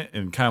mainline it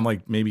and kind of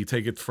like maybe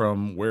take it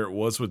from where it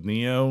was with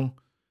Nioh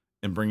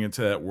and bring it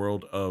to that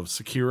world of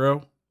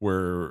Sekiro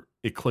where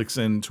it clicks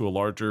into a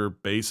larger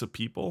base of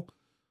people,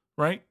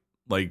 right?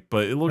 Like,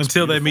 but it looks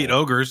until beautiful. They meet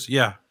ogres.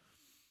 Yeah.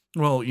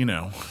 Well,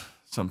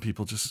 some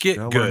people just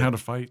learn how to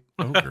fight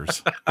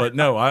ogres. But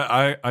no,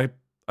 I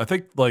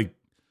think like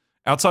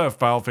outside of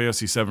Final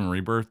Fantasy VII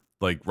Rebirth,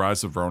 like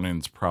Rise of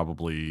Ronin's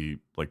probably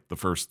like the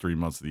first 3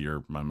 months of the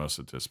year, my most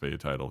anticipated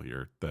title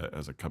here that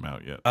hasn't come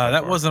out yet.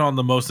 That wasn't on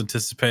the most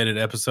anticipated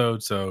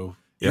episode, so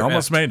I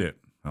almost made it.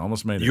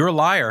 You're a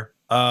liar,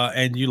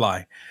 and you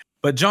lie.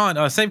 But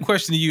John, same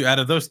question to you. Out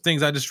of those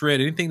things I just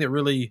read, anything that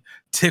really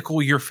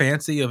tickle your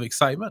fancy of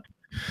excitement?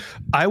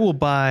 I will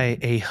buy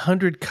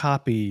 100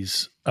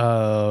 copies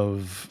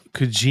of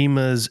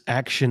Kojima's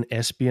action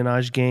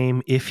espionage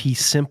game if he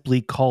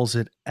simply calls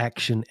it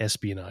action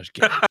espionage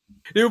game.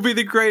 It will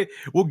be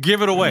we'll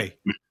give it away.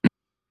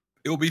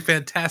 It will be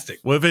fantastic.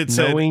 What if it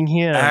said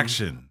him,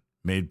 action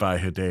made by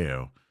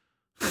Hideo?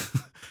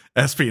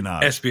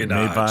 Espionage made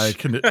by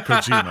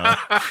Kojima.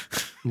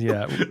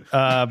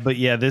 Yeah. But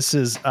yeah, this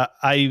is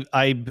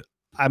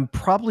I'm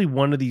probably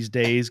one of these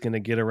days going to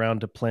get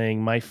around to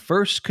playing my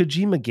first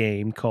Kojima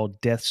game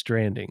called Death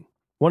Stranding.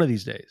 One of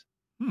these days.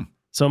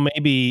 So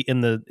maybe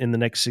in the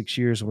next 6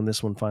 years when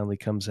this one finally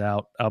comes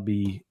out, I'll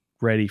be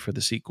ready for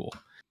the sequel.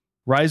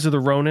 Rise of the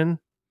Ronin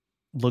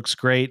looks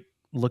great.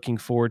 Looking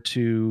forward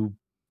to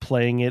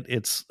playing it.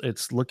 It's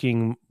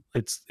looking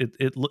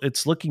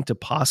to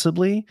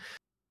possibly,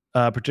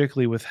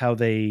 particularly with how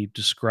they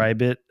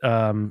describe it,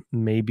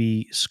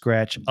 maybe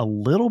scratch a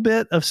little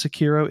bit of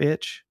Sekiro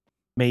itch.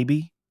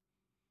 Maybe.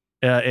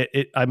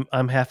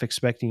 I'm half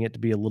expecting it to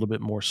be a little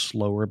bit more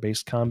slower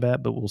based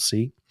combat, but we'll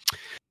see.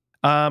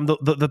 But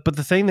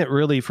the thing that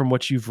really, from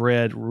what you've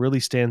read, really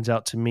stands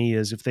out to me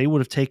is if they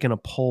would have taken a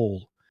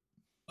poll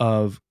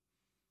of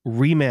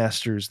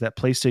remasters that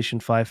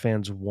PlayStation 5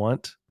 fans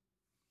want,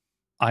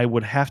 I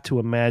would have to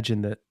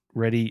imagine that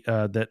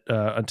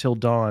Until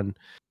Dawn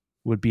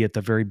would be at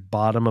the very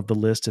bottom of the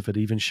list if it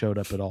even showed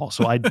up at all.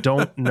 So I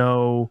don't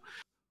know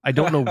I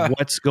don't know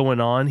what's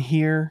going on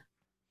here,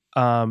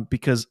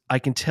 because I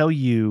can tell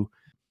you,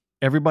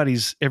 every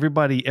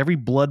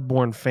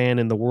Bloodborne fan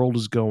in the world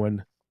is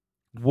going,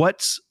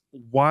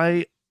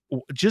 why?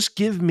 Just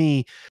give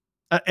me.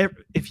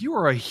 If you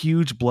are a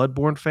huge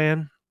Bloodborne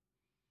fan,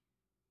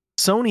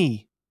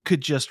 Sony could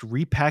just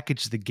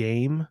repackage the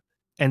game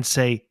and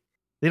say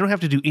they don't have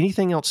to do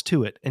anything else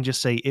to it and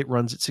just say it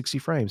runs at 60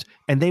 frames,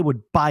 and they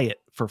would buy it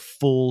for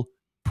full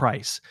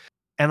price.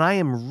 And I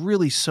am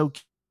really so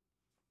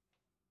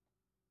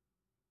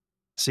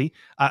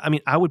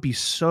I would be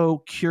so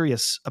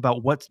curious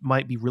about what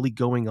might be really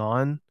going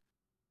on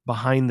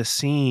behind the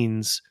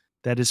scenes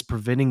that is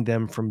preventing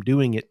them from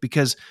doing it,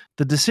 because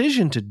the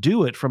decision to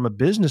do it from a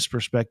business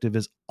perspective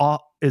is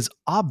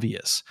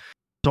obvious.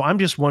 So I'm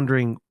just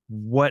wondering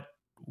what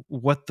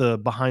the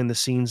behind the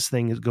scenes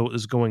thing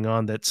is going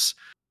on. That's,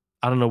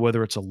 I don't know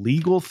whether it's a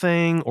legal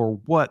thing or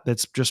what,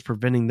 that's just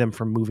preventing them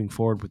from moving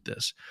forward with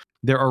this.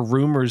 There are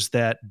rumors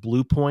that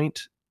Bluepoint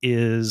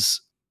is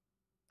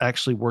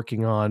actually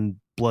working on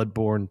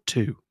Bloodborne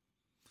 2.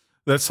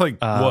 That's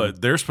like what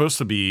they're supposed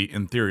to be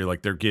in theory.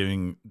 Like they're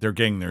getting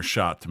their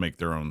shot to make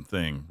their own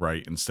thing,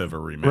 right? Instead of a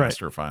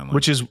remaster, right. Finally,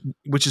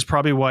 which is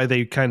probably why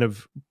they kind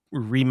of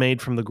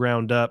remade from the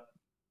ground up,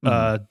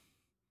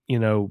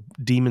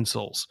 Demon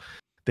Souls.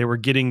 They were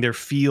getting their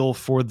feel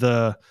for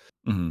the,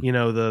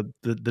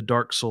 the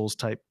Dark Souls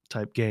type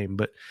game.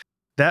 But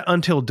that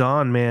Until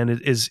Dawn,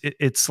 man,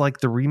 it's like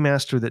the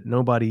remaster that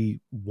nobody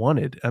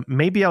wanted.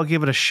 Maybe I'll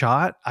give it a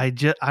shot. I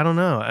don't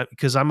know,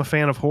 because I'm a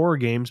fan of horror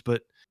games,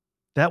 but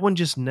that one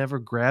just never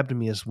grabbed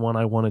me as one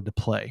I wanted to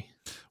play.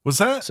 Was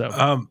that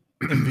in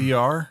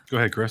VR? Go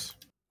ahead, Chris.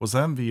 Was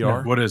that in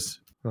VR? No, what is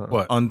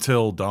what?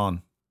 Until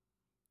Dawn.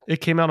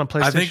 It came out on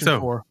PlayStation I think so.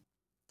 4.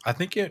 I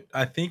think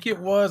it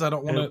was. I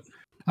don't want to.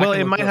 Well,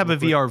 it might have a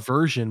VR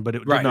version, but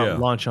it did not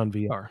launch on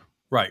VR.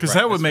 Right. Because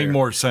that would make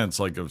more sense,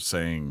 like of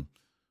saying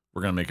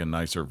we're going to make a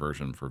nicer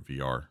version for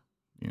VR.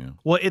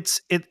 Well,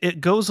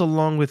 it goes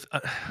along with.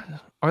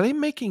 Are they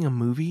making a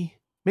movie?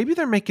 Maybe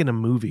they're making a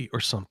movie or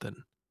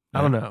something. Yeah.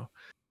 I don't know.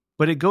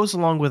 But it goes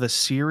along with a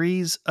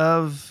series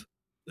of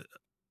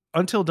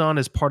Until Dawn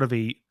is part of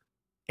a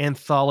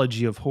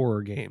anthology of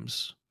horror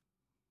games.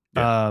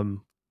 Yeah.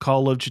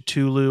 Call of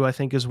Cthulhu, I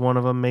think, is one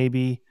of them.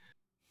 Maybe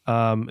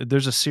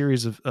there's a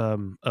series of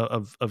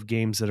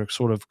games that are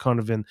sort of kind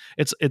of in.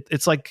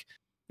 It's like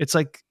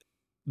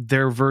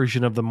their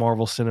version of the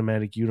Marvel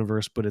Cinematic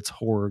Universe, but it's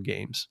horror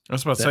games. I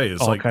was about to say,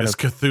 it's like is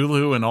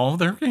Cthulhu in all of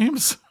their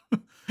games.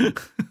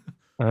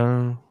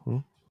 Yeah.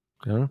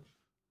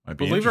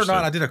 Believe it or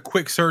not, I did a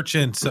quick search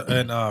in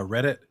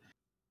Reddit.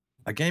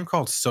 A game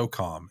called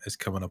SOCOM is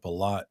coming up a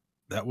lot.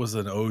 That was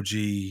an OG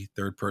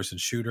third-person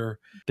shooter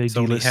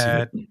Sony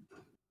had.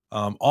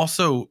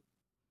 Also,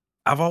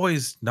 I've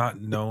always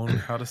not known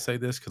how to say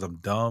this because I'm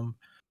dumb.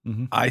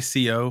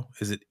 ICO.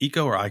 Is it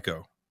Eco or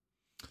ICO?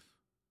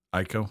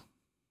 ICO.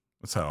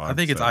 That's how I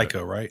think it's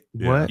ICO, right?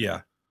 What?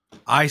 Yeah.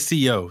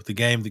 ICO, the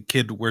game, the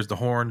kid wears the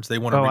horns. They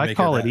want to remake I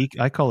call it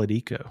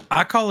Eco.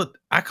 I call it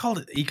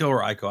Eco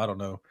or ICO. I don't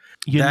know.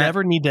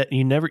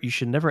 You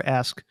should never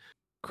ask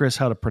Chris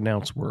how to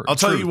pronounce words. I'll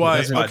tell you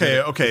why.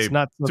 Okay.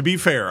 To be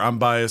fair, I'm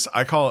biased.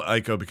 I call it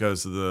ICO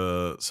because of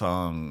the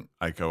song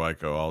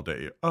ICO all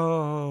day.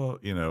 Oh,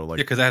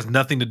 because it has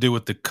nothing to do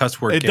with the cuss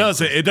word. It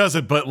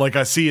doesn't. But like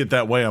I see it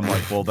that way, I'm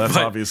like, well, that's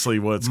obviously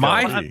what it's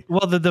going to be.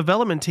 Well, the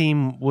development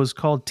team was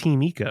called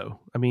Team Eco.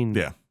 I mean,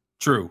 yeah,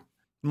 true.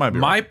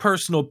 My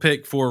personal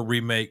pick for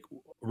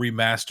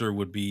remaster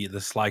would be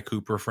the Sly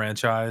Cooper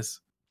franchise.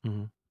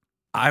 Mm-hmm.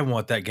 I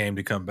want that game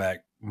to come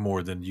back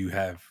more than you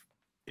have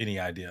any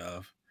idea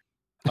of.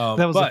 I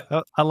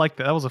like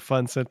that. That was a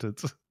fun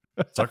sentence.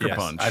 Sucker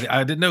punch.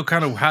 I didn't know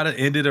kind of how to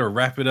end it or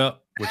wrap it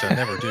up, which I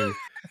never do.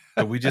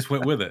 But we just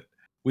went with it.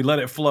 We let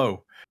it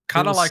flow.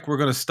 Kind of like we're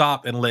going to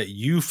stop and let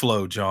you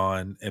flow,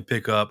 John, and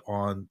pick up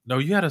on. No,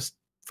 you had to.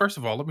 First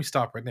of all, let me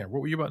stop right there.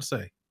 What were you about to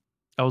say?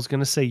 I was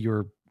going to say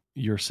your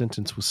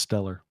sentence was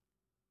stellar.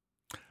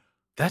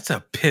 That's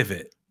a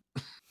pivot.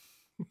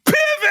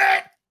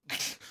 Pivot!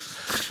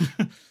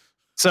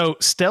 So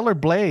Stellar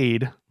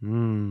Blade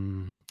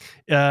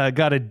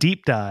got a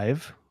deep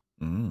dive.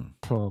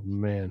 Oh,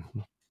 man.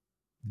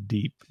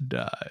 Deep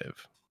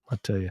dive. I'll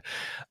tell you.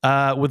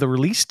 With a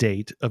release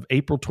date of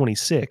April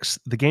 26th,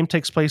 the game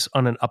takes place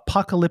on an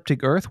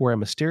apocalyptic Earth where a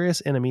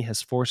mysterious enemy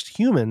has forced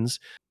humans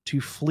to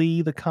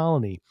flee the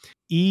colony.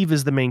 Eve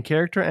is the main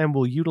character and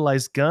will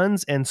utilize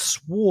guns and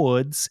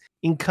swords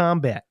in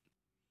combat.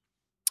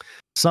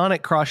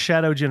 Sonic Cross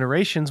Shadow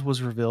Generations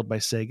was revealed by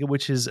Sega,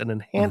 which is an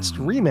enhanced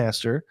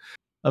remaster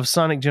of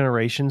Sonic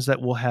Generations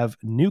that will have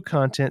new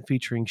content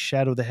featuring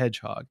Shadow the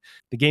Hedgehog.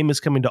 The game is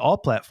coming to all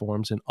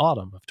platforms in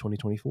autumn of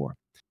 2024.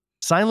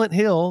 Silent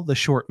Hill, The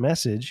Short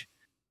Message,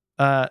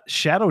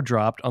 Shadow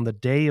dropped on the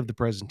day of the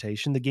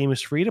presentation. The game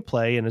is free to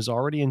play and has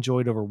already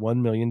enjoyed over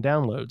 1 million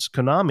downloads.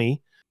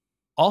 Konami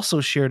also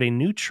shared a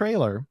new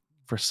trailer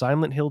for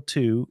Silent Hill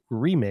 2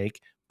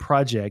 Remake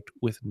project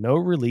with no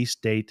release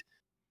date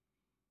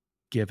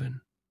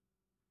given.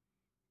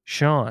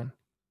 Sean,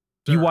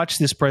 you watched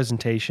this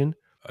presentation.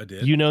 I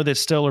did. You know that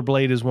Stellar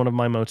Blade is one of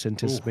my most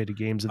anticipated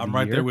games of the year. I'm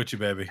right there with you,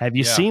 baby. You know that Stellar Blade is one of my most anticipated games of the year. I'm right there with you, baby. Have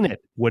you seen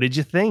it? What did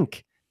you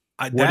think?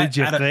 What did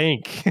you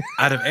think?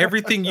 Out of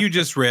everything you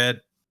just read,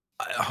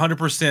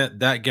 100%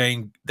 that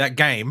game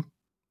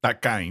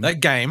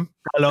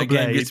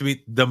gets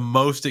me the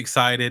most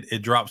excited. It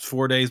drops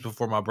 4 days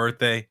before my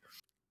birthday.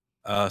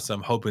 So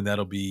I'm hoping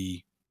that'll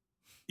be,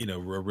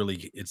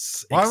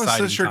 it's Why was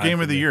exciting this your time game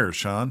for of the me. year,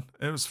 Sean?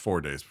 It was 4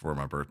 days before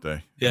my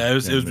birthday. Yeah, it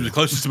was the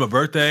closest to my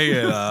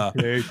birthday, and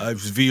it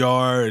was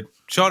VR. And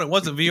Sean, it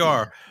wasn't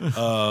VR.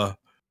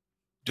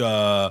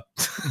 But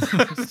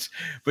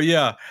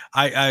yeah,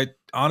 I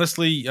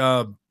honestly,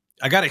 I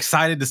got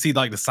excited to see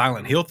like the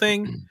Silent Hill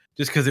thing,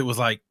 just because it was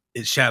like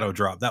it shadow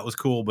dropped. That was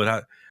cool,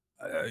 but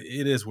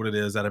it is what it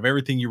is. Out of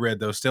everything you read,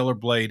 though, Stellar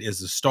Blade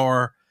is a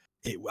star.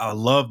 I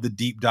love the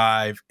deep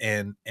dive,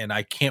 and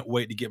I can't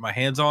wait to get my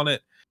hands on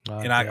it.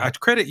 I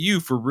credit you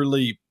for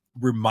really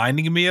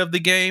reminding me of the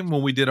game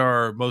when we did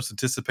our most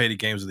anticipated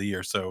games of the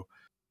year. So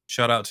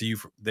shout out to you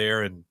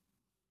there. And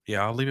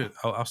yeah, I'll leave it.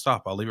 I'll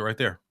stop. I'll leave it right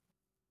there.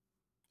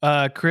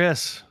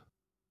 Chris,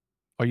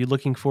 are you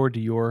looking forward to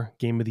your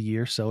game of the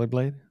year, Stellar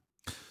Blade?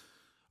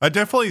 I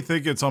definitely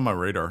think it's on my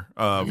radar,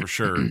 for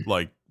sure.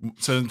 Like,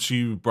 since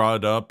you brought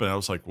it up, and I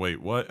was like,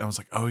 wait, what? And I was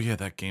like, oh yeah,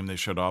 that game they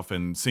showed off,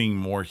 and seeing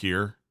more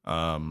here,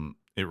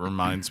 it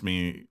reminds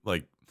me,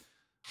 like,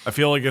 I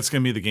feel like it's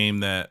gonna be the game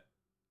that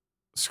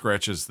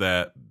scratches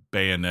that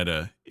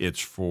Bayonetta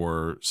itch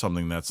for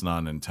something that's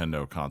not a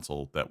Nintendo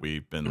console that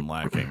we've been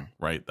lacking,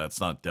 right? That's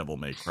not Devil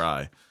May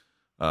Cry.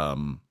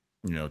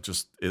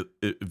 Just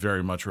it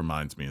very much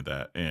reminds me of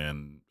that,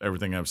 and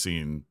everything I've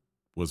seen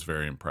was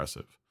very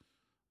impressive.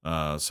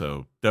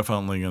 So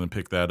definitely gonna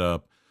pick that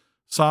up.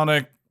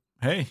 Sonic,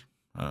 hey,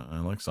 I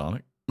like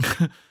Sonic.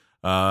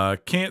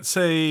 Can't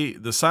say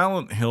the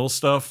Silent Hill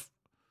stuff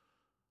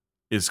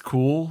is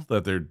cool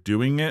that they're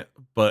doing it,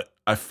 but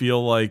I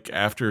feel like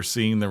after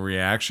seeing the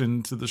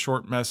reaction to the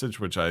short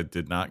message, which I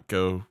did not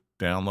go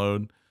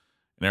download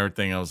and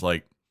everything, I was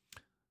like,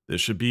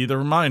 this should be the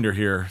reminder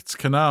here. It's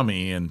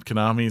Konami, and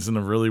Konami's in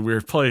a really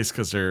weird place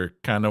because they're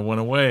kind of went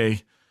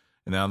away,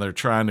 and now they're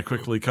trying to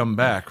quickly come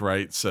back,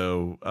 right?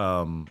 So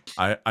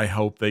I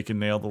hope they can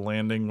nail the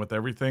landing with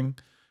everything,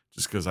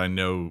 just because I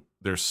know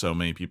there's so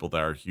many people that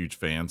are huge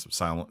fans of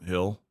Silent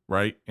Hill,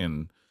 right?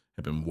 And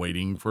have been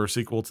waiting for a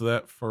sequel to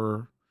that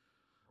for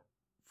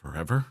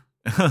forever.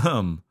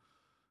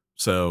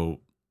 So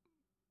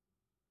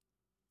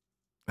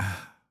I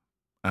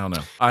don't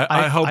know.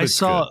 I hope it's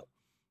good.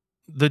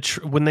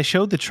 When they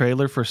showed the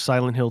trailer for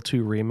Silent Hill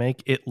 2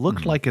 remake, it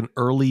looked like an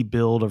early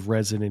build of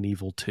Resident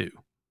Evil 2.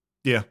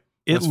 Yeah.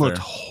 It looked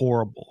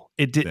horrible.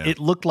 It did. Yeah. It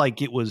looked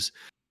like it was.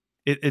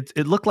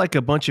 It looked like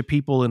a bunch of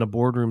people in a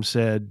boardroom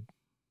said,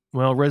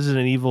 "Well,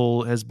 Resident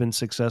Evil has been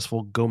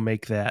successful. Go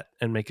make that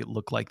and make it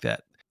look like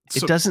that."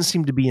 So, it doesn't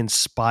seem to be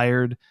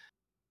inspired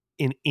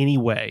in any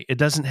way. It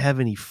doesn't have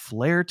any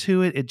flair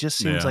to it. It just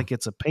seems like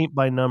it's a paint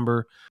by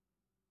number.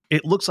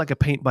 It looks like a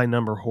paint by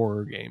number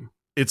horror game.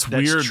 It's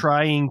weird.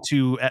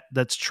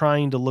 That's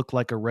trying to look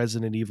like a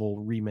Resident Evil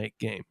remake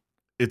game.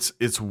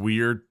 It's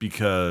weird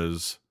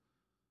because,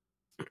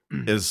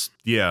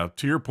 to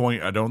your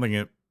point, I don't think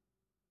it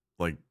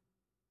like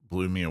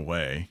blew me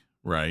away,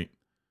 right?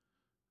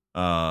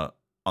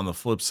 On the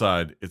flip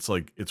side, it's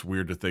like it's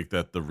weird to think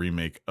that the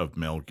remake of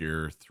Metal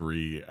Gear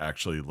 3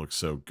 actually looks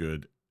so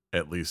good,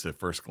 at least at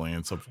first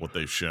glance of what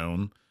they've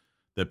shown,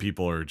 that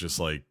people are just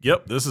like,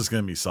 "Yep, this is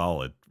going to be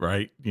solid,"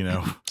 right?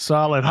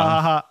 Solid,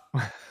 ha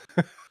ha.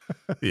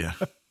 Yeah.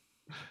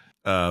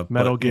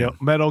 Metal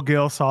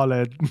Gear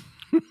Solid.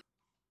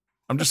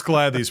 I'm just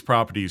glad these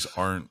properties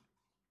aren't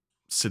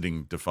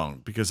sitting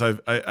defunct, because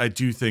I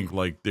do think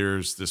like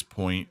there's this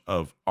point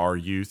of our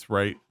youth,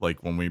 right?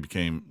 Like when we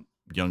became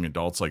young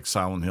adults, like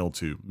Silent Hill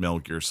 2, Metal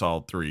Gear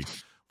Solid 3,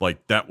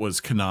 like that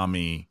was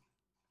Konami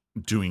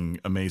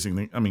doing amazing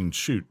things. I mean,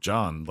 shoot,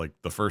 John, like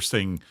the first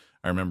thing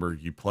I remember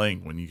you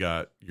playing when you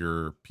got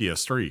your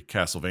PS3,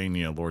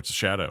 Castlevania Lords of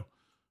Shadow,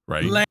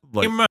 right? Like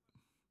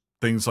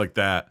things like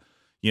that.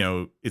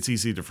 It's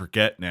easy to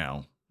forget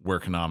now where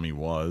Konami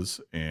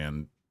was,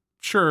 and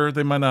sure,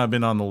 they might not have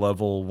been on the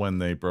level when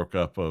they broke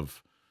up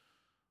of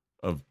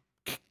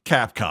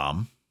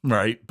Capcom,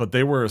 right? But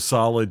they were a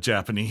solid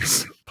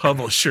Japanese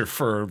publisher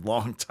for a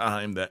long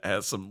time that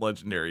has some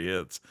legendary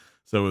hits.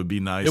 So it would be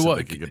nice if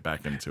they could get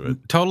back into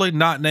it. Totally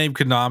not named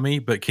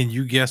Konami, but can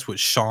you guess what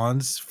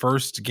Sean's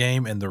first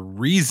game and the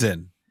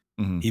reason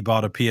he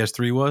bought a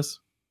PS3 was?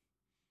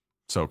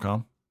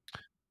 SOCOM?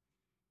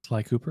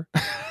 Sly Cooper?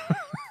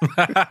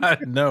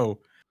 No.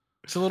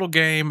 It's a little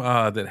game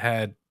that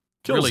had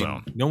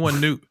Killzone. No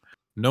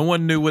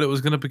one knew what it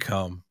was going to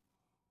become.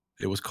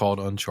 It was called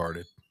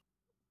Uncharted.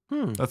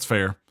 That's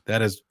fair.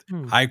 That is,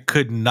 I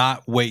could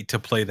not wait to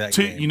play that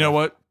game. You know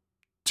what?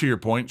 To your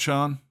point,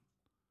 Sean,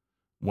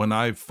 when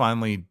I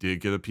finally did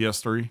get a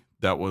PS3,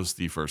 that was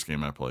the first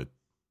game I played.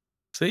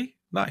 See?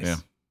 Nice. Yeah.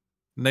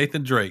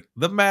 Nathan Drake,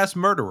 the mass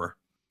murderer.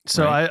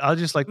 So right? I'll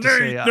just like to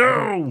say,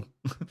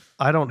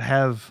 I don't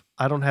have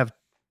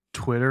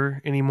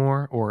Twitter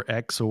anymore, or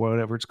X or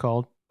whatever it's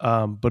called.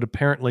 But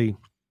apparently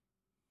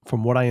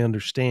from what I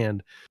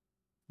understand,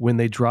 when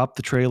they dropped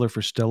the trailer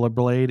for Stellar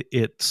Blade,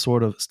 it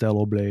sort of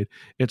melted.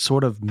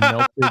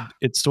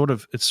 It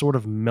sort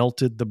of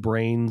melted the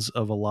brains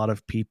of a lot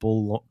of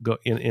people.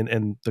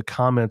 And the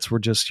comments were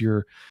just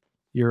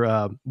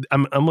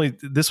I'm like,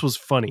 this was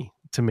funny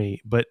to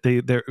me, but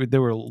there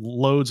were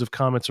loads of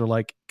comments are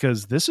like,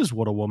 because this is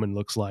what a woman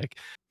looks like,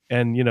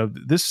 and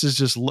this is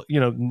just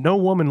no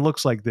woman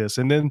looks like this,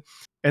 and then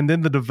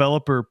the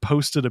developer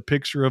posted a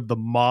picture of the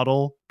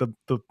model,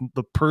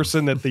 the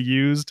person that they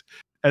used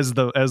as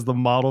the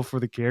model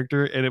for the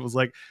character, and it was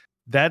like,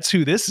 that's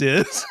who this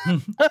is.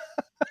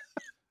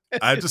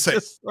 I have to say,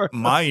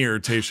 my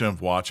irritation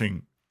of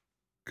watching,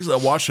 because I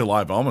watched it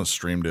live, I almost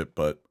streamed it,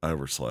 but I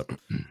overslept,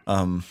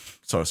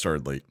 so I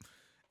started late,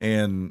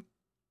 and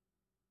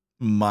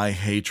my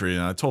hatred,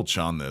 and I told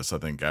Sean this, I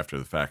think after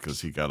the fact,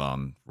 because he got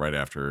on right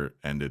after it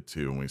ended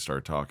too, and we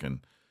started talking.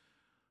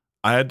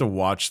 I had to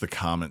watch the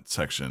comment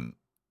section,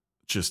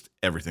 just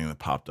everything that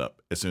popped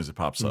up. As soon as it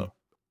pops up,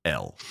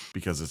 L,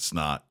 because it's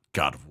not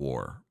God of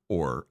War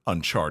or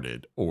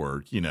Uncharted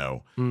or,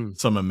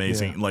 some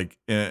amazing, like,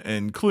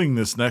 including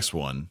this next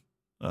one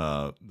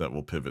that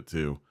we'll pivot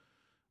to.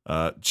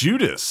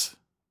 Judas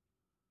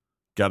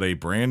got a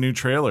brand new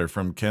trailer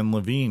from Ken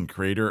Levine,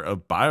 creator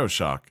of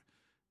BioShock.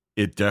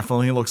 It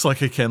definitely looks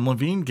like a Ken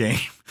Levine game.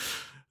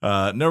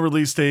 No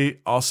release date,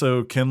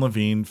 also Ken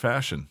Levine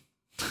fashion.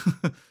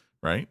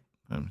 Right?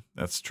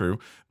 That's true.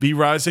 V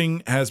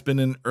Rising has been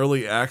in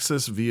early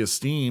access via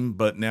Steam,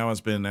 but now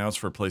has been announced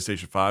for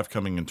PlayStation 5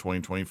 coming in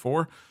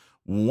 2024.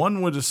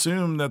 One would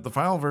assume that the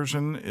final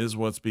version is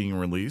what's being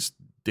released.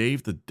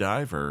 Dave the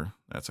Diver,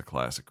 that's a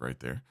classic right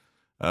there.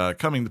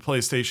 Coming to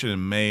PlayStation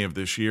in May of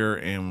this year,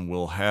 and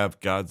will have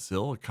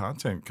Godzilla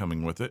content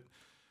coming with it.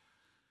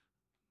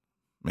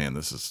 Man,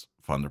 this is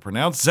fun to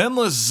pronounce.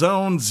 Zenless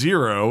Zone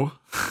Zero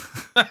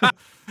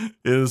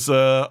is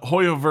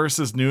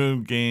Hoyoverse's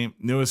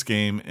newest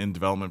game in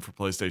development for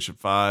PlayStation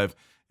 5.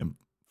 And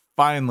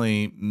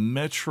finally,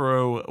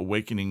 Metro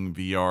Awakening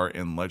VR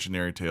and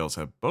Legendary Tales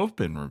have both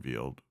been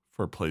revealed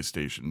for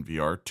PlayStation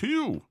VR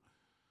 2.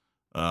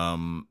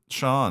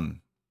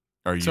 Sean,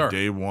 are you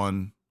day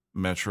one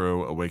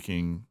Metro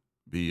Awakening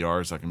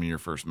VR? Is that going to be your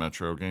first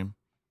Metro game?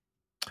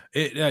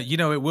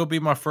 It will be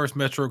my first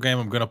Metro game.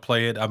 I'm going to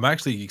play it. I'm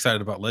actually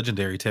excited about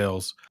Legendary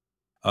Tales.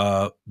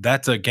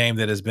 That's a game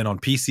that has been on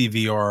PC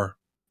VR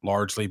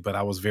largely, but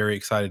I was very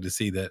excited to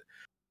see that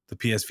the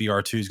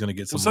PSVR 2 is going to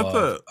get some love. Was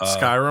that the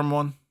Skyrim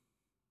one?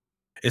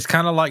 It's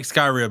kind of like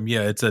Skyrim.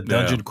 Yeah, it's a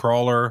dungeon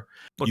crawler.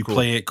 You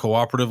play it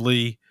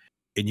cooperatively,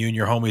 and you and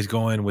your homies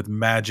go in with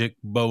magic,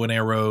 bow and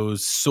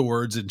arrows,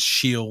 swords and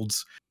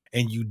shields,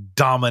 and you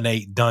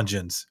dominate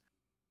dungeons.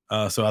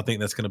 So I think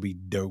that's going to be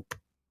dope.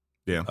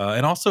 Yeah.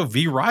 And also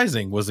V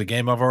Rising was a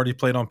game I've already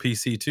played on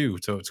PC too.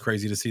 So it's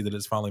crazy to see that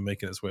it's finally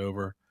making its way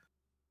over.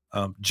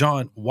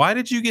 John, why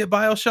did you get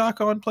BioShock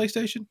on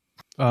PlayStation?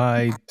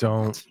 I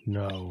don't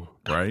know.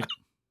 Right?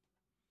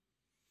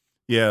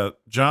 Yeah,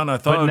 John, I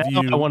thought of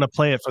you. I want to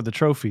play it for the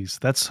trophies.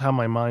 That's how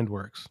my mind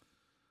works.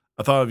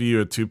 I thought of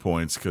you at 2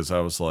 points because I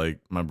was like,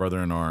 my brother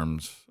in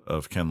arms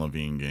of Ken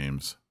Levine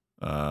games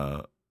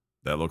that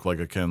look like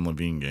a Ken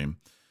Levine game.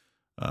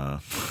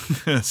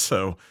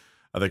 So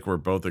I think we're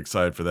both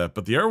excited for that.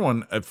 But the other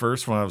one, at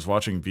first, when I was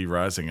watching V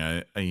Rising,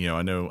 I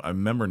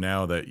remember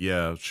now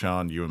that,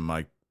 Sean, you and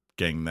Mike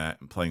getting that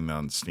and playing that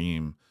on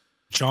Steam.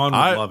 Sean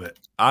would love it.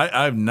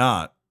 I've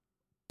not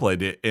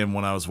played it, and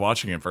when I was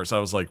watching it first, I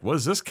was like, what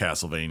is this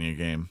Castlevania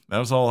game? That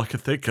was all I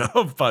could think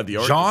of by the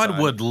art John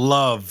design. would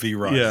love V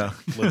Rising. Yeah.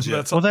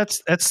 Legit.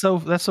 That's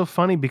so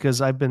funny because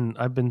I've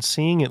been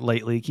seeing it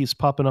lately. It keeps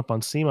popping up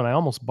on Steam, and I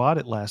almost bought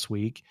it last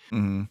week.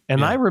 Mm-hmm.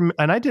 And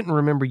I didn't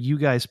remember you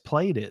guys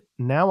played it.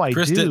 Now I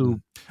Chris do,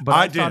 didn't. but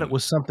I thought it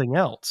was something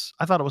else.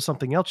 I thought it was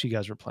something else you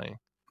guys were playing.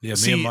 Yeah,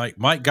 me and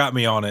Mike got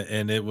me on it,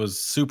 and it was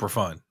super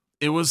fun.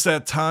 It was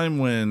that time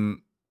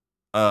when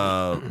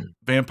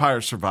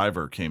Vampire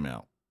Survivor came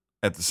out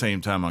at the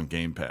same time on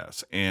Game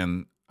Pass.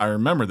 And I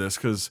remember this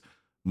because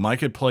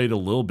Mike had played a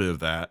little bit of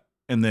that.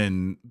 And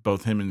then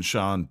both him and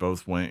Sean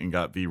both went and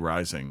got V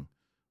Rising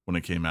when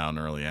it came out in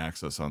early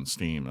access on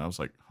Steam. And I was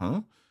like,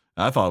 huh?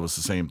 And I thought it was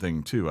the same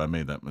thing too. I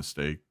made that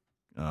mistake.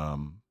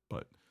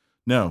 But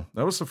no,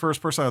 that was the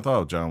first person I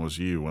thought of, John, was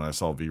you when I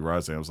saw V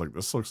Rising. I was like,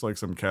 this looks like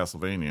some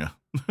Castlevania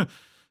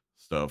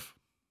stuff.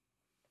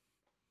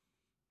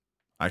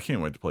 I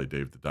can't wait to play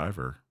Dave the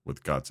Diver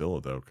with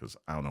Godzilla, though, because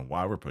I don't know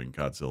why we're putting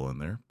Godzilla in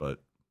there, but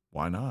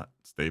why not?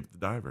 It's Dave the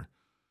Diver.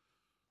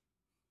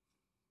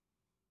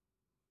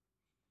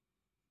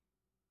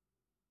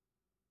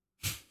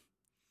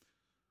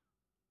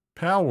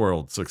 Pal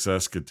World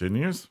success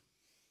continues.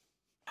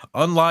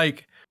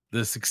 Unlike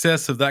the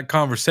success of that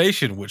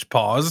conversation, which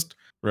paused,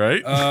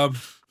 right?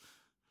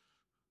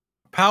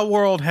 Pal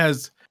World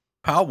has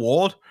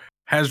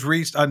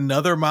reached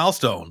another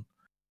milestone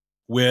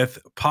with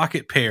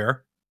Pocket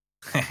Pair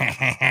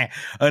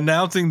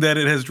announcing that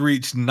it has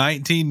reached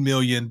 19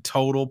 million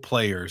total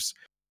players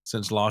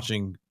since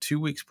launching 2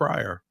 weeks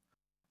prior.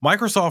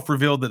 Microsoft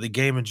revealed that the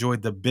game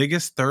enjoyed the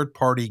biggest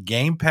third-party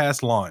Game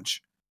Pass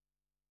launch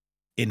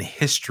in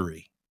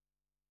history.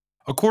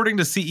 According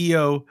to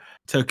CEO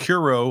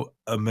Takuro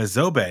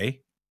Mizobe,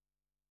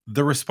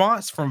 the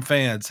response from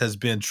fans has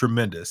been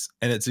tremendous,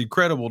 and it's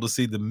incredible to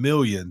see the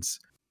millions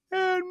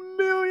and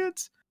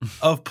millions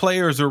of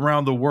players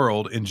around the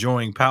world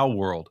enjoying Pal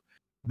World.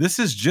 This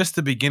is just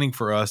the beginning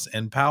for us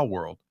and Pal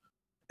World,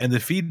 and the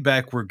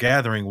feedback we're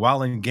gathering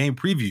while in game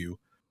preview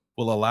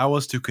will allow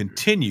us to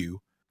continue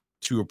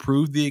to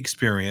improve the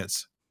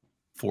experience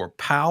for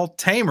Pal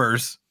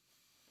Tamers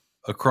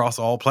across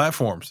all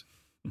platforms.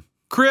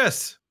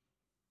 Chris,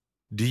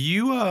 do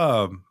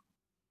you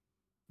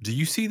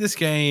see this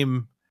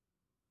game?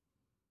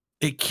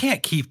 It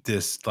can't keep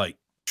this like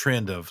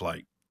trend of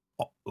like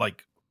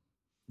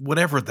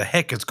whatever the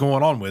heck is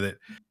going on with it.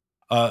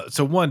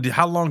 So one,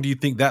 how long do you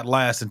think that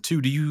lasts? And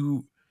two, do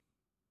you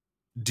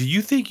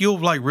think you'll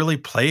like really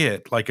play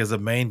it like as a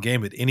main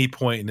game at any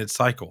point in its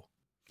cycle?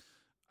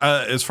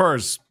 As far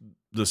as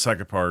the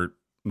second part,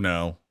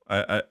 no.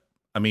 I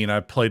mean, I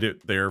played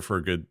it there for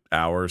a good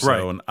hour or so,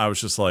 right. And I was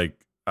just like,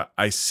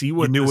 I see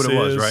what you knew this what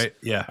it is. Was, right?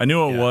 Yeah, I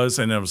knew what it was,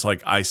 and I was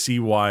like, I see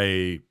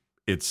why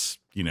it's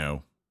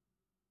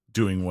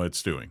doing what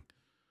it's doing,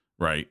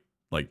 right?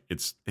 Like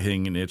it's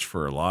hitting an itch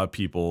for a lot of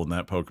people in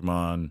that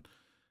Pokemon,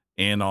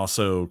 and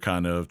also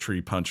kind of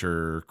tree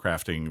puncher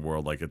crafting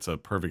world. Like it's a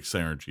perfect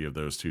synergy of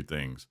those two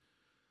things.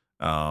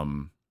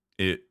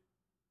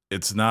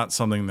 It's not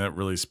something that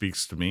really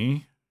speaks to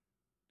me,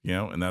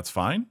 and that's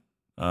fine.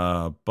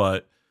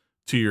 But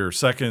to your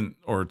second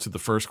or to the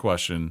first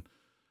question,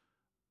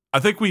 I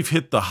think we've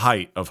hit the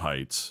height of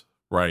heights,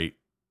 right?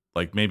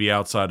 Like maybe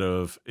outside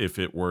of if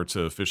it were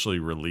to officially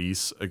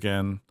release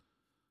again,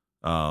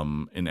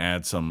 and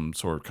add some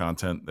sort of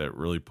content that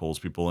really pulls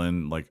people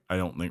in. Like, I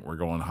don't think we're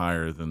going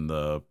higher than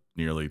the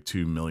nearly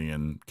 2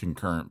 million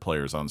concurrent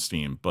players on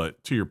Steam.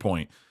 But to your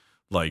point,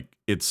 like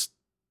it's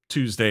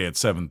Tuesday at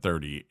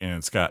 7:30 and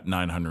it's got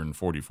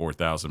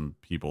 944,000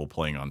 people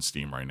playing on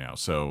Steam right now.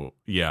 So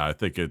yeah, I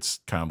think it's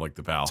kind of like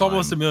the Valheim. It's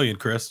almost 1 million,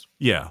 Chris.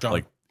 Yeah. John.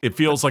 Like it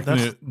feels like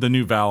the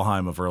new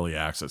Valheim of early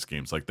access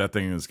games. Like that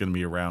thing is going to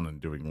be around and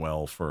doing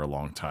well for a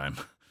long time.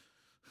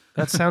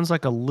 That sounds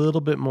like a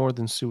little bit more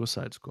than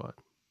Suicide Squad.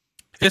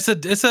 It's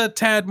a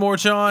tad more,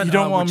 John. You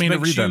don't want me to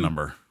read that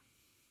number.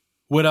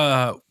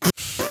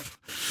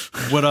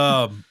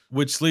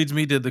 Which leads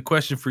me to the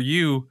question for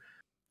you.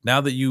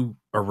 Now that you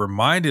are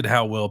reminded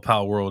how well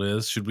Pal World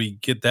is, should we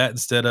get that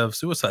instead of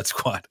Suicide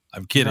Squad?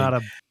 I'm kidding. Not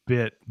a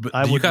bit. But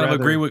do you kind of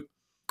agree with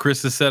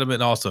Chris's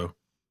sentiment also?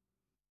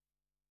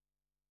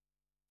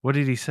 What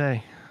did he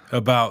say?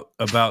 About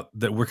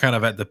that we're kind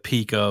of at the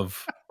peak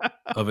of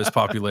its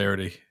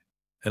popularity.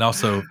 And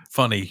also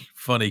funny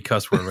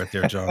cuss word right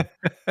there, John.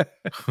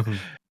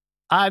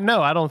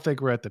 No, I don't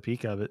think we're at the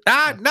peak of it.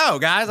 No,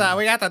 guys,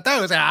 we got the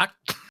toes out.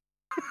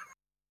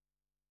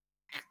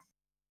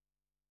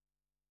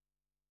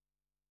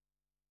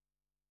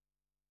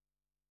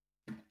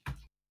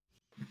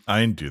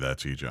 I didn't do that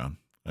to you, John.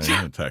 I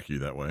didn't attack you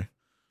that way.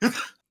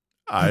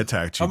 I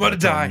attacked you. I'm gonna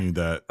die. You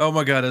that. Oh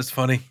my god, that's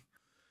funny.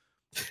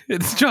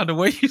 It's John. The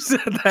way you said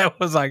that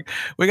was like,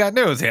 we got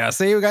news here.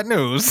 See, we got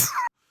news.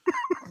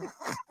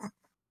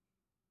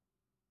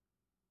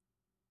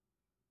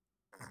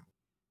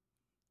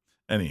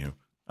 Anywho,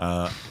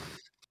 go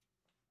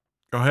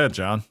ahead,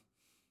 John.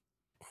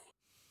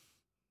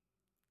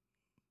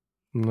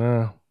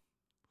 No.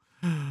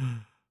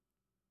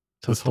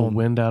 Took the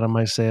wind out of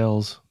my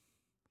sails.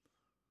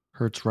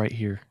 Hurts right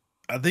here.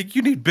 I think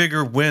you need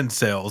bigger wind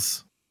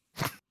sails.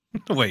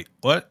 Wait,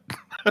 what?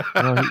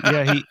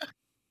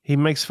 He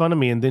makes fun of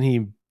me and then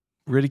he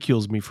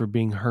ridicules me for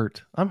being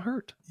hurt. I'm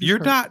hurt. You're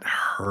not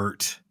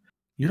hurt.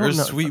 You're a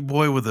sweet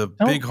boy with a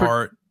big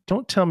heart.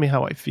 Don't tell me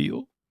how I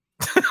feel.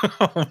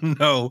 Oh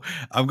no,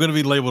 I'm going to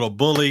be labeled a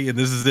bully and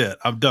this is it.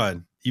 I'm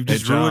done. You've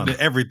just ruined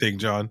everything,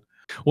 John.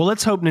 Well,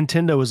 let's hope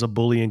Nintendo is a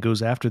bully and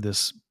goes after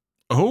this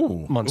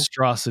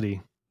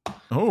monstrosity.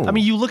 Oh, I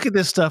mean, you look at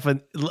this stuff and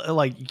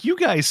like you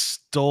guys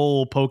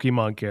stole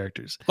Pokemon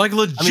characters. Like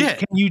legit. I mean,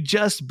 can you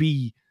just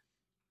be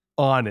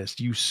honest?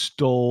 You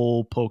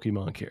stole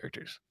Pokemon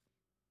characters.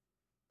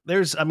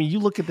 You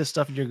look at this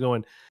stuff and you're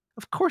going,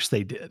 of course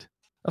they did.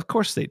 Of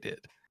course they did.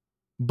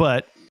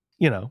 But,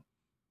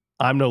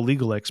 I'm no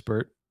legal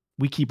expert.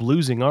 We keep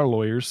losing our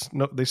lawyers.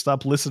 No, they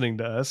stop listening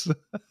to us.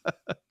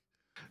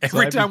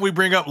 Every time we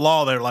bring up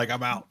law, they're like,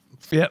 I'm out.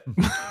 Yep.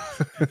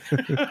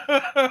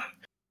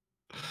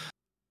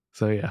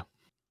 So, yeah.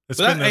 It's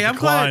been a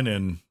decline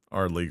in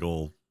our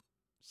legal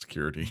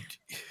security.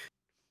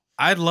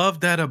 I love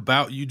that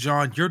about you,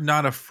 John. You're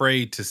not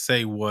afraid to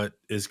say what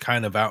is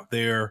kind of out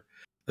there.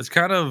 It's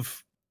kind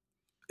of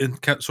in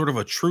sort of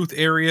a truth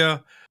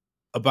area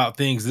about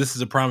things. This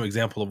is a prime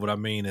example of what I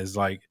mean is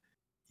like,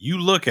 you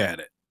look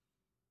at it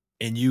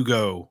and you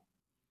go,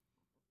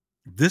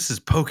 this is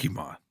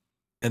Pokemon.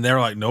 And they're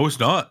like, no, it's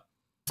not.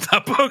 It's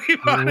not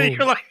Pokemon. And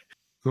you're like,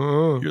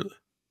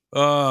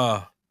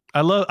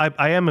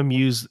 I am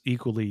amused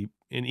in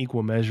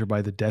equal measure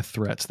by the death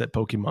threats that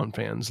Pokemon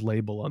fans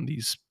label on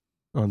these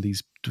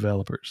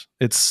developers.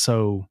 It's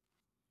so,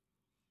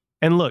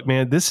 and look,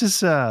 man, this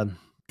is,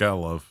 Gotta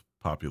love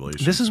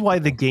population. This is why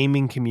the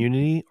gaming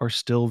community are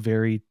still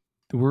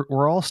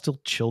we're all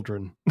still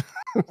children.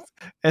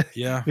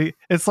 Yeah.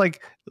 It's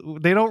like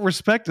they don't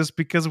respect us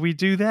because we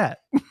do that.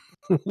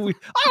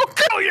 I'll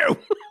kill you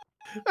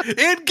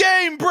in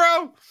game,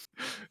 bro.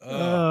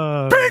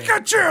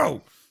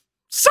 Pikachu,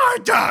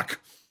 Psyduck.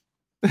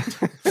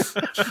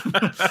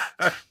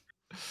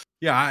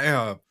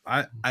 Yeah,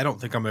 I don't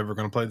think I'm ever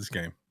going to play this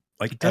game.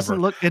 Like, it doesn't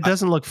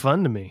look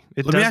fun to me.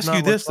 Let me ask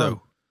you this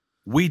though: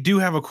 we do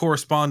have a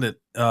correspondent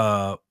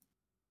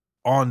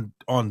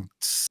on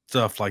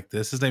stuff like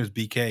this. His name is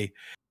BK.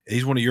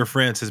 He's one of your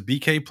friends. Has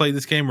BK played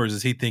this game, or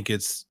does he think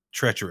it's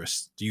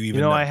treacherous? Do you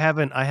even know? I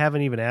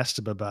haven't even asked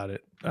him about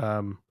it.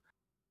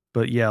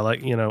 But yeah,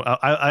 like,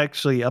 I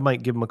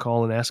might give him a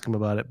call and ask him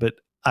about it. But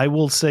I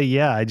will say,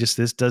 yeah,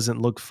 this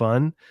doesn't look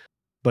fun.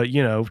 But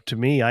to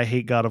me, I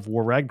hate God of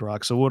War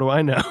Ragnarok. So what do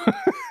I know?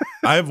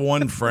 I have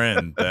one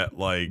friend that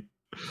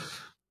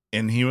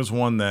and he was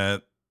one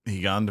that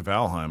he got into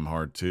Valheim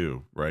hard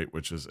too, right?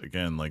 Which is,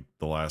 again, like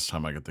the last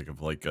time I could think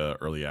of like a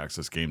early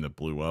access game that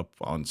blew up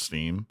on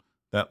Steam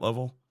that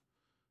level.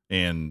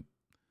 And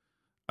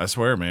I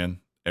swear, man,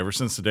 ever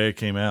since the day it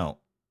came out,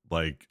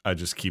 like I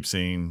just keep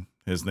seeing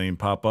his name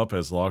pop up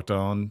as logged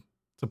on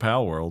to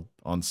Pal World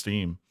on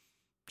Steam,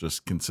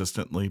 just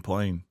consistently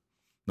playing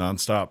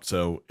nonstop.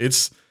 So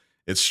it's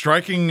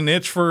striking an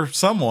itch for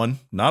someone,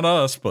 not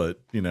us,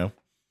 but to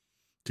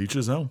each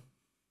his own.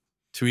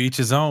 To each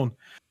his own.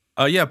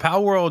 Yeah,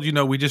 Pal World,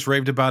 we just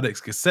raved about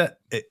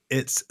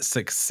its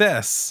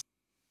success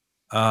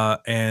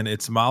and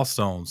its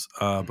milestones.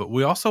 But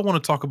we also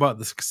want to talk about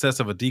the success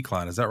of a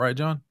decline. Is that right,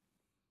 John?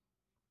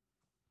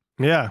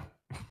 Yeah.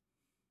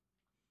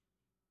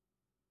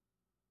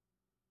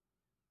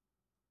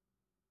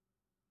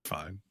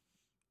 Fine.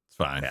 It's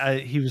fine.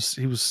 He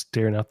was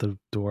staring out the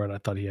door, and I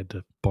thought he had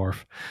to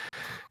barf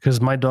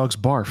because my dogs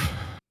barf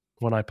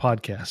when I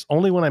podcast.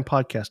 Only when I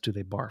podcast do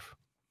they barf.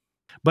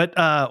 But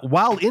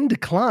while in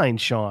decline,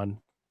 Sean,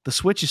 the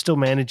Switch is still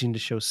managing to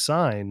show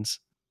signs.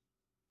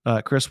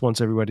 Chris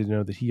wants everybody to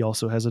know that he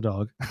also has a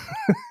dog.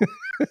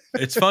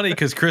 It's funny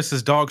because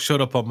Chris's dog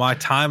showed up on my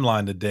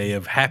timeline today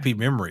of happy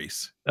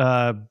memories.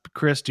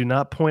 Chris, do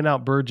not point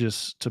out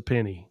Burgess to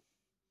Penny.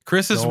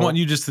 Chris is wanting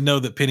you just to know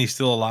that Penny's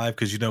still alive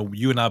because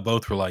you and I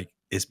both were like,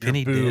 "Is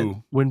Penny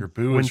dead?" When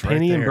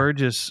Penny and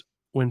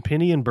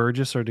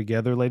Burgess are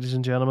together, ladies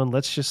and gentlemen,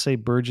 let's just say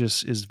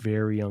Burgess is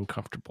very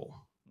uncomfortable.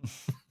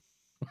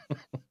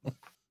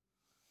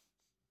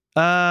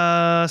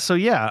 The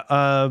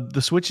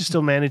Switch is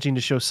still managing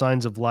to show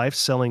signs of life,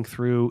 selling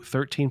through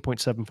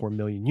 13.74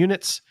 million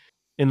units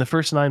in the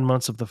first 9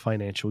 months of the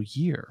financial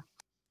year.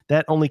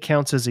 That only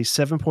counts as a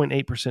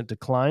 7.8%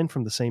 decline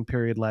from the same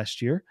period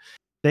last year.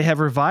 They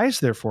have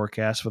revised their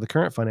forecast for the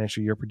current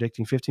financial year,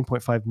 predicting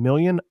 15.5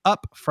 million,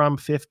 up from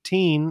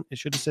 15. It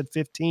should have said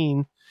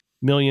 15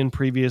 million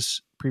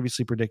previously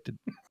predicted.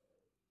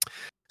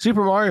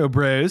 Super Mario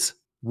Bros.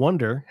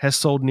 Wonder has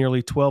sold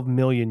nearly 12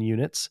 million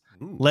units.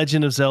 Ooh.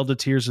 Legend of Zelda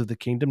Tears of the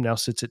Kingdom now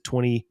sits at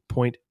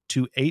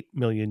 20.28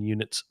 million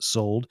units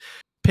sold.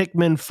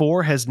 Pikmin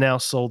 4 has now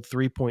sold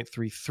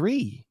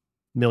 3.33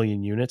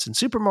 million units. And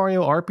Super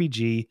Mario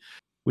RPG,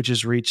 which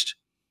has reached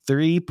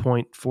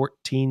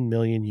 3.14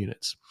 million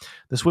units.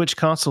 The Switch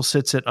console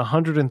sits at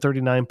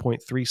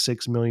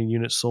 139.36 million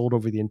units sold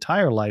over the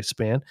entire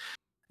lifespan.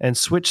 And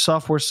Switch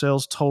software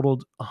sales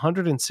totaled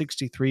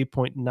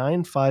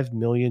 163.95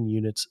 million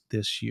units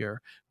this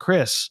year.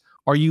 Chris,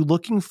 are you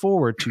looking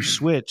forward to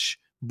Switch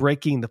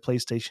breaking the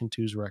PlayStation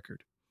 2's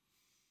record?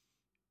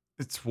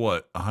 It's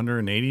what,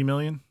 180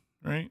 million,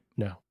 right?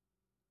 No.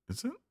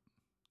 Is it?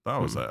 I thought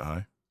it was that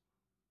high.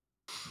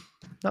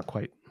 Not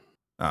quite.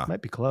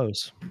 Might be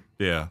close.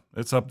 Yeah,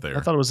 it's up there.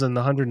 I thought it was in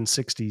the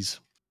 160s.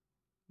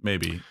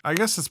 Maybe. I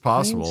guess it's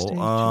possible.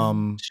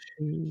 PlayStation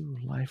 2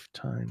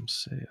 lifetime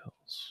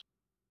sales.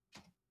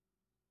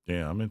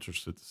 Yeah, I'm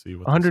interested to see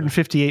what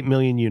 158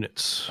 million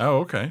units. Oh,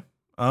 okay.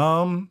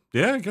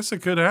 Yeah, I guess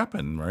it could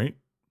happen, right?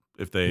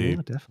 If they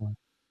definitely.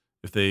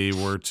 If they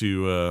were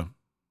to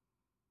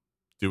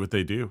do what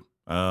they do.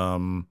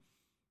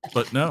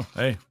 But no,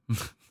 hey.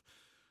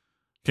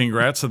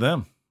 Congrats to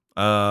them.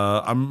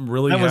 I'm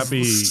really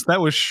happy.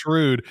 That was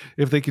shrewd.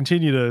 If they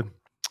continue to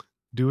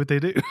do what they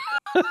do.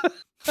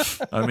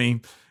 I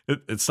mean,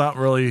 it's not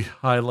really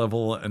high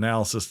level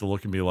analysis to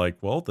look and be like,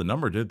 well, the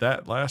number did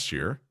that last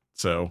year.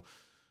 So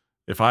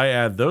if I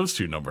add those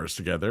two numbers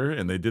together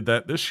and they did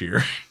that this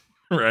year,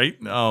 right?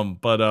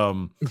 But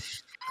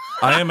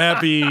I am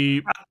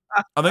happy.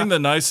 I think the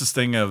nicest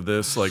thing of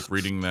this, like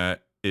reading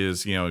that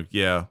is,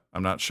 yeah,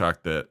 I'm not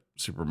shocked that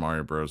Super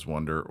Mario Bros.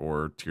 Wonder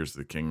or Tears of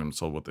the Kingdom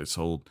sold what they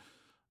sold.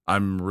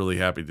 I'm really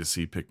happy to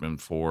see Pikmin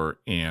 4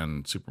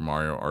 and Super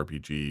Mario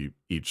RPG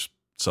each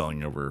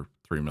selling over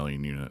 3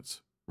 million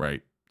units,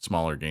 right?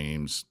 Smaller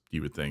games,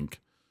 you would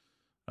think.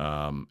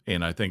 And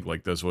I think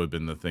like those would have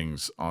been the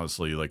things,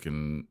 honestly, like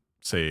in,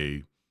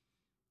 say,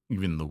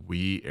 even the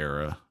Wii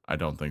era, I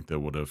don't think they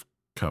would have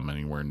come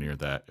anywhere near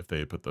that if they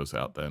had put those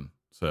out then.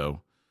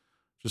 So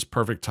just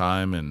perfect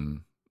time.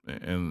 And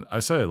And I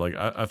said, like,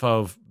 I thought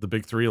of the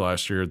big three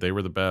last year, they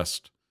were the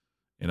best.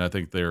 And I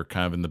think they're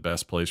kind of in the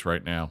best place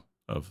right now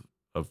of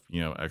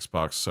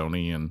Xbox,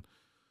 Sony, and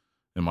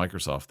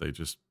Microsoft.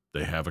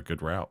 They have a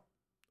good route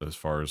as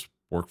far as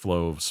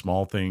workflow of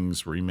small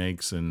things,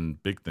 remakes,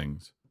 and big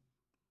things.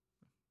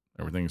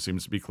 Everything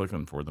seems to be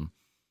clicking for them.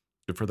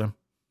 Good for them.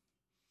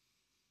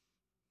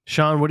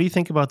 Sean, what do you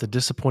think about the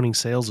disappointing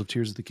sales of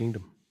Tears of the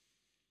Kingdom?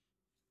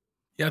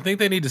 Yeah, I think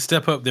they need to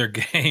step up their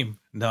game.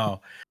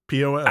 No,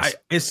 POS.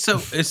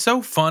 It's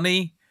so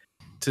funny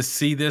to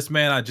see this,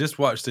 man. I just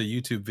watched a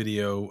YouTube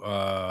video.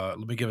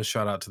 Let me give a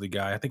shout out to the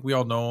guy. I think we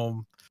all know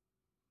him.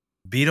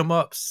 Beat 'em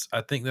ups.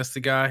 I think that's the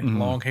guy.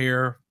 Long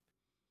hair.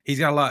 He's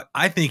got a lot.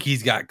 I think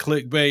he's got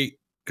clickbait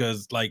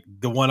because, like,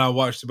 the one I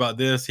watched about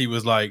this, he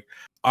was like,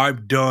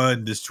 "I'm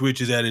done. The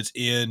Switch is at its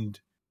end,"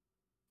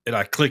 and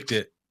I clicked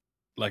it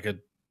like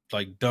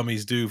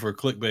dummies do for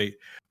clickbait.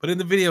 But in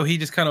the video, he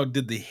just kind of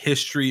did the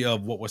history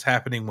of what was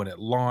happening when it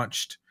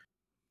launched,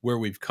 where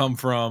we've come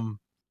from,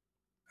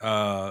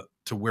 to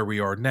where we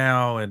are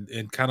now,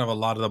 and kind of a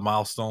lot of the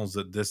milestones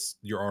that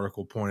your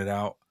article pointed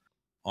out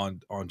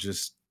on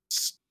just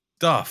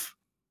stuff.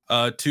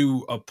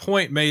 To a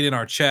point made in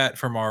our chat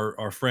from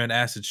our friend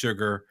Acid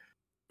Sugar,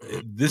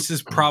 this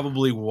is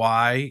probably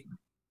why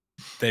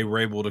they were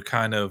able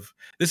to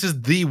this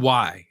is the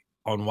why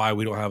on why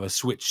we don't have a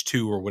Switch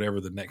 2 or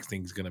whatever the next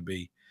thing's going to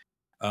be.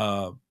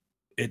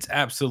 It's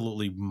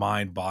absolutely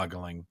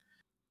mind-boggling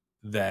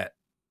that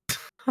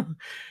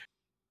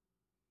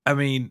I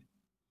mean,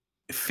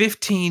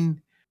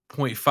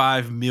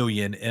 15.5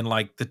 million in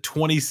like the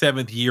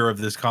 27th year of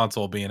this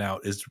console being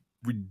out is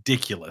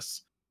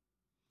ridiculous.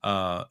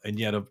 And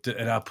yet,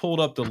 and I pulled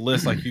up the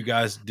list like you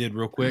guys did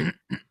real quick.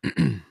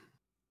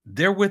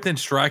 They're within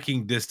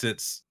striking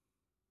distance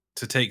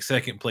to take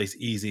second place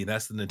easy.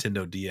 That's the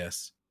Nintendo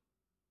DS.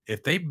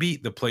 If they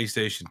beat the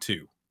PlayStation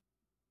 2,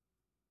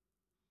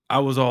 I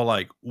was all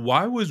like,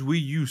 why was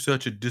Wii U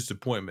such a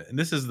disappointment? And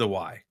this is the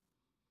why.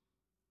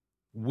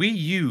 Wii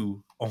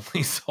U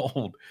only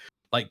sold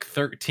like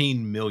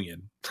 13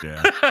 million.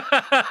 Yeah.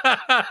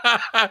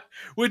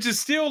 Which is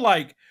still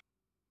like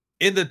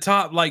in the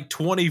top like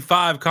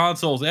 25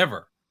 consoles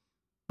ever.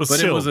 But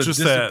still, it was a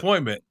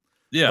disappointment.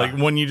 Yeah. Like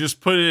when you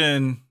just put it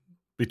in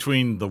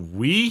between the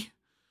Wii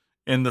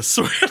and the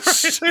Switch,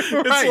 it's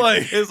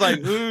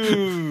like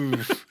ooh.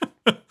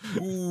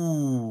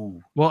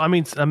 Ooh. Well, I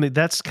mean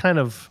that's kind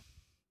of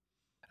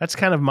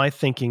my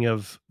thinking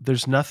of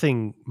there's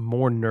nothing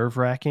more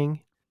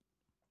nerve-wracking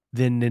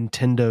than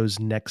Nintendo's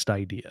next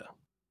idea.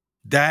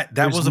 That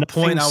was a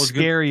point I was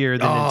scarier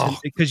than Nintendo,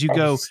 because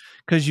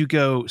you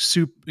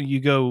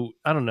go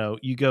I don't know,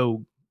 you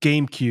go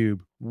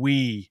GameCube,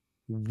 Wii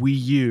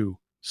U,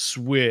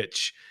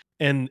 Switch,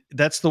 and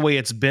that's the way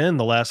it's been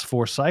the last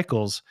 4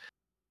 cycles.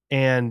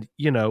 And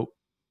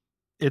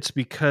it's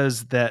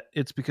because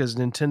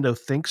Nintendo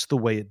thinks the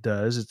way it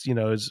does. It's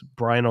as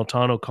Brian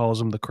Altano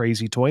calls him, the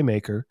crazy toy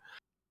maker.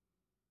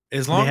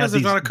 As long as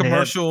there's not a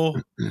commercial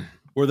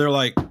where they're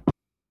like,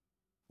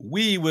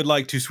 we would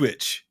like to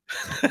switch.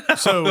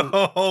 So,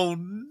 oh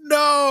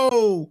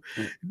no.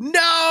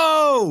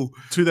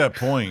 To that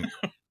point,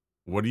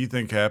 what do you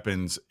think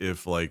happens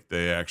if like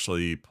they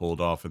actually pulled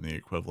off in the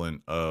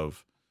equivalent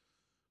of,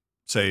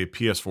 say,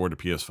 PS4 to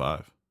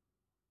PS5?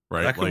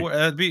 Right?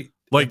 That'd be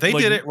like they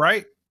did it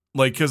right.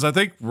 Like, because I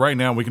think right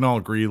now we can all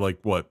agree, like,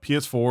 what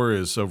PS4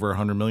 is over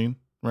 100 million,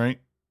 right?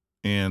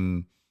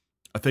 And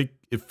I think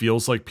it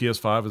feels like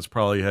PS5 is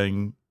probably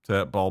heading to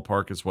that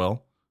ballpark as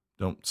well.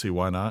 Don't see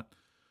why not.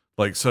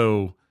 Like,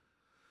 so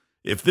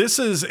if this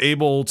is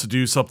able to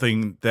do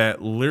something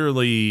that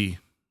literally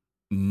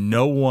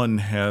no one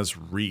has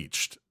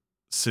reached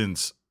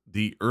since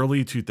the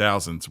early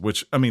 2000s,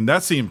 which, I mean,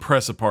 that's the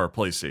impressive part of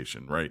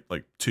PlayStation, right?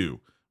 Like 2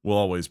 will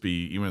always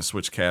be, even if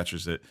Switch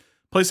catches it.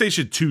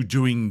 PlayStation 2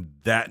 doing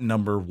that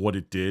number, what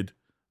it did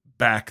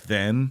back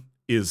then,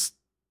 is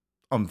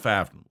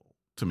unfathomable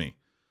to me.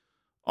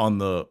 On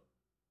the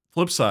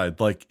flip side,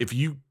 like if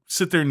you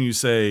sit there and you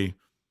say,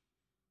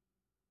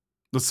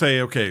 let's say,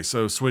 okay,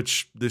 so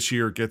Switch this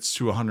year gets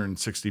to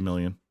 160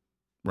 million,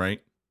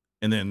 right?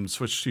 And then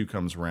Switch 2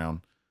 comes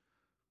around,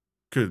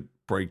 could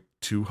break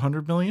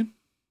 200 million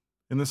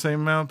in the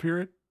same amount of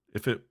period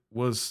if it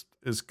was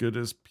as good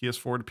as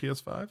PS4 to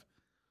PS5.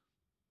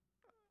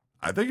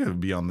 I think it would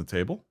be on the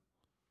table.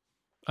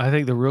 I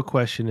think the real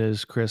question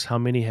is, Chris, how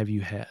many have you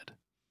had?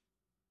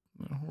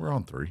 We're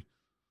on 3.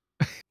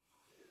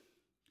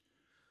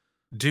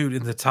 Dude,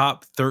 in the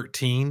top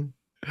 13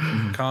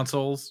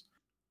 consoles,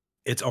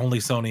 it's only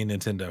Sony and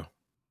Nintendo.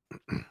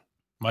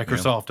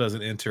 Microsoft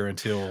doesn't enter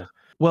until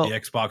the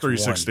Xbox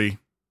 360. One.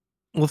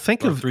 Well,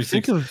 think of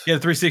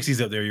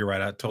 360's up there. You're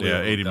right. I totally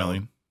 80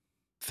 million.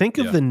 Think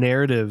of the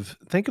narrative.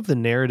 Think of the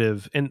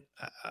narrative, and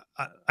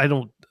I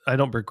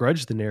don't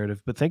begrudge the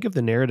narrative, but think of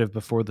the narrative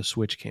before the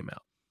Switch came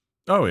out.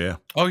 Oh yeah.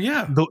 Oh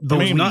yeah. The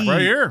Wii, not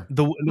right here.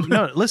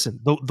 Listen.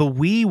 The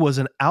Wii was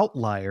an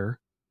outlier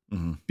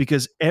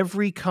because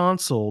every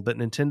console that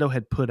Nintendo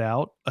had put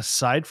out,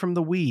 aside from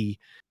the Wii,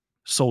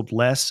 sold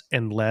less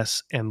and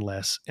less and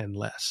less and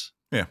less.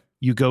 Yeah.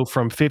 You go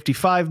from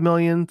 55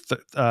 million,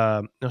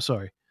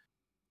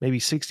 maybe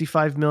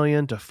 65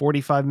 million to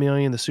 45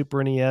 million. The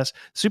Super NES.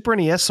 Super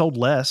NES sold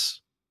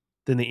less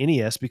than the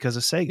NES because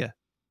of Sega.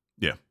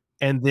 Yeah.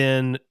 And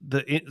then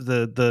the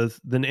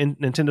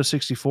Nintendo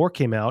 64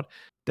 came out,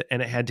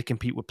 and it had to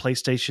compete with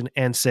PlayStation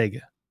and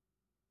Sega.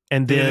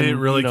 And then did it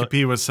really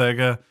compete with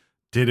Sega?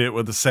 Did it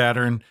with the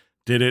Saturn?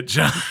 Did it,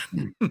 John?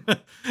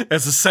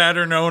 As a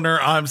Saturn owner,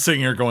 I'm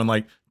sitting here going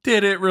like,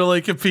 did it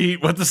really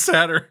compete with the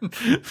Saturn?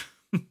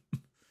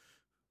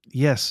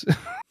 Yes,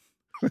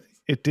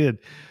 it did.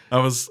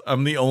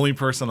 I'm the only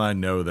person I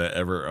know that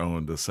ever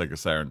owned a Sega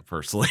Saturn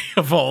personally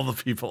of all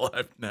the people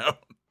I've known.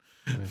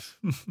 Nice.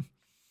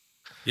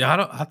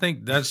 Yeah, I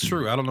think that's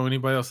true. I don't know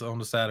anybody else that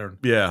owned a Saturn.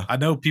 Yeah, I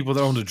know people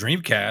that owned a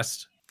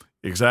Dreamcast.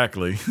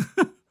 exactly.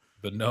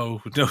 But no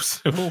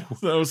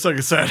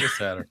Sega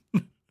Saturn.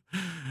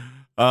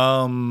 I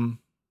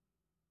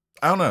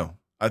don't know.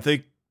 I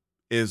think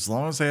as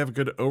long as they have a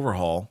good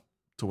overhaul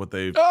to what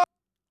they've. Oh.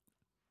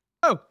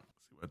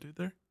 See what I did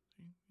there?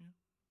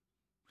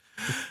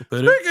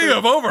 Speaking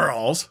of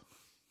overhauls,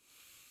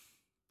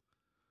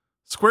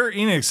 Square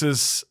Enix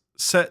is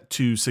set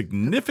to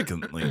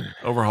significantly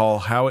overhaul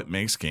how it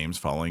makes games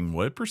following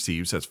what it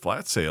perceives as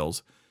flat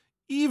sales,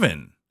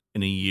 even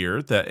in a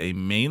year that a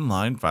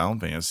mainline Final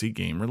Fantasy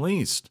game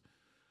released.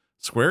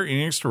 Square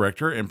Enix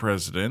director and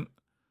president,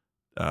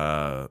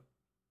 say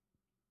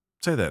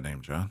that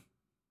name, John.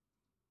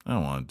 I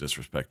don't want to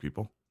disrespect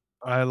people.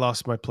 I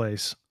lost my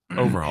place.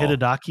 Overhaul.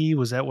 Hidetaki,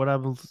 was that what I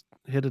was?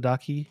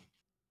 Hidetaki?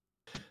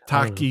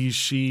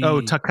 Takeshi.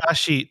 Oh,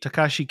 Takashi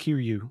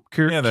Kiryu.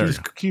 Yeah, there you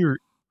go. Kiryu.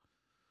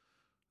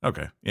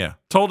 Okay, yeah.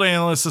 Told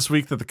analysts this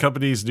week that the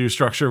company's new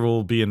structure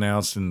will be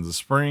announced in the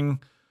spring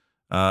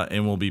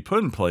and will be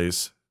put in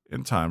place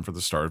in time for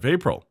the start of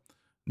April.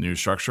 New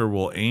structure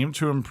will aim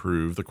to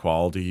improve the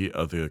quality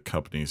of the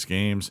company's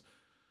games.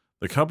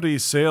 The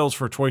company's sales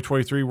for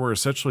 2023 were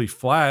essentially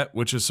flat,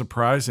 which is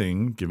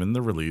surprising given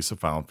the release of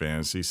Final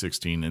Fantasy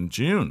XVI in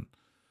June.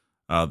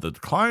 The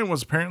decline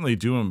was apparently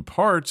due in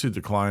part to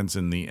declines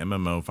in the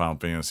MMO Final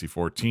Fantasy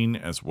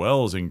XIV, as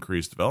well as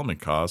increased development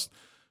costs.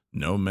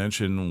 No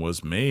mention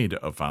was made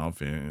of Final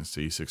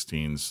Fantasy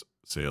XVI's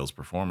sales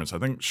performance. I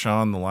think,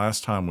 Sean, the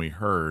last time we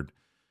heard,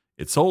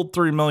 it sold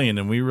 3 million,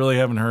 and we really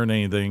haven't heard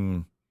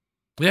anything.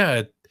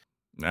 Yeah,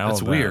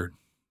 that's weird.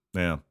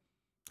 Yeah.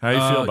 How do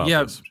you feel about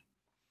this?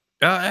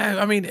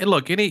 I mean,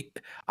 look,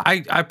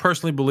 I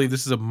personally believe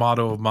this is a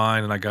motto of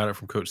mine, and I got it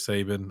from Coach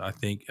Saban. I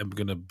think I'm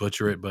going to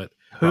butcher it, but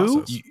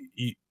who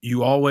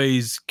you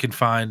always can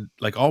find,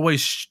 like,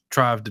 always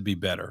strive to be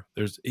better.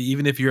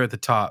 Even if you're at the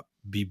top,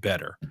 be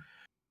better.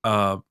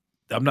 I'm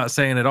not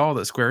saying at all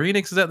that Square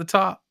Enix is at the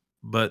top,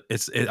 but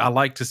I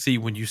like to see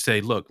when you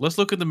say, look, let's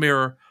look in the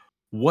mirror.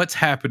 What's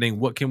happening?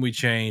 What can we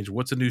change?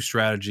 What's a new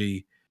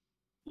strategy?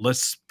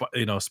 Let's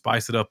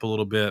spice it up a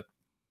little bit.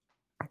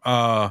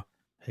 Yeah,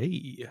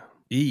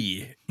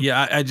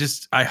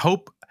 I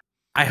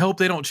hope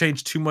they don't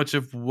change too much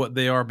of what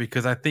they are,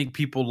 because I think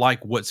people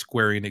like what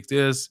Square Enix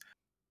is.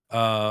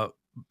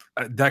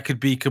 That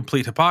could be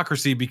complete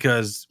hypocrisy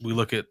because we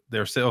look at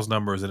their sales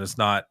numbers and it's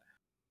not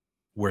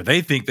where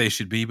they think they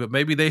should be, but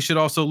maybe they should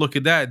also look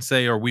at that and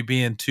say, are we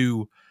being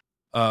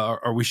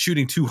are we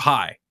shooting too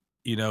high?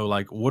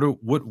 Like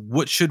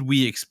what should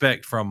we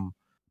expect from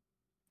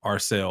our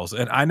sales?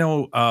 And I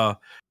know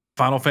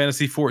Final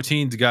Fantasy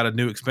 14's got a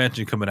new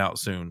expansion coming out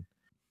soon.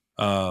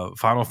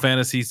 Final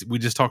Fantasies, we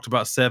just talked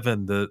about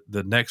 7,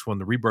 the next one,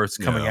 the Rebirth's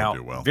coming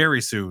out very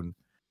soon.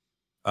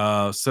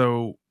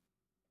 So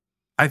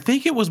I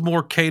think it was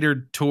more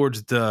catered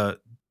towards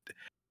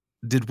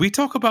did we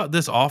talk about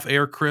this off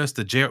air, Chris?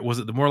 Was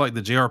it more like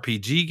the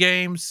JRPG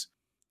games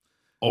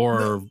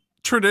or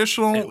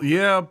traditional?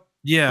 Yeah.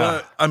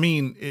 But, I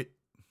mean, it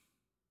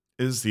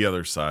is the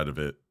other side of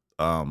it,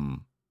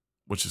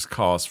 which is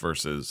cost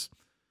versus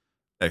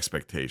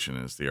expectation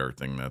is the other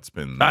thing that's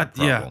been the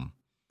problem.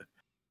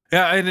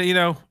 Yeah,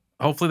 and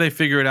hopefully they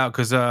figure it out,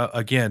 because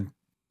again,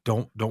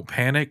 don't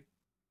panic.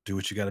 Do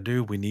what you got to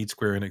do. We need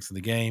Square Enix in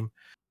the game.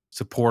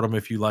 Support them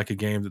if you like a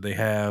game that they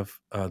have.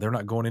 They're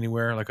not going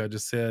anywhere, like I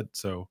just said.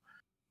 So,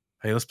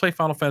 hey, let's play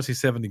Final Fantasy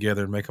VII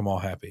together and make them all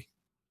happy.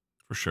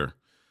 For sure.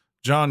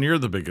 John, you're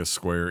the biggest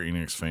Square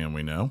Enix fan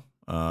we know.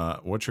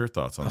 What's your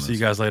thoughts on this? I'll see you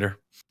guys later.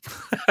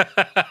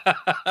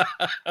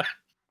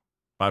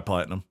 Bye,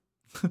 Platinum.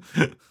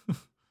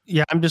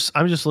 Yeah, I'm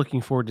just looking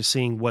forward to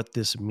seeing what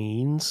this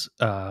means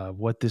for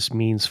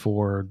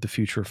the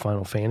future of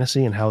Final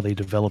Fantasy and how they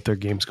develop their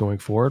games going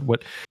forward.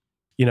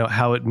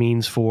 How it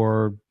means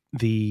for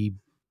the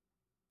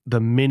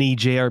mini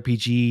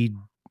JRPG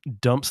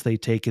dumps they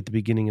take at the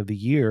beginning of the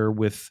year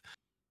with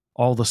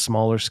all the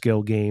smaller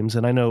scale games.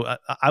 And I know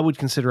I would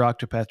consider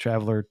Octopath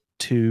Traveler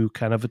 2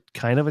 kind of a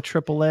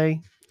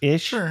AAA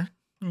ish, sure,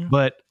 yeah.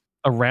 But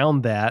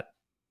around that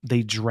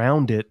they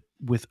drowned it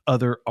with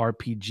other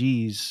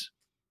RPGs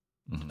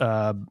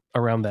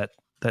around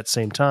that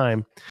same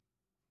time,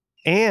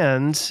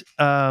 and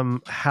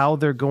how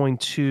they're going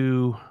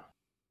to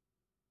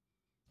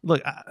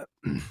look,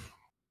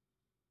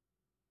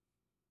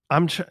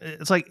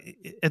 it's like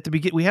at the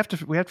beginning, we have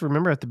to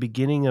remember at the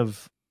beginning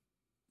of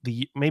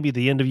maybe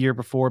the end of year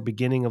before,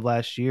 beginning of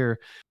last year,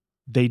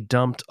 they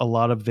dumped a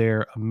lot of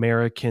their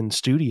American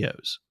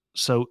studios.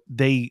 So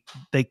they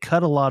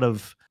cut a lot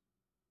of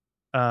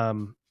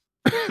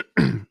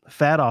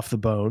fat off the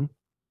bone,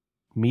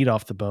 meat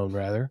off the bone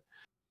rather.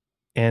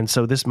 And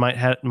so this might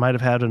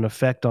have had an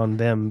effect on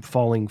them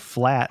falling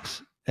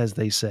flat, as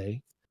they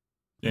say.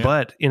 Yeah.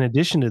 But in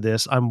addition to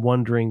this, I'm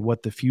wondering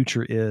what the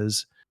future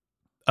is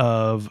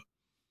of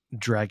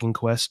Dragon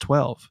Quest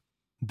XII.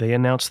 They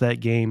announced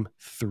that game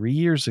 3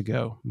 years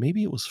ago.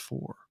 Maybe it was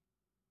 4.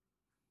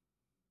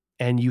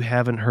 And you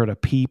haven't heard a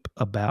peep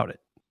about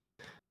it.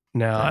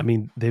 Now, I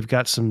mean, they've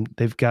got some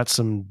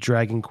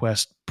Dragon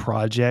Quest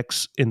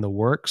projects in the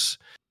works.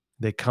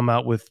 They've come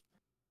out with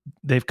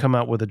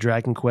a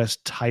Dragon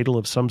Quest title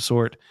of some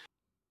sort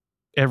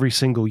every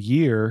single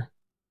year.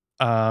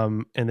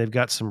 And they've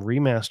got some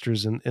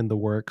remasters in the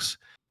works.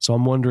 So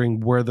I'm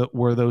wondering where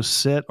those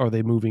sit. Are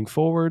they moving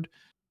forward?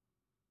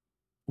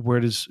 Where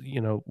does,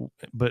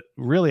 but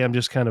really I'm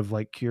just kind of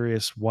like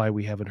curious why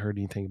we haven't heard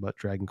anything about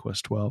Dragon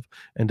Quest 12.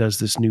 And does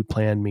this new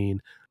plan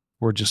mean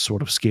we're just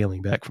sort of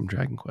scaling back from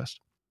Dragon Quest?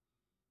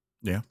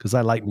 Yeah. Because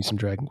I like me some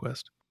Dragon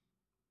Quest.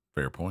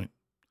 Fair point.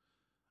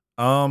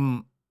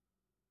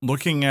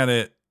 Looking at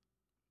it,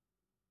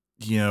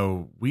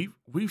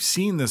 we've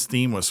seen this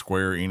theme with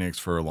Square Enix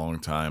for a long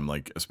time,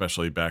 like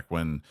especially back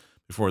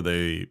before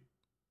they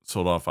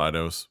sold off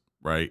Eidos,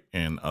 right?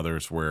 And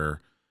others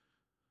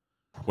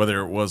whether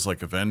it was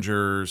like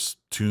Avengers,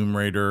 Tomb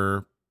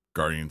Raider,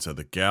 Guardians of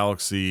the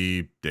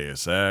Galaxy,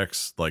 Deus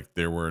Ex, like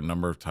there were a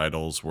number of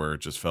titles where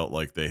it just felt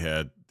like they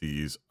had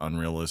these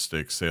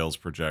unrealistic sales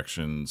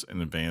projections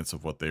in advance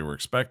of what they were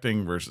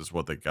expecting versus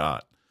what they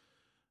got.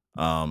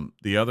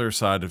 The other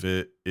side of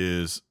it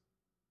is,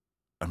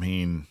 I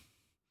mean,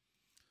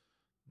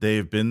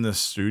 they've been this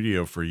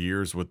studio for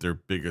years with their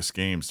biggest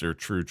games, their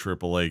true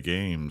AAA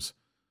games,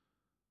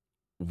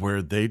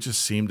 where they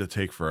just seem to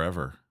take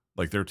forever.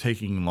 Like they're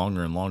taking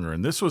longer and longer.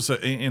 And this was,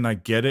 and I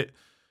get it,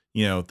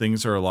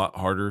 things are a lot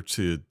harder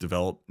to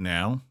develop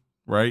now,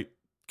 right?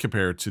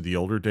 Compared to the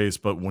older days.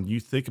 But when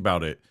you think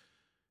about it,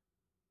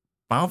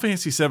 Final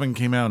Fantasy VII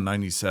came out in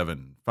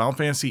 97. Final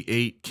Fantasy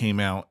VIII came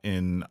out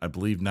in, I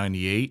believe,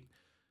 98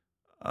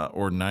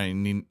 or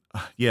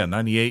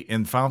 98.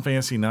 And Final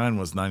Fantasy IX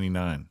was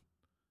 99.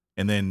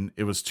 And then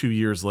it was 2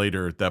 years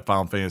later that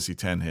Final Fantasy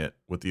X hit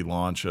with the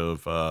launch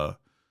of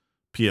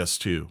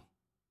PS2,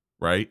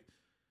 right?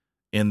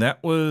 And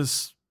that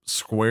was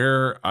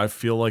Square, I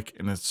feel like,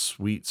 in a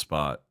sweet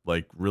spot,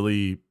 like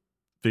really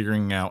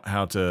figuring out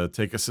how to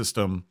take a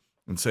system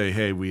and say,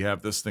 hey, we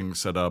have this thing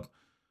set up.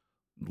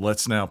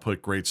 Let's now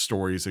put great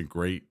stories and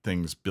great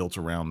things built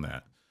around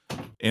that.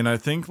 And I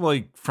think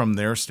like from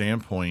their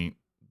standpoint,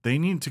 they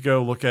need to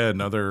go look at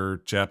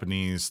another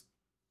Japanese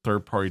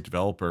third-party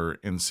developer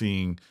and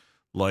seeing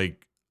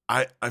like,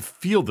 I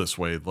feel this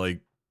way. Like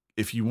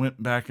if you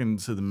went back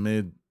into the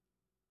mid,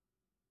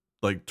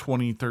 like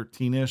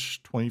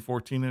 2013-ish,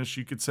 2014-ish,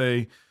 you could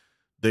say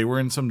they were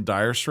in some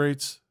dire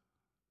straits.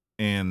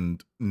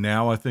 And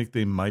now I think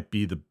they might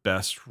be the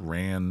best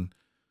ran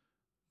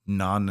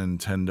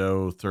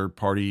non-Nintendo third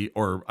party,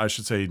 or I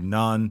should say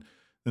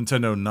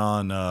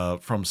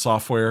non-Nintendo, from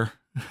software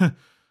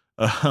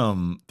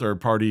third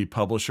party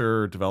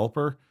publisher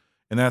developer.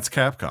 And that's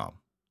Capcom.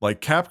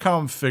 Like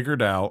Capcom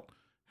figured out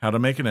how to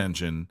make an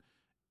engine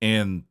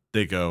and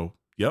they go,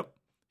 yep,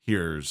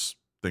 here's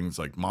things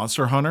like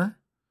Monster Hunter.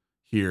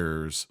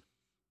 Here's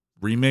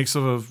remakes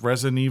of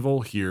Resident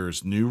Evil.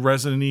 Here's new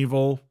Resident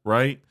Evil,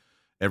 right?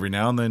 Every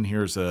now and then,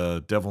 here's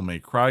a Devil May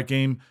Cry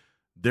game.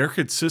 They're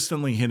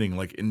consistently hitting.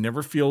 Like, it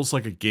never feels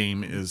like a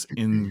game is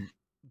in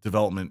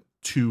development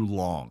too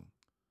long.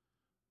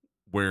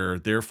 Where,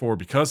 therefore,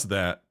 because of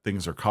that,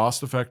 things are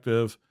cost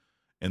effective.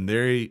 And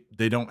they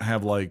don't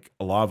have, like,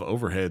 a lot of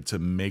overhead to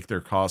make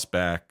their costs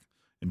back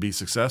and be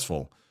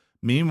successful.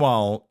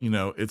 Meanwhile,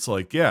 it's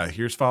like, yeah,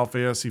 here's Final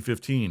Fantasy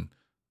 15.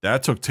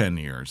 That took 10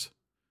 years.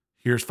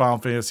 Here's Final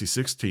Fantasy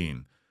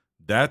 16.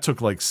 That took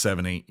like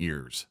 7-8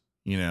 years,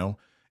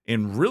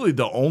 And really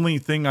the only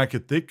thing I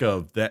could think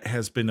of that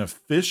has been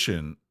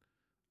efficient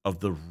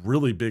of the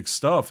really big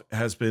stuff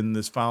has been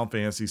this Final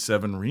Fantasy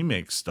 7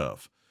 remake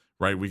stuff,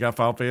 right? We got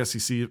Final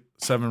Fantasy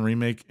 7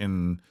 remake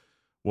in,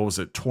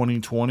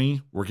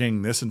 2020? We're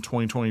getting this in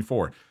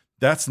 2024.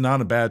 That's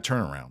not a bad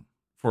turnaround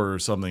for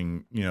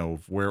something,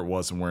 where it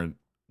was and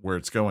where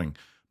it's going.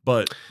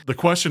 But the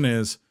question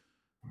is,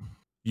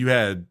 you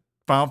had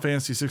Final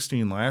Fantasy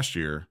 16 last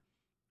year.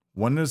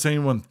 When does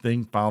anyone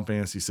think Final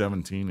Fantasy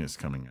 17 is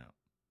coming out?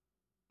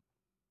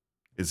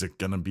 Is it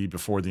going to be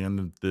before the end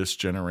of this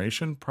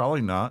generation?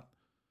 Probably not.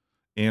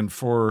 And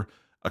for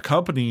a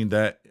company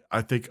that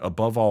I think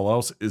above all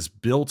else is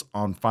built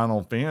on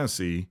Final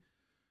Fantasy,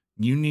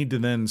 you need to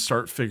then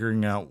start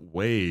figuring out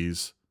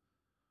ways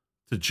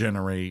to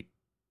generate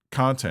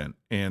content.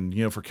 And,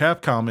 for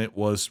Capcom, it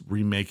was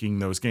remaking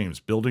those games,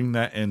 building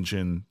that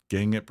engine,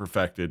 getting it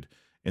perfected,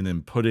 and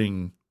then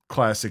putting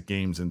classic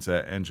games into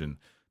that engine.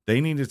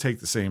 They need to take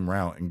the same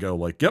route and go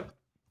like, yep,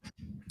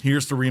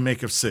 here's the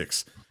remake of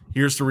 6.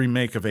 Here's the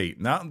remake of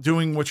 8. Not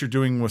doing what you're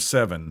doing with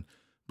 7,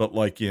 but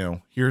like,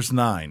 here's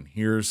 9.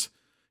 Here's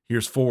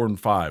 4 and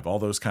 5, all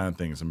those kind of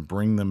things, and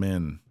bring them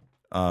in.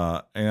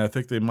 And I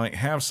think they might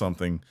have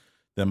something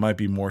that might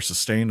be more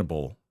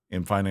sustainable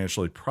and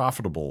financially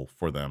profitable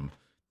for them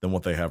than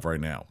what they have right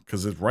now.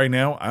 Because right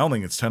now, I don't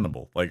think it's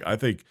tenable. Like, I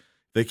think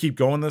they keep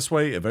going this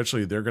way,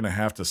 eventually they're going to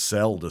have to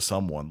sell to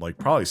someone, like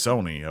probably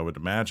Sony, I would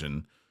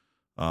imagine.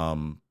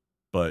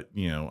 But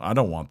I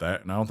don't want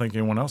that, and I don't think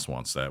anyone else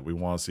wants that. We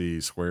want to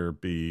see Square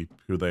be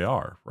who they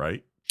are,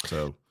 right?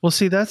 So, well,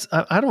 see, that's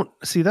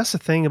the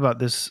thing about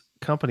this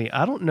company.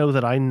 I don't know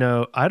that I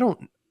know. I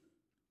don't.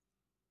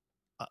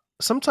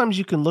 Sometimes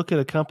you can look at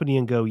a company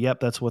and go, "Yep,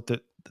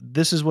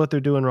 this is what they're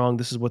doing wrong.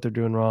 This is what they're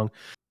doing wrong."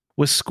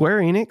 With Square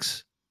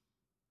Enix,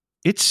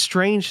 it's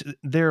strange.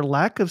 Their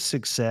lack of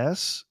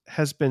success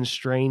has been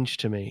strange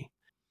to me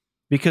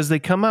because they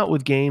come out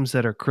with games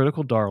that are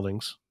critical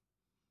darlings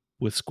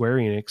with Square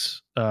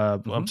Enix.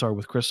 I'm sorry,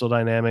 with Crystal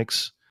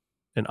Dynamics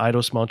and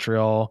Eidos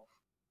Montreal,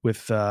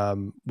 with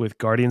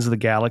Guardians of the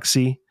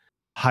Galaxy,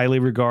 highly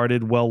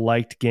regarded,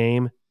 well-liked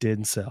game,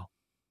 didn't sell.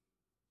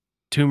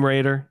 Tomb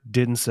Raider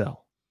didn't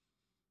sell.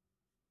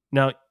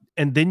 Now,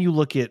 and then you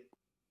look at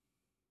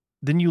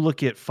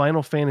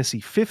Final Fantasy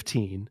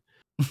 15,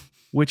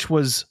 which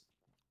was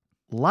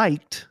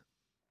liked,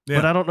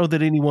 but I don't know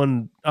that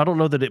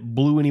it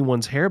blew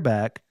anyone's hair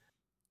back.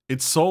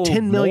 It sold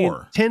 10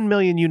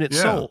 million units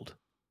sold.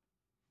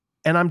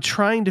 And I'm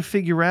trying to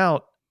figure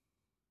out,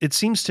 it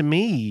seems to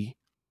me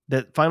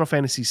that Final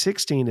Fantasy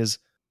 16 is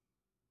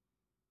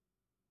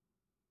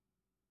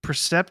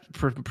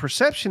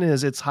perception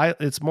is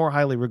it's more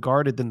highly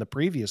regarded than the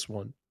previous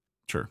one.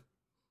 Sure.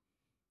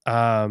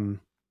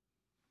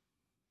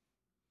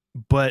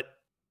 But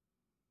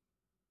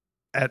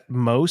at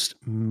most,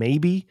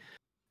 maybe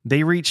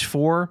they reach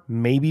 4,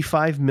 maybe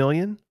 5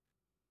 million.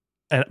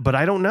 But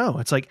I don't know.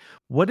 It's like,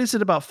 what is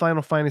it about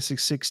Final Fantasy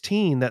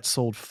 16 that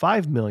sold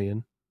 5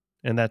 million?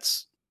 And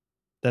that's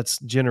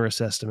generous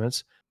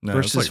estimates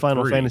versus like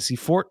Final Fantasy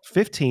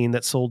 15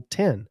 that sold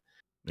 10.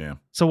 Yeah.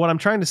 So what I'm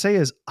trying to say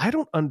is I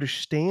don't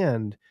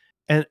understand.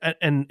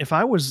 And if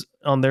I was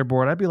on their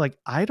board, I'd be like,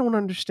 I don't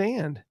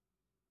understand.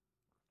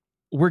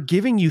 We're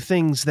giving you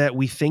things that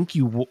we think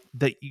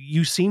that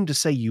you seem to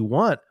say you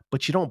want,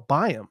 but you don't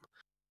buy them.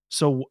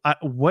 So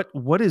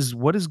what is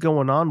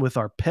going on with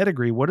our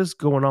pedigree? What is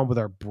going on with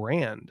our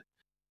brand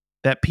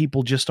that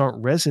people just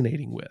aren't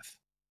resonating with?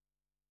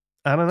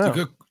 I don't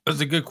know. That's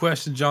a good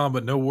question, John,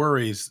 but no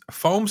worries.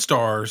 Foam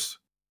Stars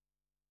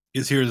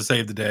is here to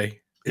save the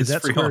day. Is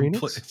that Square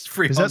Enix? It's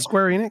free. Is that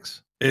Square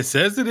Enix? It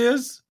says it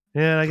is.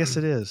 Yeah, I guess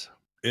it is.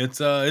 It's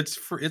a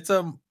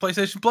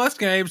PlayStation Plus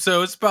game,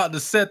 so it's about to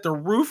set the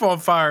roof on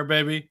fire,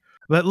 baby.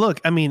 But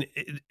look, I mean,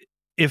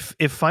 if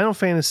Final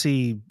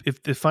Fantasy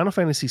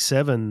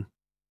 7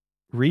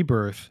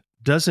 Rebirth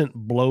doesn't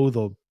blow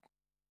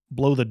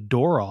the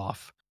door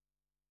off,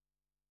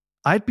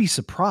 I'd be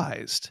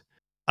surprised.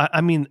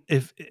 I mean,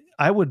 if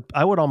I would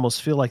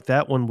almost feel like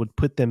that one would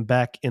put them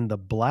back in the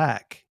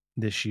black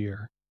this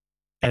year,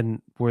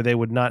 and where they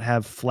would not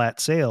have flat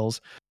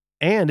sales.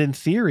 And in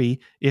theory,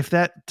 if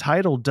that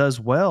title does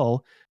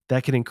well,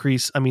 that could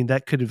increase. I mean,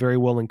 that could very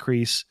well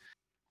increase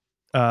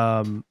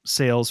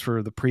sales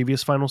for the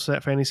previous Final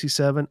Fantasy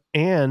 7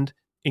 and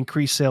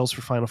increase sales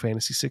for Final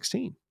Fantasy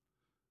 16.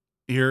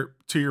 Here,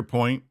 to your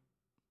point,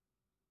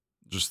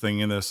 just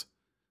thinking this,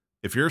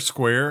 if you're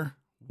Square,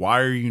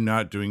 why are you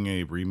not doing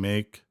a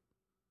remake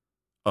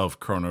of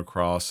Chrono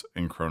Cross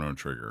and Chrono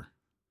Trigger?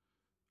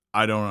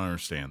 I don't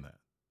understand that.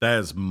 That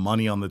is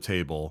money on the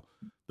table.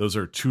 Those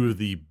are two of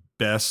the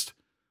best,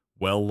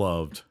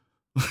 well-loved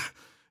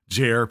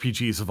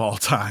JRPGs of all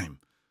time.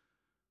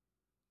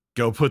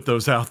 Go put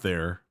those out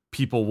there.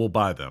 People will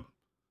buy them.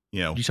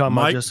 You talking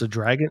about just a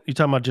dragon? You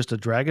talking about just a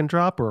drag and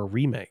drop or a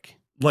remake?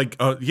 Like,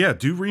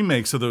 do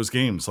remakes of those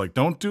games. Like,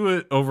 don't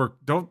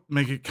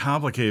make it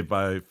complicated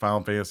by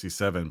Final Fantasy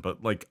 7,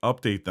 but like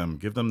update them,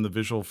 give them the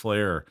visual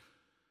flair.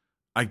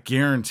 I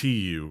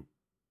guarantee you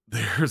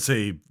there's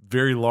a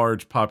very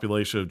large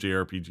population of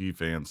JRPG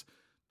fans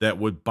that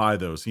would buy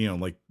those.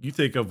 Like you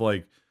think of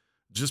like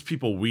just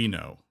people we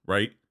know,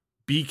 right?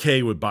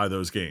 BK would buy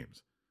those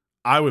games.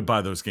 I would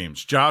buy those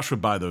games. Josh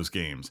would buy those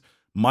games.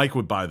 Mike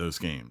would buy those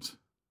games.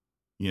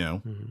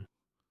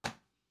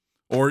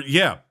 Or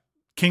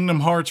Kingdom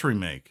Hearts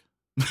remake.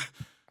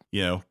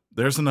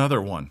 There's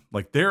another one.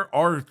 Like there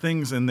are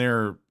things in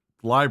their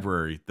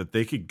library that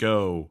they could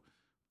go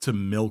to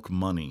milk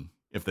money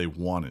if they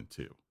wanted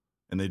to,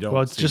 and they don't.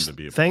 Well, it's just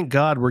thank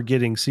God we're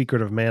getting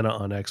Secret of Mana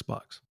on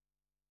Xbox.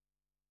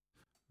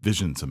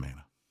 Visions of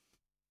Mana.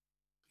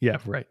 Yeah,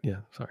 right. Yeah,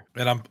 sorry.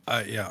 And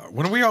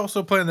when are we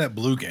also playing that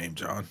blue game,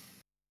 John?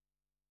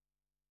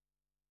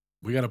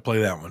 We got to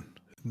play that one.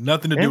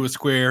 Nothing to do with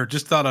Square.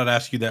 Just thought I'd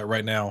ask you that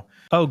right now.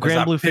 Oh,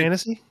 Grand Blue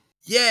Fantasy?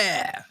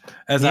 Yeah.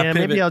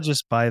 Maybe I'll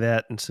just buy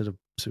that instead of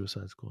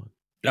Suicide Squad.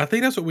 I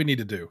think that's what we need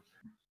to do.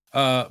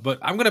 But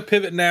I'm going to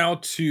pivot now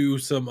to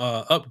some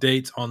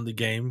updates on the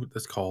game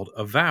that's called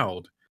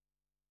Avowed.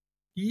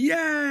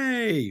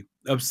 Yay!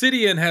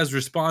 Obsidian has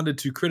responded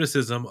to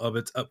criticism of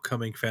its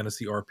upcoming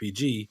fantasy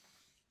RPG,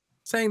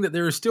 saying that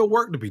there is still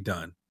work to be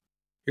done.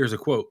 Here's a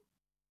quote: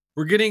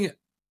 "We're getting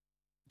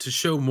to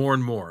show more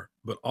and more,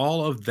 but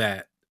all of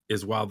that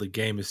is while the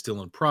game is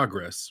still in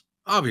progress,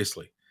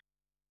 obviously.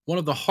 One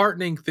of the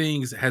heartening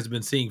things has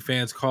been seeing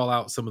fans call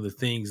out some of the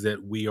things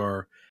that we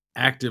are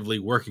actively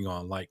working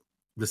on, like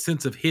the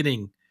sense of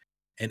hitting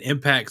and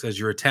impacts as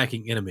you're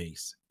attacking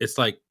enemies. It's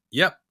like,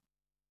 yep,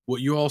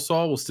 what you all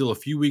saw was still a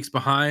few weeks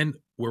behind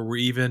where we're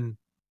even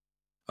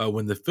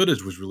when the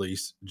footage was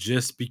released,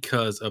 just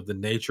because of the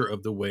nature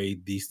of the way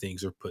these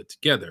things are put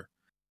together.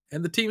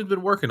 And the team has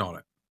been working on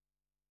it."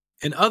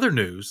 In other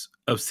news,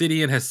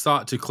 Obsidian has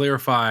sought to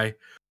clarify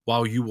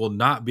while you will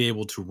not be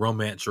able to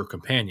romance your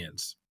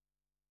companions.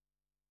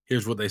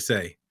 Here's what they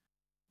say: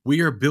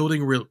 "We are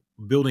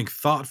building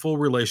thoughtful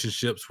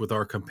relationships with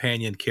our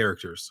companion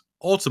characters.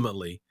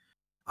 Ultimately,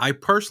 I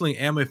personally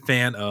am a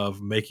fan of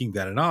making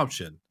that an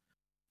option,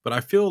 but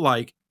I feel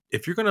like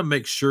if you're going to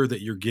make sure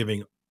that you're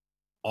giving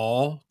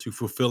all to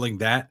fulfilling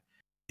that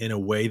in a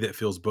way that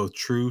feels both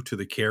true to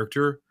the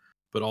character,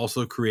 but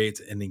also creates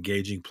an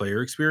engaging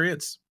player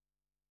experience.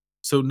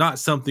 So, not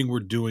something we're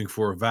doing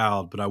for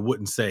Avowed, but I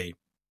wouldn't say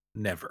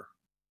never."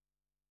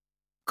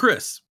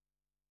 Chris,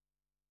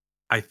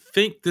 I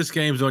think this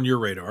game's on your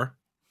radar.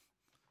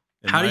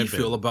 How do you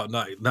feel about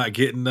not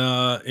getting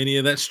any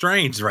of that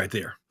strange right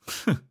there?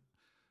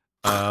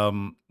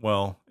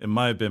 Well, it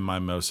might have been my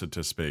most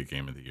anticipated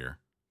game of the year.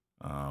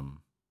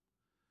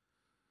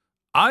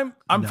 I'm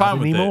Not fine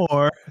with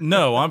anymore. it.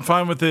 No, I'm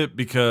fine with it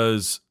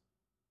because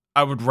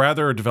I would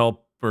rather a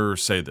developer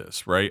say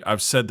this, right?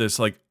 I've said this,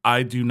 like,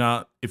 I do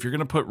not, if you're going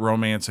to put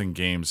romance in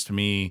games, to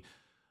me,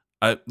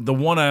 the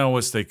one I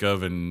always think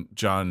of, and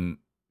John,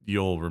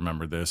 you'll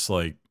remember this,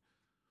 like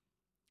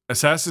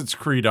Assassin's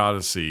Creed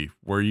Odyssey,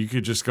 where you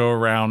could just go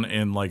around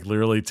and like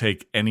literally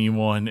take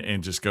anyone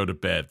and just go to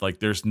bed. Like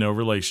there's no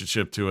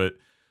relationship to it.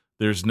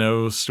 There's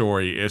no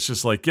story. It's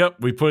just like, yep,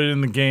 we put it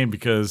in the game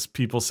because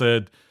people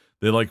said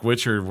they like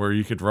Witcher where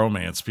you could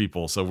romance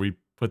people. So we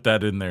put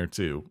that in there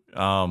too.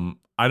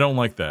 I don't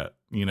like that.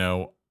 You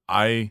know,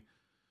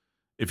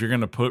 if you're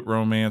going to put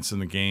romance in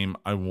the game,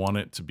 I want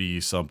it to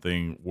be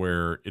something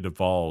where it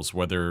evolves,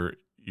 whether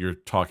you're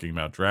talking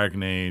about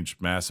Dragon Age,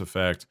 Mass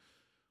Effect,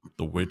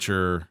 The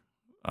Witcher,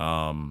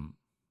 you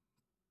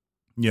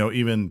know,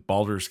 even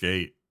Baldur's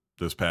Gate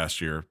this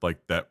past year,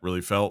 like that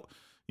really felt,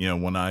 you know,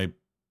 when I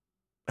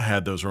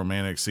had those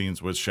romantic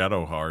scenes with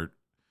Shadowheart,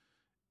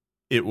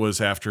 it was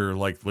after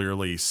like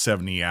literally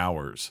 70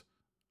 hours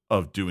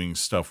of doing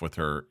stuff with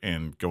her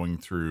and going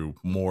through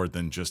more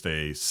than just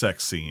a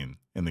sex scene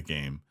in the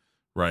game,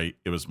 right?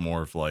 It was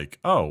more of like,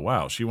 oh,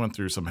 wow, she went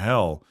through some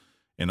hell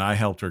and I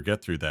helped her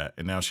get through that.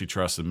 And now she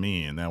trusted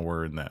me and now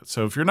we're in that.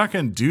 So if you're not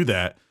going to do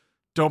that,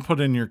 don't put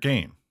it in your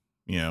game.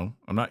 You know,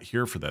 I'm not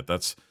here for that.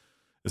 That's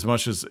as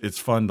much as it's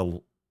fun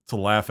to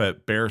laugh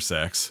at bear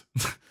sex,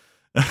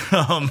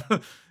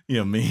 you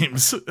know,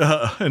 memes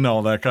and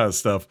all that kind of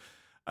stuff.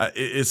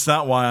 It's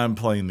not why I'm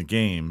playing the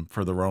game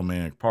for the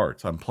romantic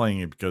parts. I'm playing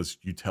it because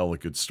you tell a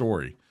good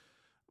story.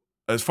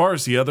 As far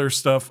as the other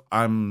stuff,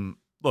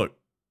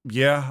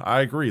 yeah,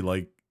 I agree.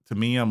 Like to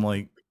me, I'm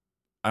like,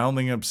 I don't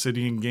think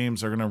Obsidian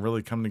games are going to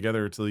really come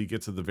together until you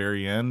get to the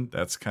very end.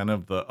 That's kind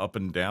of the up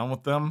and down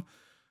with them.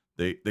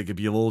 They could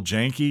be a little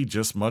janky,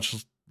 just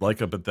much like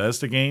a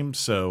Bethesda game.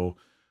 So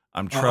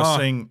I'm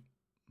trusting.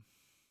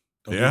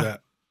 Don't do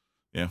that.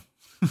 Yeah.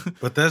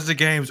 Bethesda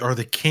games are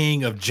the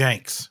king of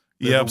janks.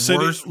 They're the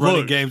worst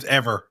running games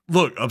ever.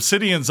 Look,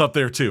 Obsidian's up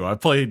there too. I've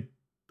played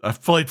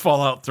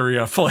Fallout 3.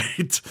 I've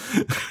played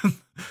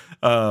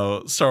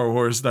Star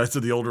Wars Knights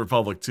of the Old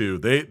Republic too.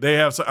 They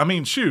have some, I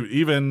mean, shoot,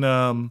 even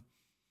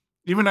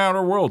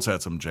Outer Worlds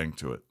had some jank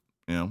to it.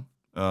 You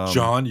know,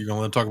 John, you're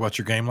gonna let him talk about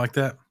your game like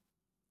that?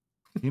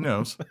 He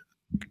knows.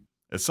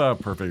 It's a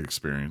perfect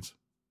experience.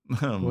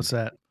 What's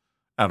that?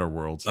 Outer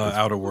Worlds.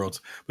 Outer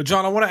Worlds. But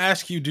John, I want to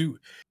ask you,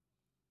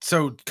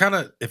 so kind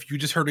of, if you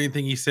just heard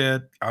anything he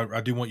said, I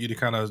do want you to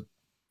kind of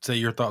say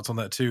your thoughts on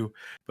that too.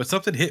 But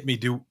something hit me.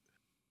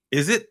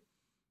 Is it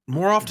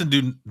more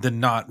often than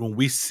not when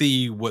we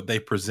see what they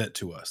present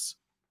to us?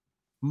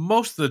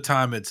 Most of the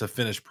time, it's a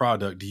finished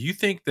product. Do you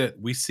think that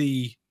we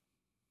see,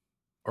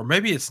 or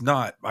maybe it's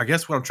not? I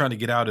guess what I'm trying to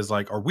get out is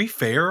like, are we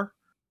fair?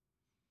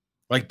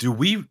 Like, do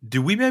we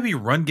maybe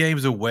run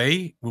games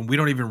away when we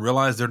don't even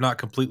realize they're not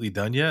completely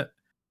done yet?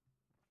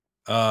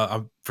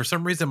 For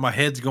some reason, my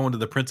head's going to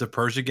the Prince of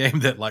Persia game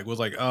that like was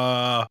like,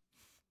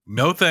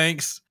 no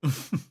thanks,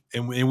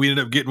 and we ended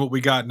up getting what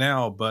we got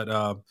now.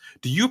 But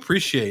do you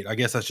appreciate? I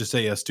guess I should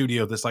say a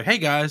studio that's like, hey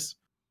guys,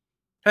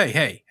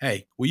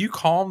 hey, will you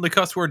calm the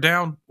cuss word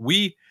down?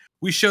 We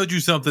showed you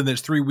something that's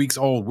 3 weeks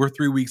old. We're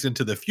 3 weeks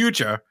into the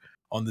future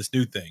on this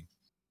new thing.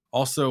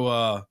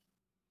 Also,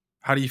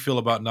 how do you feel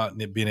about not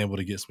being able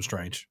to get some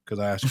strange? Because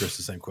I asked Chris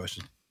the same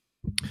question.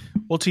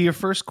 Well, to your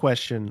first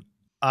question,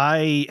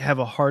 I have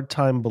a hard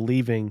time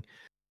believing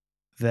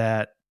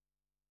that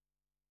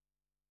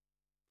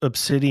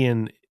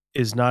Obsidian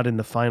is not in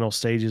the final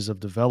stages of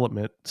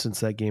development since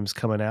that game's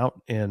coming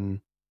out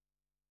in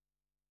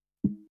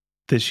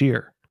this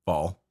year.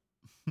 Fall.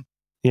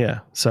 Yeah.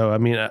 So, I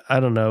mean, I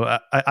don't know.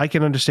 I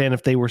can understand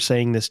if they were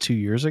saying this 2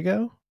 years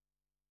ago.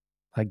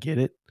 I get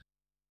it.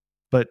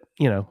 But,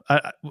 you know,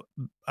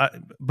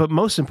 but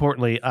most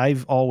importantly,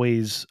 I've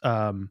always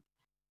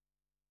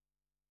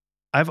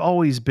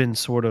been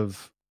sort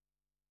of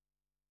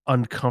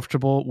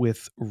uncomfortable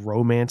with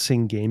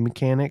romancing game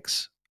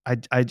mechanics.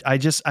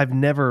 I've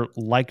never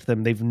liked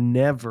them. They've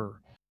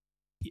never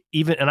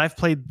even, and I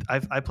played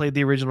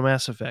the original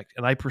Mass Effect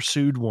and I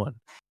pursued one.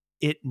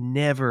 It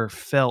never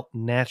felt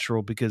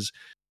natural because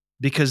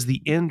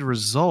the end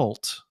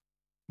result,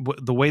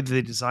 the way that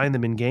they design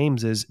them in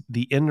games is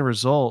the end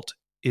result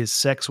is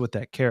sex with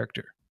that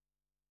character.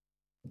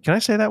 Can I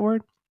say that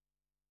word?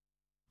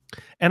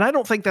 And I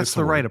don't think that's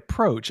the right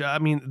approach. I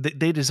mean,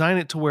 they design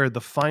it to where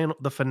the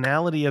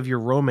finality of your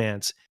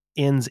romance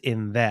ends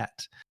in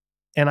that.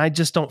 And I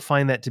just don't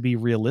find that to be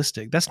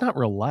realistic. That's not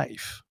real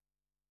life.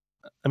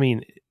 I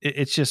mean,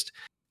 it's just,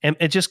 and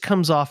it just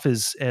comes off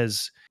as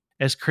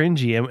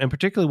cringy. And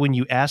particularly when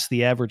you ask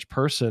the average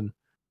person,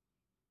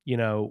 you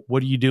know,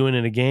 what are you doing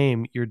in a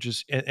game? You're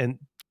just, and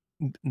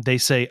they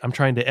say, I'm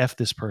trying to F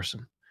this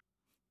person.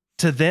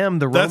 To them,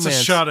 that's a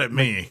shot at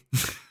me.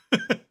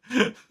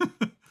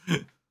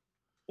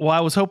 Well,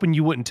 I was hoping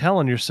you wouldn't tell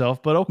on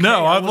yourself, but okay.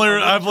 No,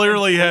 I've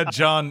literally had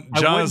John.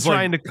 John's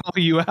trying to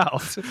call you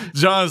out.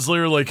 John's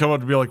literally come up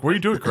to be like, "What are you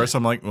doing, Chris?"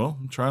 I'm like, "Well,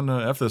 I'm trying to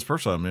F this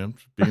person, man.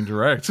 Being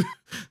direct."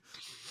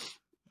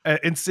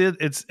 Instead,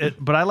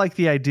 but I like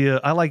the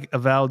idea. I like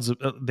Avowed's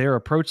their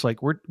approach. Like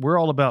we're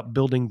all about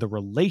building the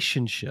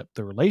relationship.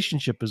 The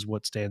relationship is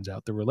what stands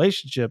out. The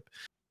relationship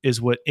is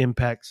what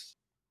impacts.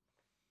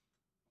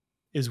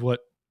 Is what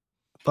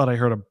I thought I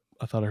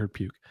heard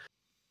puke.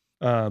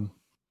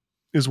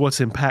 Is what's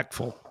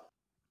impactful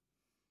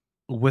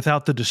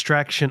without the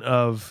distraction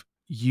of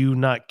you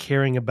not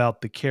caring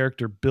about the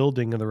character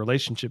building and the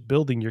relationship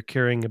building. You're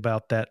caring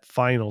about that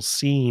final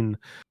scene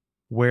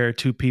where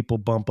two people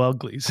bump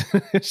uglies.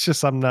 It's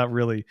just, I've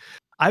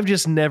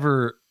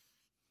never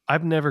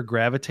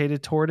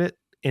gravitated toward it.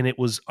 And it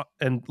was,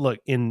 and look,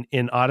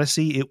 in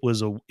Odyssey, it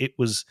was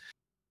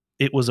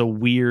a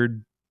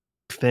weird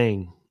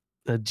thing.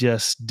 I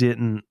just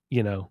didn't,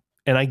 you know.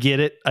 And I get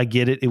it.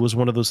 It was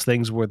one of those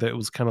things where it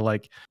was kind of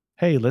like,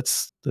 hey,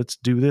 let's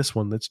do this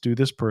one. Let's do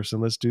this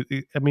person.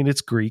 I mean,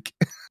 it's Greek.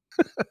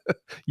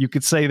 You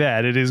could say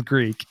that it is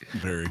Greek.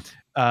 Very.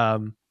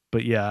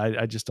 But yeah,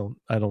 I just don't.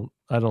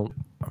 So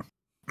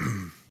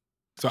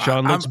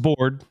Sean looks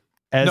bored.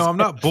 No, I'm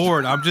not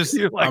bored. I'm just,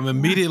 like, I'm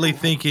immediately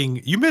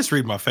thinking, you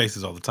misread my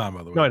faces all the time,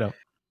 by the way. No, I don't.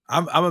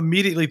 I'm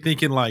immediately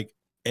thinking like,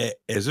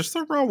 is there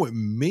something wrong with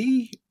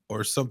me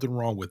or something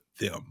wrong with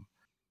them?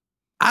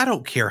 I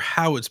don't care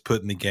how it's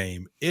put in the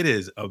game. It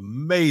is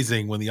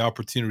amazing when the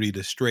opportunity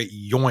to straight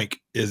yoink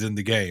is in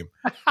the game.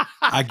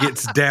 I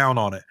gets down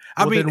on it.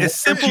 I mean, as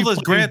simple as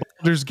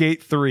Baldur's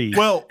Gate 3.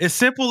 Well, as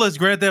simple as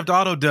Grand Theft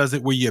Auto does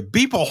it, where you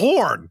beep a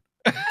horn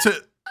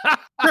to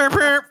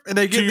and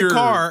they get in the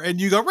car and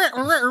you go.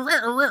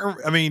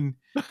 I mean,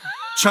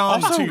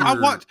 also, I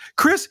watched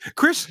Chris.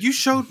 You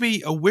showed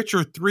me a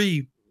Witcher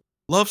 3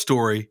 love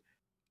story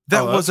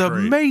that was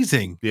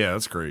amazing. Yeah,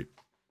 that's great.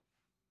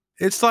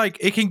 It's like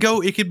it can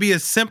be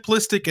as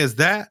simplistic as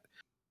that.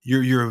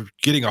 You're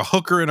getting a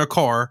hooker in a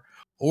car,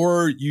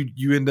 or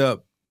you end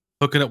up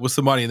hooking up with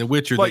somebody in The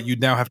Witcher that you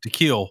now have to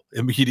kill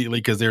immediately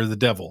because they're the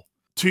devil.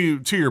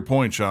 To your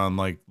point, Sean,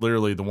 like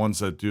literally the ones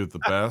that do it the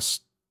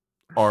best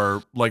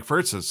are like, for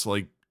instance,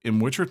 like in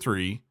Witcher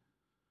 3,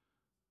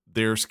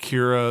 there's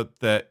Kira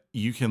that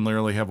you can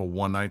literally have a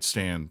one night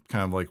stand,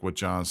 kind of like what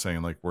John's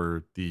saying, like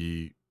where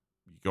you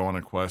go on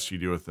a quest, you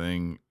do a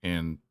thing,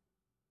 and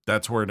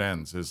that's where it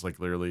ends, is like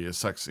literally a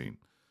sex scene,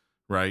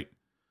 right?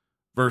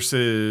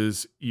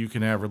 Versus you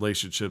can have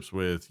relationships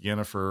with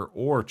Yennefer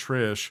or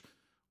Trish,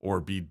 or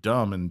be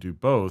dumb and do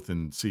both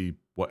and see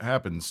what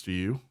happens to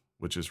you,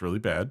 which is really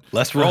bad.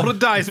 Let's roll the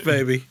dice,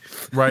 baby.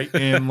 Right.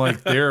 And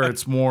like there,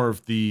 it's more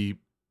of the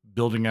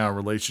building out a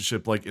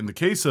relationship. Like in the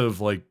case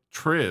of like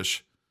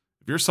Trish,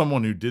 if you're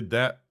someone who did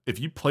that, if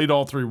you played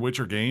all 3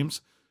 Witcher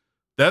games,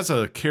 that's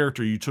a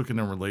character you took in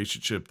a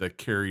relationship that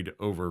carried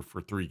over for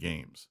 3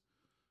 games.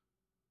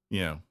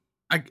 Yeah.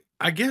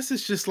 I guess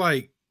it's just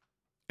like,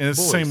 and it's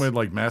the same way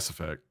like Mass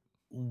Effect.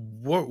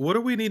 What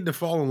do we need to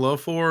fall in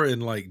love for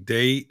and like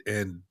date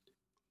and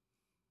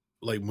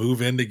like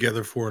move in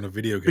together for in a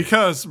video game?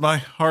 Because my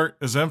heart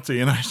is empty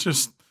and I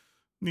just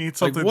need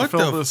something to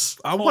fill this.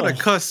 I want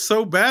to cuss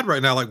so bad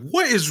right now. Like,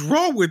 what is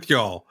wrong with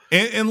y'all?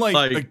 And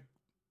like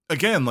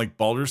again, like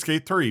Baldur's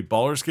Gate 3.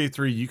 Baldur's Gate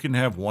 3, you can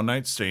have one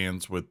night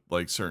stands with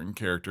like certain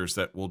characters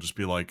that will just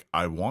be like,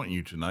 I want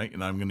you tonight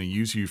and I'm going to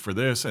use you for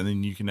this. And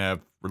then you can have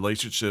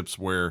relationships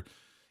where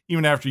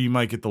even after you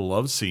might get the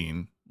love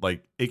scene,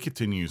 like it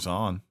continues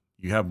on.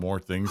 You have more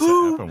things that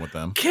happen with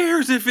them. Who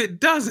cares if it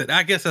doesn't?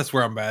 I guess that's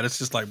where I'm at. It's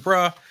just like,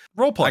 bruh,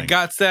 Role playing. I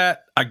got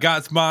that. I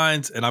got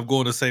mines, and I'm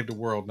going to save the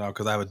world now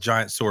because I have a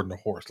giant sword and a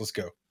horse. Let's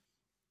go.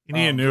 You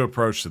need a new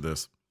approach to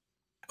this.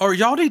 Or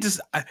y'all need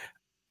to.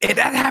 And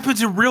that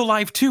happens in real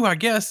life too, I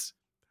guess.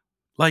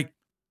 Like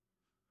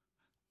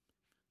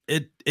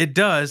it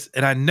does,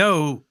 and I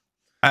know,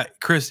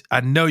 Chris.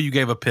 I know you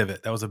gave a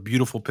pivot. That was a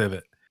beautiful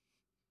pivot.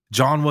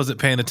 John wasn't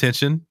paying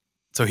attention,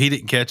 so he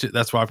didn't catch it.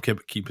 That's why I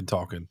kept keeping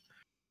talking.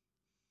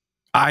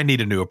 I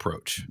need a new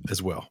approach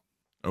as well.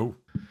 Oh,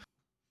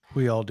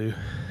 we all do.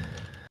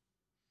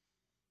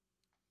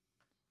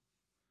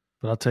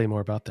 But I'll tell you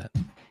more about that.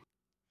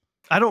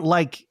 I don't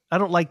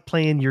like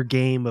playing your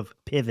game of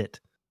pivot.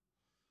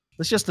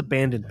 Let's just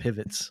abandon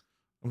pivots.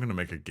 I'm going to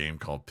make a game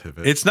called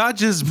Pivot. It's not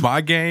just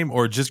my game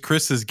or just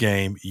Chris's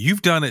game.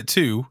 You've done it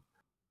too.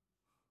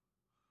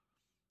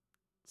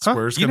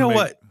 Square's You know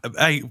what?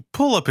 Hey,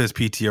 pull up his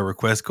PTO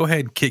request. Go ahead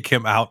and kick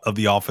him out of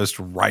the office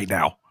right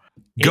now.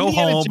 Go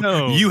Indiana home.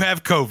 Jones. You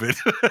have COVID.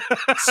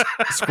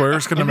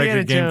 Square's going to make a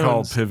Indiana game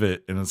called Jones.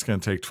 Pivot, and it's going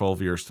to take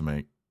 12 years to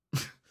make.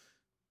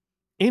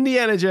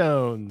 Indiana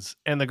Jones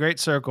and the Great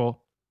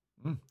Circle,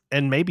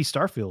 and maybe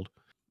Starfield,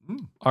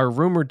 are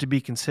rumored to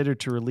be considered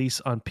to release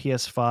on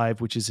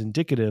PS5, which is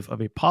indicative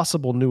of a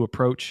possible new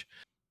approach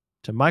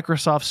to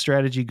Microsoft's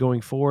strategy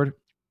going forward.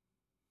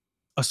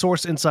 A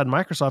source inside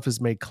Microsoft has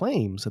made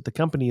claims that the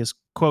company is,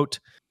 quote,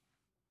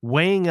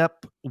 weighing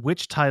up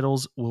which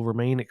titles will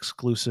remain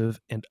exclusive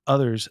and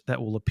others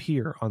that will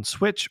appear on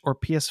Switch or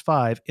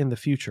PS5 in the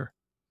future,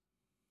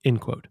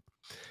 end quote.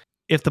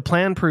 If the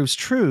plan proves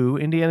true,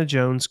 Indiana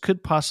Jones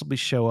could possibly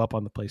show up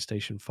on the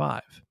PlayStation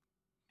 5.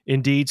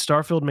 Indeed,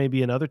 Starfield may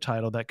be another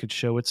title that could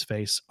show its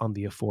face on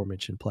the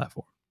aforementioned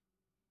platform.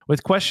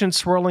 With questions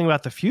swirling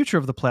about the future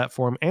of the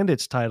platform and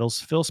its titles,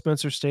 Phil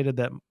Spencer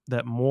stated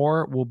that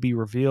more will be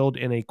revealed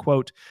in a,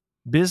 quote,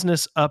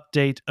 business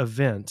update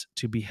event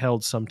to be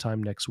held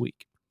sometime next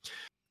week.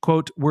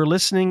 Quote, we're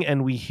listening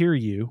and we hear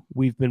you.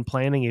 We've been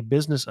planning a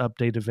business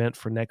update event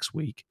for next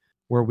week,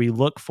 where we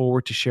look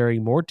forward to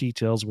sharing more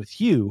details with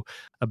you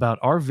about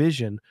our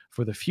vision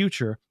for the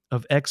future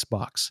of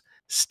Xbox.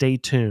 Stay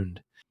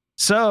tuned.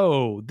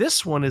 So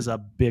this one is a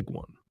big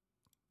one.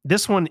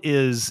 This one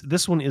is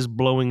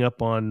blowing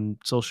up on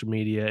social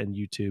media and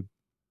YouTube,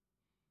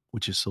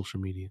 which is social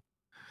media,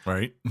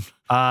 Right.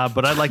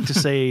 but I'd like to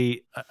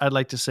say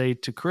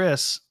to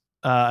Chris,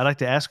 I'd like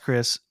to ask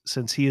Chris,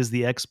 since he is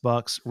the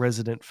Xbox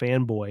resident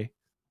fanboy,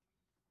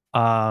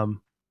 and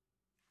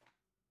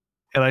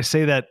I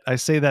say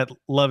that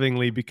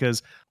lovingly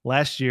because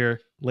last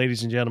year,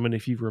 ladies and gentlemen,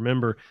 if you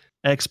remember,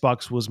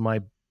 Xbox was my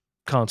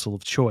console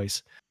of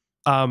choice.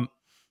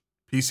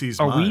 PC's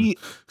Are mine.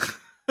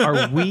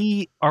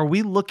 are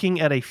we looking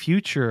at a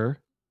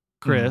future,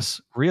 Chris,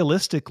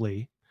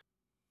 realistically,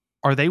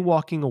 are they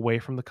walking away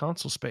from the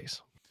console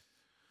space?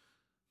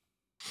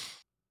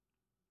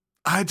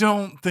 I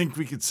don't think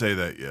we could say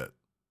that yet.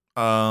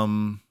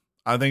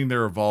 I think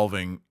they're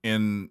evolving,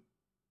 and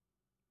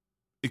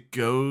it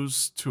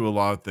goes to a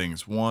lot of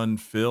things. One,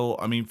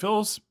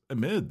 Phil's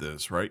admitted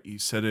this, right? He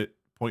said it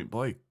point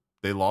blank.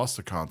 They lost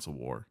the console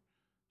war.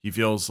 He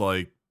feels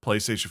like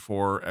PlayStation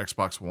 4,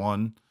 Xbox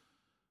One,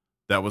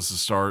 that was the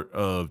start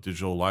of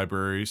digital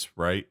libraries,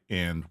 right?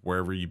 And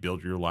wherever you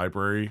build your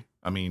library,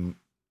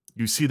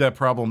 you see that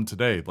problem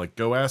today. Like,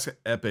 go ask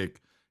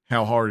Epic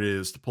how hard it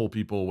is to pull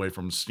people away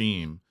from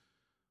Steam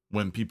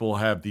when people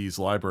have these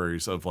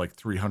libraries of like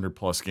 300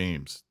 plus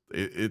games.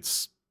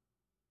 It's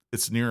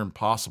near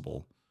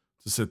impossible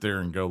to sit there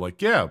and go like,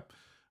 yeah,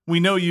 we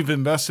know you've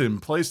invested in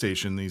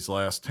PlayStation these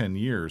last 10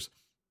 years.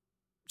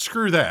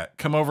 Screw that.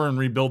 Come over and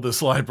rebuild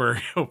this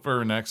library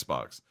over an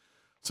Xbox.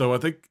 So I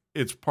think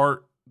it's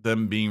part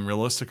them being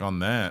realistic on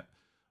that.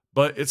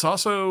 But it's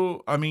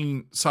also,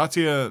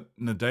 Satya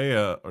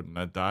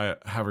Nadella,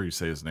 however you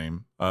say his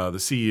name, the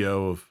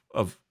CEO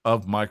of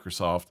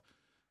Microsoft,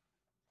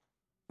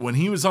 when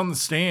he was on the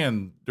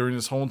stand during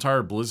this whole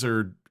entire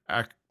Blizzard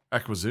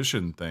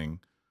acquisition thing,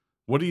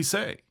 what did he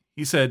say?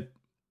 He said,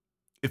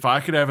 if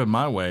I could have it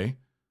my way,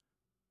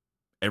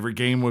 every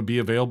game would be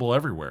available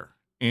everywhere.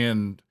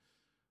 And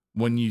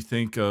when you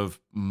think of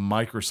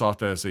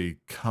Microsoft as a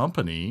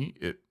company,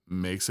 it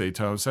makes a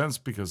ton of sense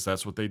because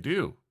that's what they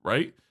do,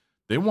 right?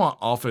 They want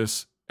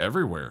Office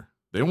everywhere.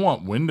 They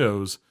want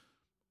Windows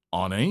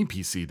on any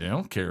PC. They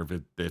don't care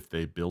if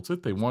they built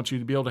it. They want you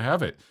to be able to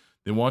have it.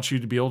 They want you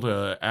to be able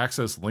to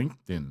access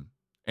LinkedIn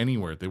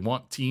anywhere. They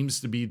want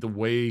Teams to be the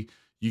way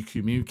you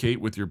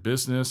communicate with your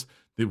business.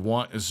 They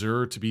want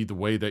Azure to be the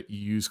way that you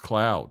use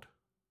cloud.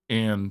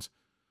 And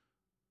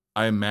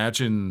I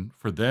imagine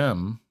for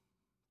them,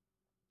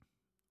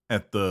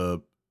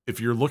 if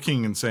you're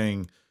looking and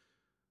saying,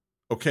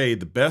 okay,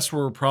 the best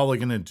we're probably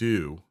going to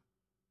do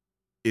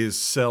is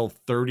sell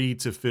 30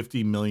 to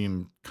 50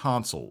 million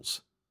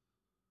consoles.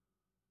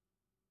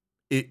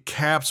 It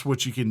caps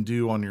what you can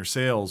do on your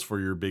sales for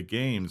your big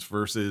games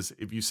versus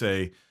if you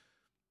say,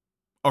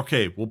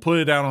 okay, we'll put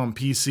it out on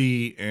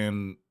PC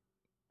and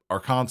our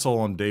console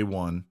on day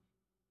one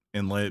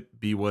and let it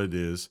be what it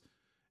is.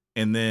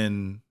 And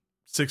then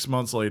 6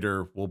 months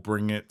later, we'll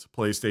bring it to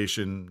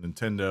PlayStation,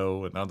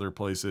 Nintendo, and other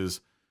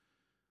places,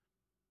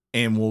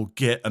 and we'll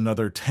get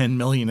another 10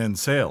 million in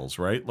sales,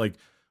 right? Like,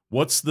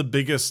 what's the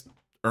biggest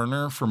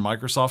earner for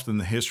Microsoft in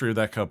the history of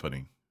that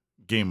company,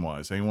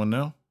 game-wise? Anyone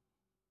know?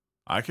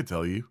 I could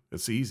tell you.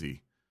 It's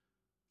easy.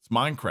 It's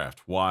Minecraft.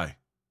 Why?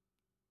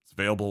 It's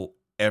available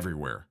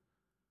everywhere.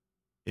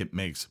 It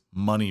makes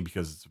money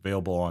because it's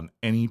available on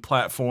any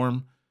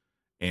platform,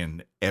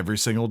 and every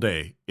single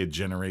day it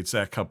generates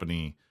that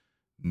company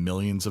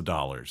millions of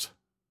dollars,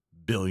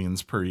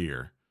 billions per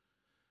year.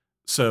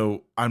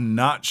 So I'm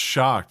not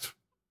shocked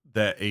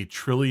that a $1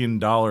 trillion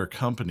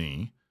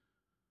company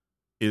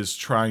is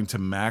trying to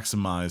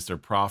maximize their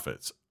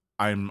profits.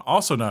 I'm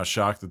also not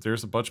shocked that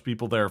there's a bunch of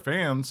people that are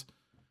fans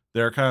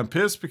that are kind of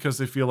pissed because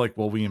they feel like,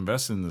 well, we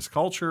invest in this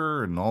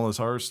culture and all this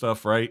other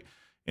stuff, right?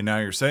 And now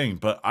you're saying,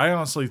 but I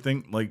honestly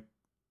think like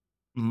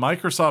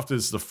Microsoft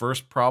is the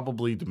first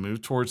probably to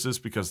move towards this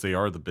because they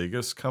are the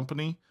biggest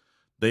company.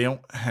 They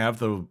don't have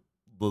the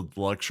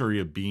luxury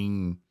of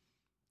being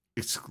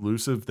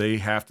exclusive. They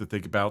have to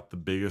think about the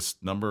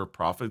biggest number of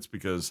profits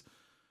because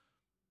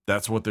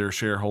that's what their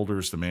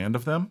shareholders demand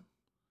of them.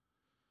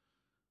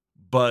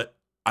 But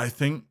I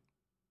think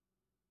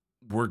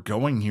we're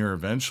going here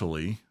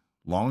eventually,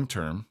 long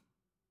term.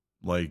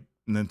 Like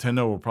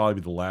Nintendo will probably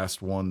be the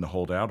last one to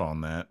hold out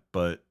on that,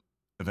 but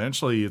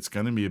eventually it's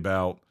going to be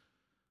about,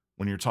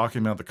 when you're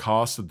talking about the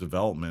cost of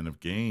development of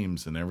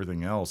games and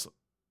everything else,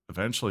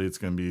 eventually it's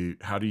going to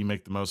be, how do you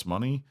make the most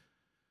money?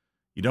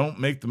 You don't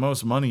make the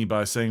most money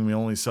by saying we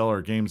only sell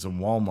our games in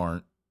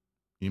Walmart.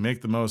 You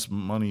make the most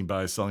money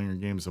by selling your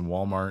games in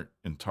Walmart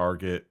and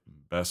Target,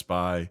 Best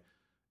Buy,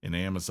 and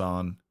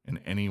Amazon, and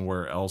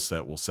anywhere else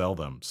that will sell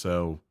them.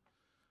 So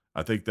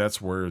I think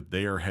that's where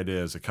they are headed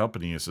as a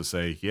company, is to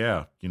say,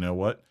 yeah, you know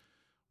what?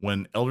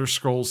 When Elder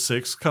Scrolls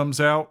 6 comes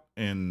out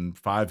in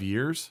 5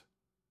 years,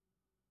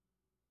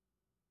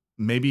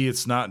 maybe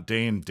it's not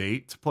day and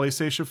date to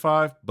PlayStation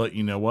 5, but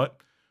you know what?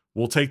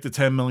 We'll take the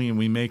 10 million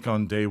we make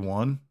on day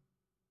one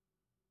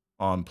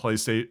on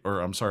PlayStation,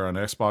 or I'm sorry, on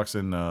Xbox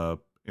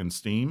and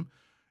Steam,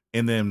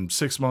 and then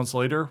 6 months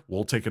later,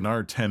 we'll take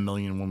another 10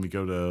 million when we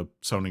go to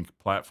Sony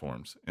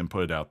platforms and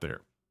put it out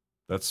there.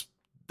 That's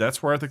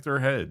where I think they're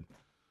headed,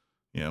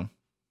 you know.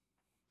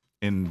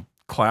 And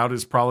cloud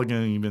is probably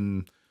going to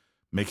even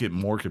make it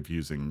more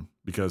confusing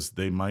because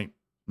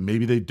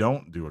maybe they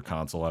don't do a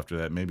console after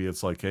that. Maybe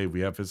it's like, hey, we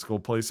have physical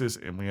places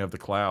and we have the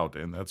cloud,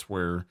 and that's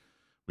where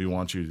we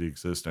want you to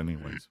exist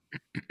anyways.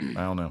 I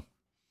don't know.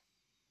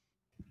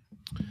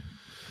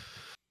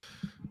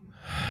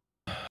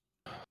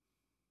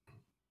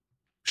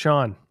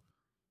 Sean,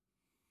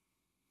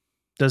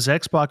 does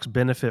Xbox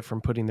benefit from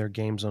putting their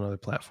games on other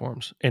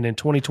platforms? And in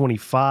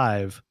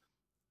 2025,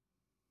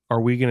 are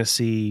we going to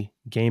see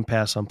Game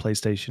Pass on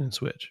PlayStation and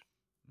Switch?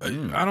 I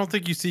don't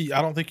think you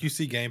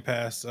see Game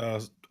Pass.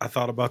 I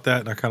thought about that,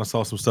 and I kind of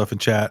saw some stuff in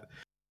chat.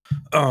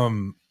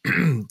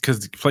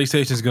 Because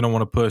PlayStation is going to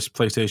want to push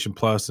PlayStation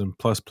Plus and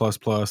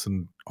Plus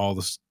and all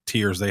the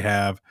tiers they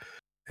have,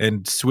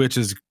 and Switch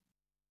is,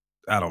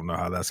 I don't know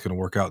how that's going to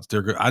work out.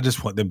 I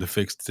just want them to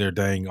fix their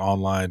dang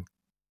online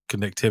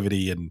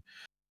connectivity and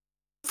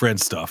friend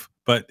stuff.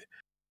 But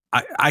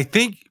I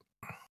think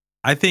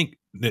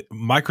that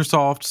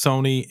Microsoft,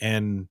 Sony,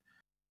 and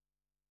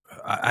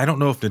I don't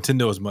know if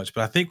Nintendo as much,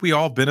 but I think we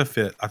all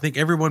benefit. I think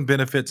everyone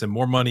benefits, and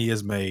more money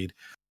is made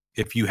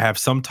if you have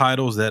some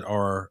titles that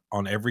are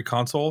on every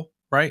console,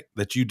 right?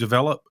 That you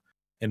develop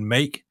and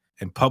make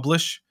and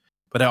publish.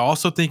 But I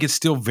also think it's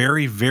still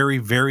very, very,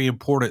 very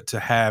important to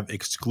have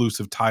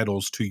exclusive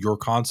titles to your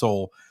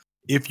console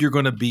if you're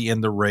going to be in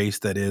the race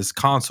that is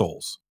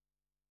consoles.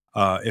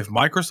 If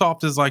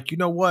Microsoft is like, you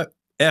know what,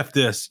 F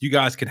this, you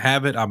guys can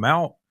have it, I'm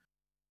out,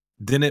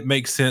 then it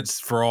makes sense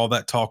for all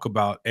that talk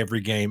about every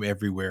game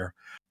everywhere.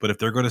 But if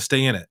they're going to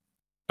stay in it,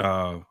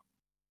 then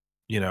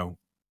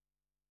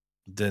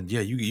yeah,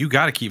 you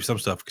got to keep some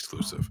stuff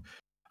exclusive.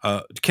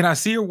 Can I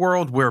see a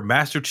world where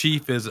Master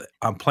Chief is,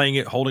 I'm playing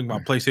it holding my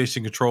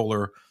PlayStation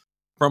controller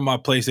from my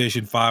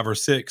PlayStation 5 or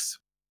 6?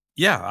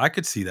 Yeah, I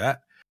could see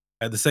that.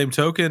 At the same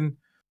token,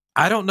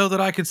 I don't know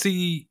that I could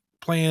see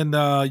playing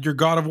your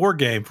God of War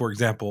game, for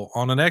example,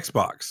 on an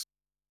Xbox.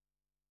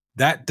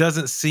 That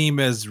doesn't seem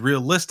as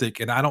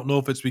realistic, and I don't know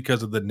if it's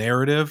because of the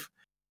narrative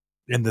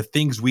and the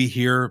things we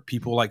hear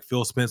people like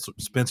Phil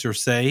Spencer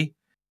say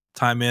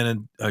time in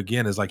and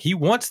again, is like he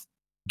wants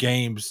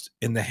games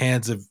in the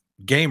hands of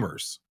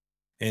gamers,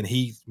 and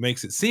he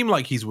makes it seem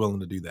like he's willing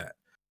to do that.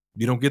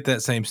 You don't get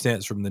that same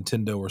stance from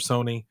Nintendo or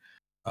Sony.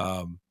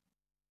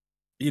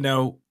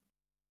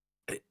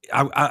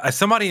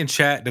 Somebody in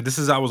chat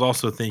that I was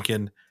also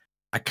thinking,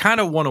 I kind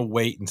of want to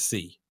wait and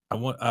see.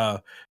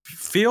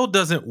 Phil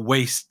doesn't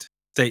waste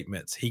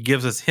statements. He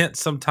gives us hints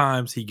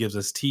sometimes, he gives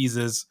us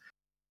teases,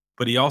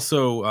 but he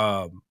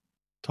also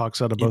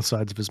talks out of both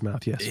sides of his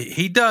mouth. Yes,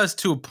 he does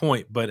to a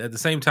point, but at the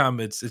same time,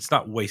 it's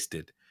not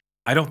wasted.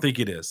 I don't think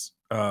it is.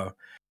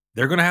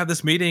 They're going to have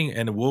this meeting,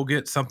 and we'll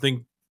get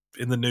something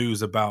in the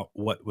news about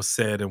what was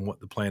said and what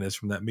the plan is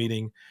from that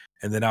meeting,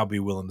 and then I'll be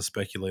willing to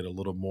speculate a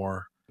little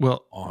more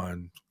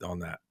on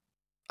that.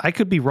 I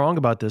could be wrong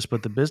about this,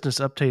 but the business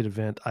update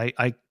event,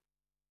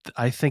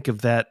 I think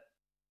of that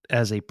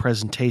as a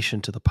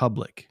presentation to the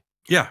public.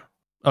 Yeah.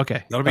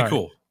 Okay. That'll be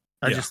cool.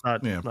 I just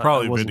thought,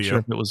 probably I wasn't video. sure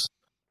if it was.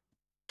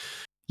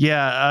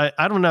 Yeah,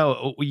 I don't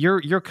know.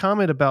 Your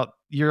comment about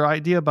your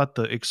idea about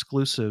the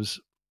exclusives.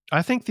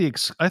 I think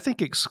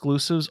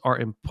exclusives are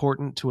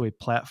important to a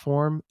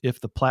platform if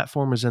the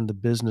platform is in the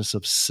business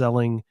of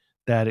selling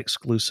that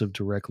exclusive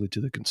directly to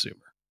the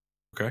consumer.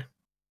 Okay.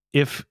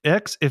 If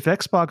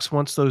Xbox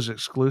wants those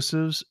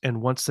exclusives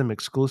and wants them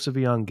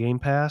exclusively on Game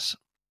Pass,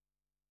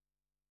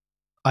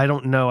 I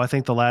don't know. I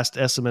think the last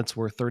estimates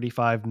were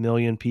 35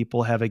 million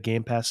people have a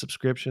Game Pass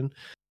subscription,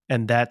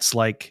 and that's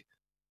like,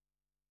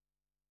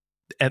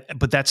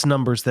 but that's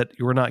numbers that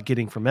you're not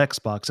getting from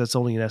Xbox. That's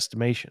only an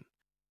estimation.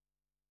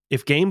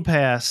 If Game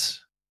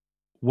Pass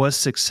was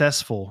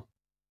successful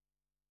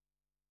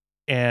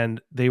and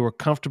they were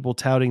comfortable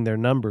touting their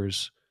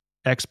numbers,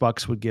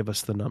 Xbox would give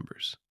us the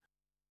numbers.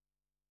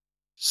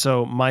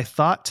 So my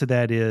thought to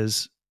that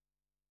is,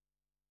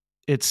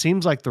 it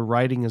seems like the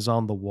writing is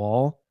on the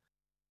wall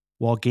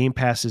while Game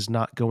Pass is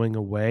not going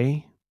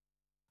away.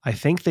 I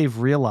think they've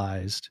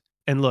realized,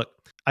 and look,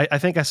 I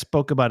think I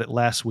spoke about it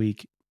last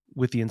week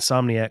with the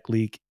Insomniac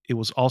leak. It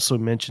was also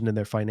mentioned in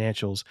their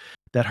financials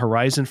that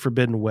Horizon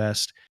Forbidden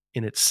West,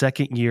 in its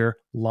second year,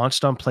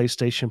 launched on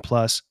PlayStation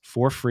Plus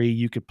for free.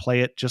 You could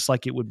play it just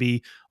like it would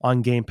be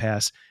on Game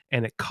Pass,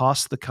 and it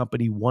cost the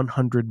company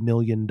 $100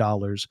 million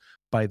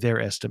by their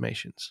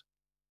estimations.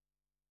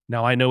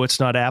 Now, I know it's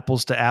not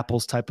apples to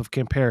apples type of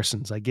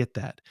comparisons. I get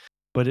that.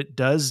 But it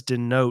does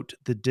denote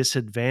the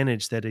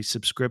disadvantage that a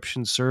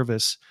subscription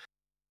service,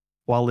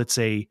 while it's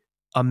a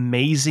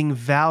amazing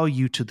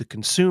value to the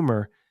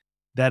consumer,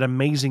 that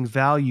amazing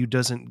value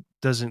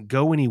doesn't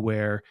go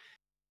anywhere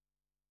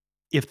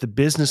if the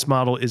business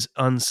model is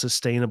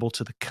unsustainable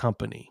to the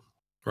company.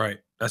 Right.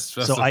 That's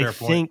so a fair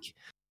point.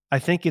 I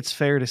think it's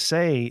fair to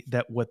say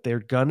that what they're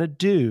gonna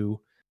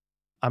do,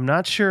 I'm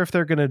not sure if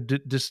they're gonna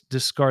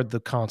discard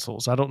the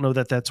consoles. I don't know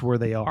that that's where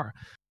they are,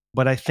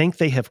 but I think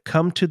they have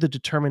come to the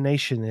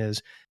determination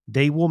is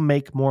they will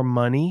make more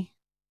money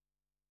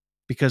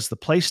because the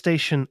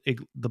PlayStation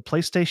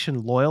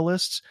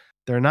loyalists,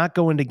 they're not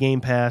going to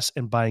Game Pass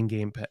and buying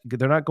Game Pass.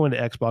 They're not going to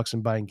Xbox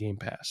and buying Game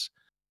Pass.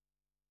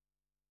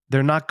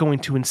 They're not going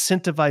to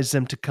incentivize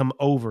them to come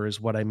over, is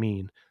what I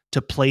mean,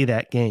 to play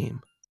that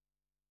game.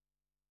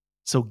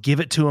 So give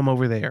it to them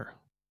over there.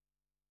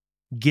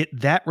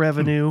 Get that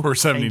revenue for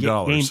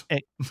 $70.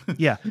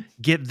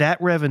 Get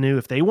that revenue.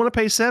 If they want to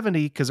pay $70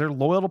 because they're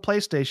loyal to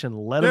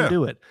PlayStation, let them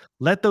do it.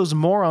 Let those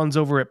morons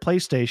over at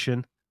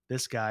PlayStation,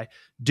 this guy,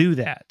 do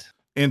that.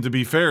 And to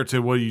be fair to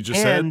what you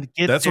just said,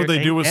 that's what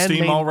they do with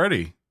Steam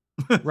already.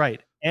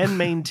 Right. And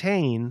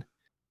maintain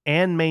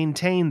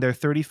their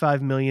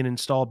 35 million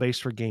install base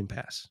for Game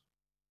Pass.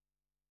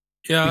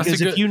 Yeah,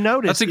 because if you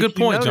notice, that's a good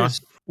point, John.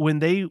 When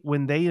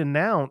they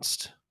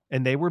announced,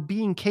 and they were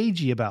being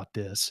cagey about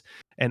this,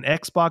 and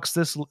Xbox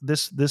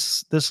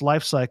this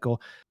life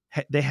cycle,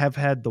 they have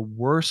had the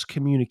worst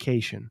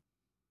communication,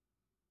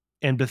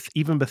 and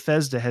even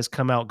Bethesda has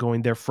come out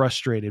going they're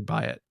frustrated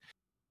by it.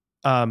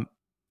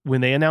 When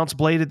they announced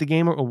Blade at the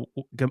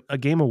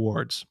Game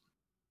Awards,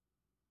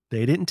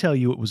 they didn't tell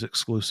you it was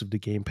exclusive to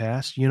Game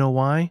Pass. You know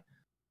why?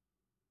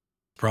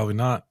 Probably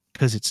not.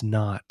 Because it's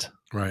not.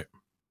 Right.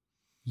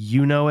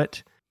 You know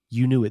it.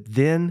 You knew it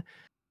then,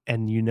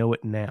 and you know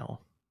it now.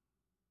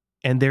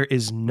 And there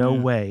is no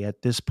way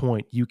at this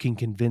point you can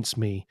convince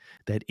me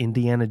that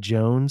Indiana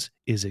Jones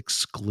is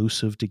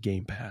exclusive to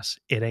Game Pass.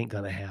 It ain't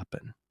going to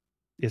happen.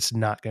 It's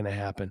not going to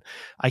happen.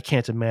 I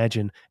can't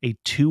imagine a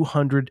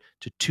 $200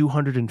 to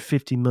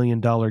 $250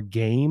 million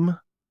game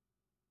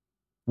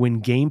when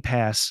Game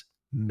Pass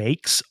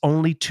makes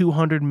only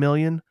 $200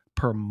 million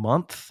per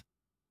month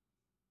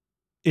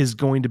is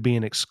going to be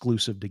an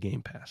exclusive to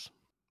Game Pass.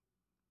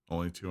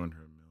 Only $200 million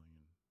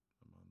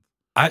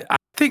a month. I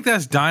think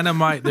that's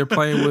dynamite they're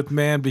playing with,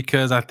 man,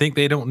 because I think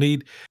they don't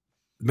need.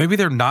 Maybe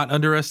they're not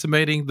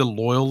underestimating the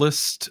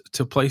loyalists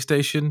to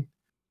PlayStation.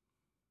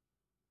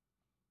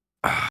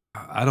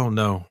 I don't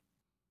know.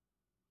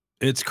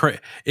 It's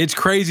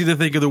crazy to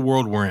think of the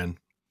world we're in.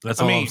 That's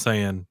all I'm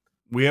saying.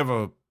 We have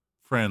a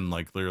friend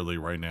like literally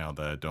right now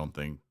that I don't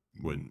think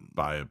would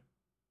buy an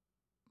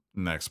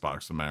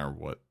Xbox no matter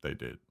what they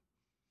did.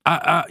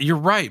 You're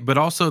right, but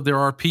also there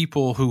are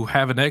people who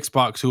have an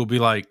Xbox who will be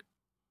like,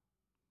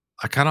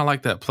 I kind of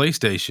like that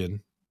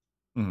PlayStation,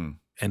 and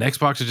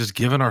Xbox is just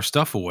giving our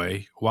stuff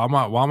away. Why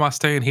am I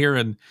staying here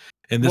in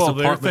this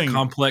apartment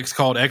complex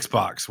called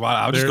Xbox? Why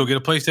I'll just go get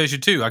a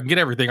PlayStation 2. I can get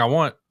everything I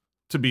want.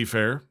 To be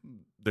fair,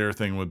 their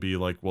thing would be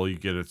like, well, you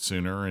get it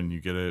sooner, and you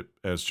get it,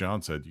 as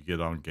John said, you get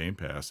it on Game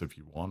Pass if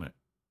you want it.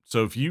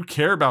 So if you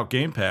care about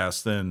Game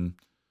Pass, then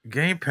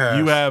Game Pass,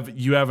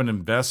 you have an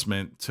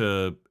investment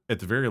to, at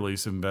the very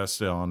least, invest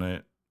on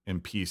it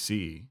in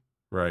PC,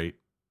 right?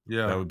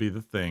 Yeah, that would be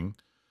the thing.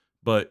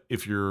 But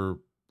if you're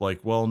like,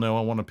 well, no,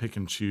 I want to pick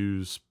and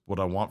choose what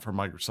I want from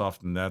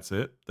Microsoft and that's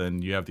it,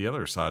 then you have the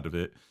other side of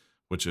it,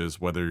 which is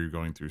whether you're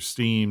going through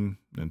Steam,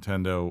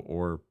 Nintendo,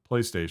 or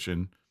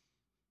PlayStation,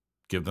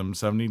 give them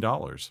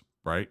 $70,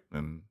 right?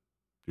 And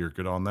you're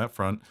good on that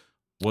front.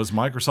 Was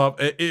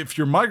Microsoft, if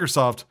you're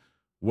Microsoft,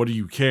 what do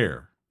you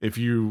care? If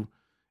you're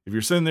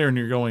sitting there and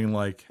you're going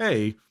like,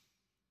 hey,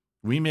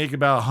 we make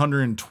about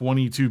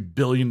 $122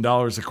 billion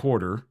a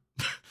quarter,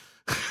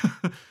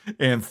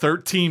 and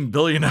 13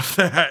 billion of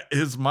that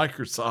is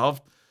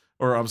Microsoft,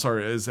 or I'm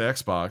sorry, is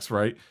Xbox,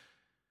 right?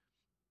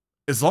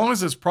 As long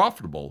as it's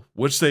profitable,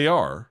 which they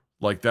are,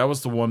 like that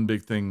was the one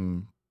big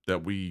thing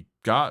that we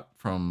got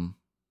from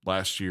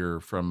last year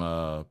from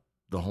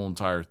the whole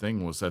entire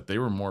thing was that they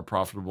were more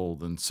profitable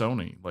than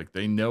Sony. Like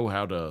they know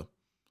how to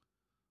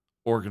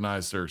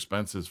organize their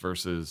expenses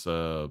versus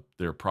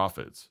their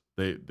profits.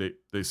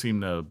 They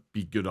seem to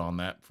be good on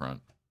that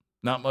front.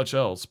 Not much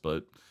else,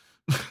 but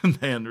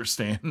they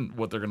understand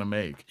what they're gonna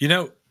make. You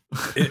know,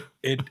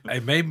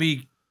 it made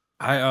me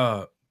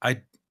I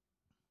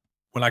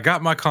when I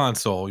got my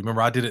console, you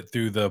remember I did it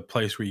through the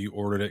place where you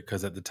ordered it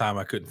because at the time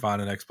I couldn't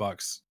find an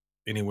Xbox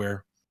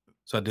anywhere.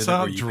 So I did It's it where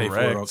not you pay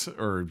direct, for it.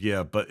 or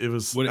yeah, but it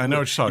was. I I know what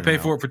you're you talking pay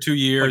for about. it for 2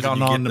 years, Like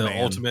and you on get the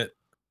demand. ultimate.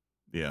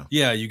 Yeah,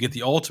 Yeah, you get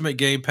the ultimate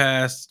Game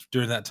Pass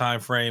during that time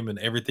frame, and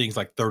everything's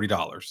like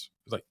 $30. It's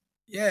like,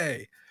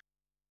 yay!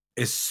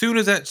 As soon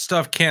as that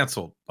stuff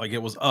canceled, like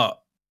it was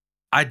up,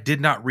 I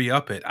did not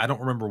re-up it. I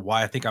don't remember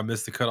why. I think I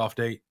missed the cutoff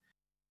date,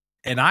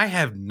 and I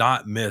have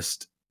not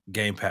missed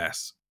Game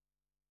Pass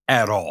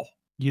at all.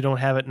 You don't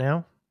have it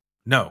now?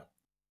 No,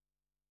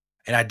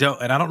 and I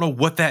don't know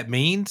what that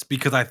means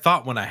because I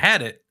thought when I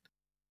had it,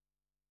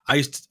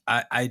 I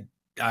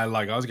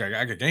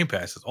got Game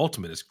Pass. It's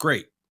ultimate. It's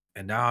great,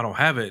 and now I don't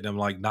have it, and I'm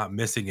like not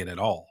missing it at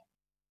all.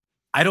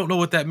 I don't know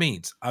what that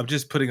means. I'm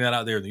just putting that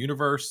out there in the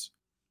universe.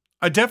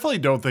 I definitely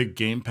don't think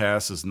Game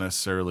Pass is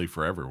necessarily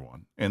for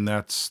everyone, and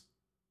that's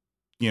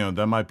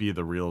that might be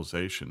the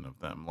realization of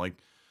them. Like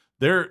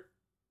there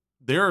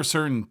are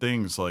certain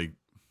things like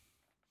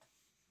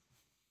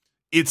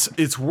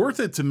it's worth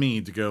it to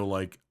me to go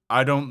like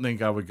I don't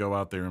think I would go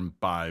out there and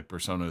buy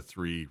Persona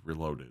 3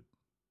 Reloaded.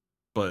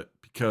 But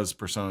because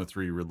Persona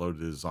 3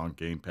 Reloaded is on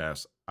Game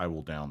Pass, I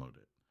will download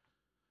it.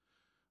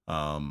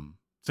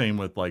 Same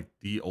with like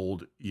the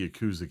old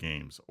Yakuza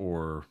games,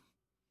 or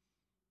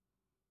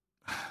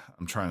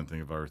I'm trying to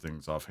think of other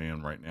things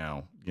offhand right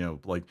now.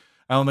 Like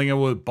I don't think I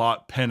would have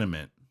bought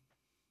Pentiment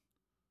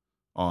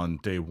on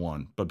day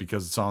one, but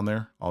because it's on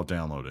there, I'll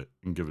download it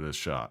and give it a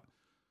shot.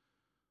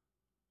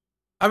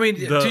 I mean,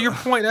 to your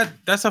point,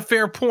 that's a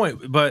fair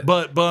point, but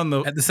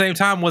at the same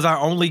time, was I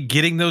only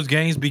getting those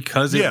games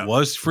because it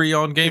was free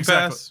on Game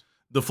Pass?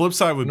 The flip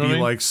side would be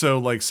like, so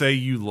like say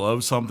you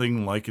love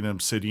something like an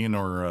Obsidian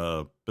or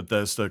a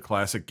Bethesda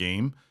classic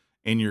game,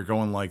 and you're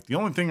going like, the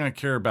only thing I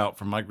care about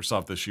from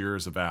Microsoft this year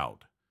is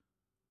Avowed,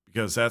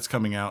 because that's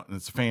coming out and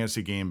it's a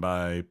fantasy game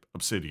by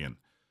Obsidian.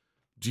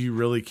 Do you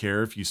really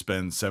care if you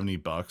spend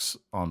 $70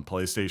 on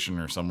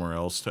PlayStation or somewhere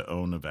else to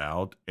own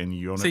Avowed and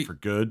you own it for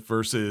good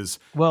versus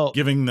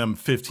giving them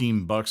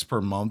 $15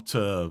 per month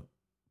to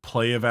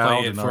play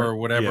Avowed for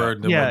whatever?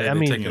 Yeah,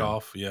 take it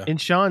off. Yeah. In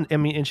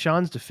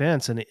Sean's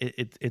defense, and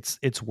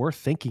it's worth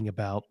thinking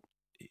about.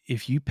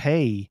 If you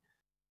pay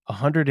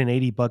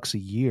 $180 a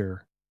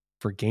year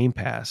for Game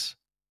Pass,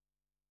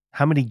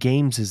 how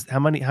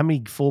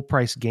many full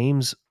price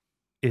games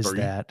is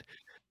 30? that?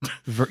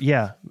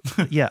 Yeah,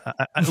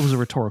 it was a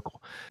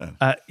rhetorical.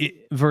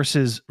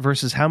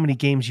 Versus how many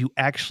games you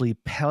actually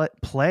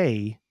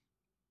play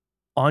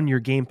on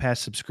your Game Pass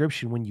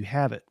subscription when you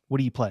have it. What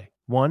do you play?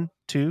 1,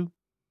 2,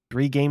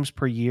 3 games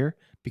per year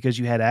because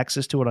you had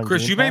access to it on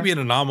Chris, Game you Pass? may be an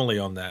anomaly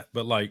on that,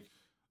 but like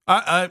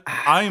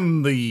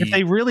I'm the. If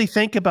they really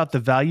think about the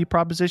value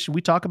proposition,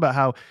 we talk about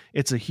how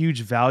it's a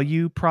huge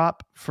value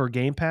prop for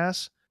Game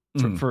Pass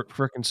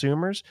for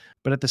consumers,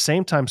 but at the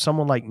same time,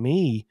 someone like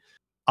me,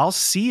 I'll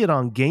see it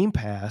on Game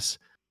Pass,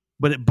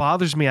 but it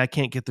bothers me I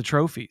can't get the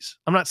trophies.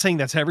 I'm not saying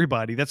that's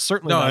everybody. That's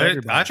certainly not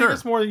everybody. I think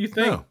it's more than you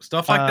think. No.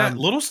 Stuff like that,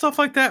 little stuff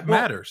like that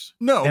matters.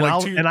 No,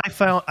 and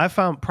I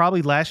found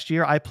probably last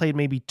year I played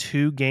maybe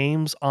 2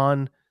 games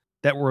on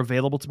that were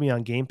available to me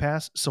on Game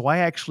Pass, so I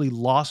actually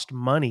lost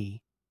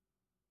money.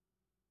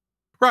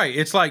 Right.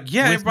 It's like,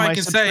 everybody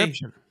can say,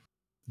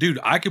 dude,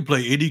 I can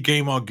play any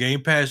game on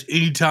Game Pass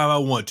anytime I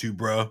want to,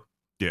 bro.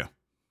 Yeah.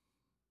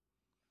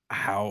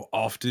 How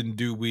often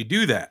do we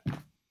do that?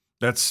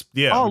 That's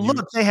Oh,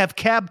 look, they have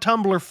Cab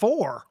Tumbler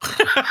 4.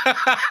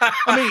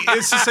 I mean,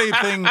 it's the same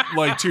thing.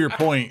 Like to your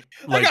point,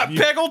 like I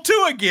got Peggle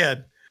 2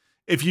 again.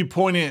 If you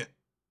point it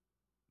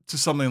to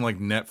something like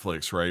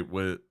Netflix, right,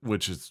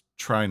 which is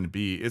trying to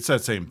be, it's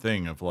that same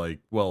thing of like,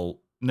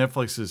 well,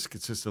 Netflix is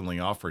consistently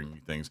offering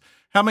you things.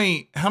 How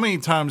many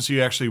times do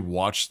you actually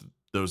watch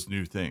those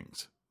new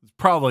things? It's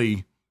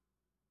probably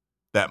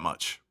that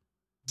much.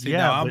 See,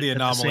 now I'm the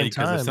anomaly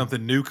because if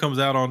something new comes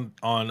out on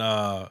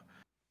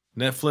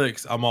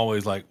Netflix, I'm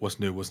always like, "What's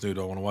new? What's new?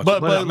 Do I want to watch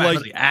it?" But I'm like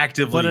actually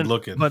actively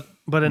looking. But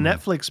But a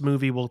Netflix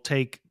movie will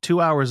take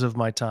 2 hours of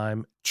my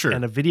time, Sure.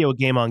 and a video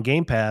game on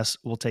Game Pass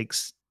will take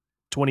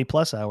 20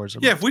 plus hours.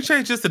 Of Yeah, my if we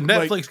change this to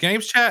Netflix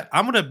Games Chat,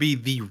 I'm gonna be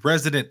the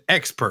resident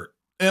expert.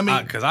 I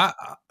mean, because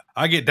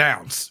I get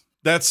downs.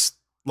 That's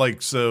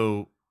like,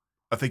 so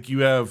I think you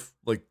have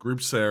like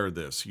groups that are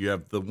this. You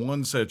have the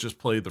ones that just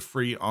play the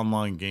free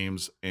online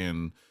games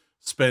and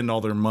spend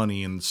all their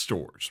money in the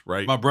stores,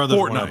 right? My brother's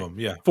one of them.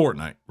 Yeah,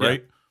 Fortnite,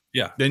 right?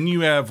 Yeah. Then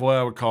you have what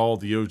I would call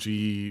the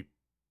OG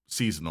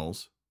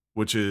seasonals,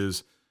 which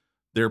is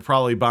they're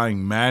probably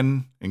buying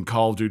Madden and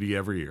Call of Duty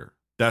every year.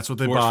 That's what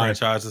they Sports buy.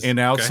 franchises. And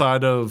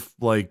outside of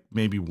like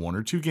maybe 1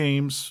 or 2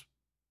 games,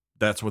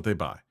 that's what they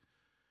buy.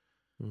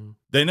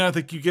 Then I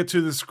think you get to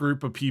this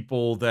group of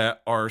people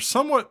that are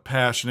somewhat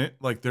passionate,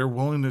 like they're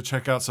willing to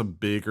check out some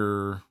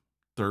bigger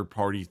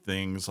third-party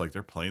things, like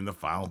they're playing the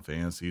Final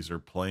Fantasies or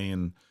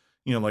playing,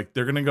 you know, like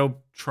they're gonna go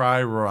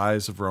try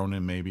Rise of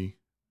Ronin, maybe,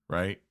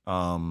 right?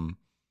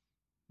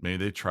 Maybe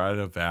they tried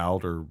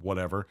Avowed or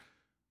whatever.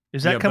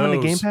 Is that coming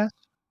to Game Pass?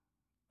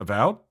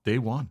 Avowed day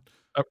 1.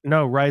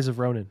 No, Rise of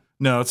Ronin.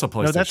 No, it's a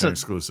PlayStation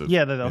exclusive.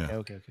 Yeah,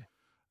 okay.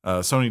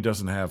 Sony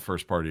doesn't have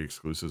first-party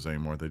exclusives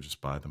anymore; they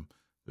just buy them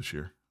this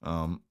year.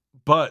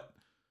 But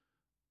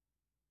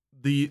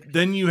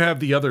then you have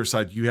the other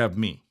side. You have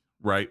me,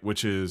 right?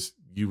 Which is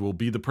you will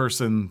be the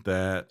person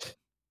that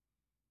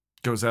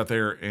goes out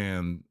there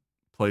and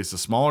plays the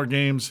smaller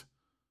games.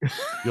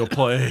 You'll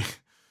play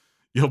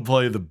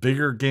the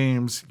bigger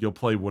games. You'll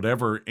play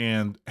whatever.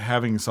 And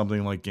having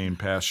something like Game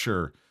Pass,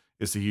 sure,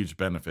 is a huge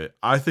benefit.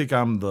 I think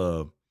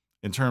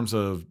in terms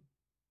of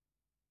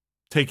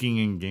taking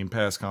in Game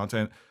Pass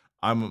content,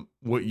 I'm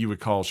what you would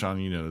call, Sean,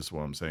 you know, is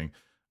what I'm saying,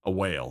 a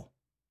whale.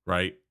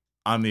 Right,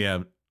 I'm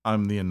the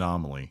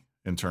anomaly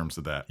in terms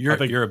of that.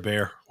 You're a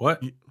bear.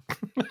 What?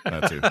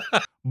 That too.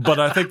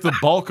 But I think the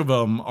bulk of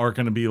them are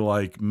going to be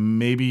like,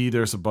 maybe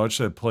there's a bunch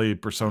that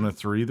played Persona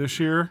 3 this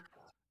year,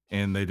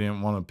 and they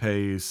didn't want to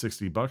pay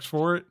 $60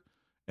 for it,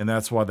 and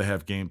that's why they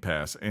have Game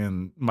Pass.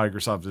 And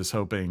Microsoft is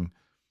hoping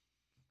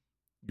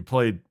you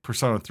played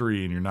Persona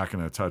 3 and you're not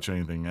going to touch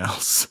anything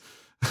else.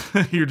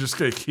 You're just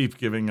going to keep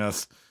giving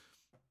us.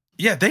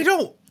 Yeah, they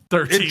don't.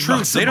 $13. In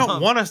truth, they don't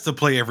want us to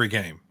play every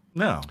game.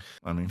 No,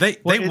 I mean they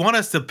want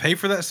us to pay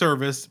for that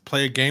service,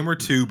 play a game or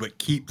two, but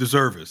keep the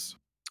service.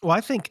 Well,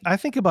 I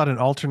think about an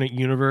alternate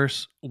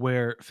universe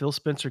where Phil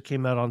Spencer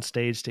came out on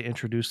stage to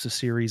introduce the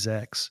Series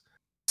X,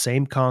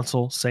 same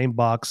console, same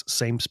box,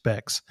 same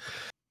specs,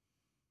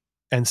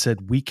 and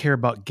said, "We care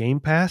about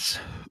Game Pass.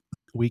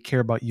 We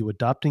care about you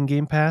adopting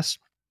Game Pass.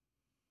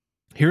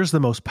 Here's the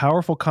most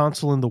powerful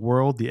console in the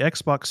world, the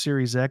Xbox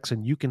Series X,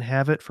 and you can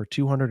have it for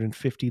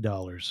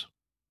 $250."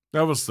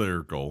 That was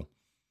their goal.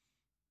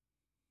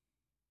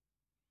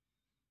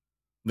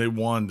 They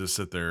wanted to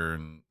sit there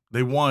and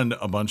they wanted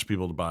a bunch of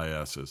people to buy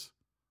S's.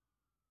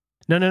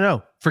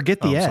 No. Forget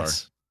the I'm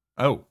S.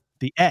 Sorry. Oh,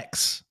 the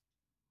X.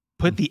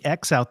 Put the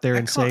X out there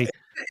and say,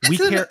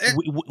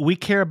 we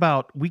care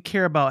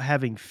about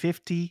having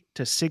 50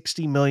 to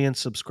 60 million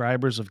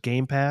subscribers of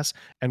Game Pass,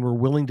 and we're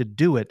willing to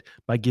do it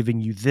by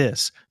giving you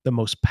this, the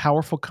most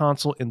powerful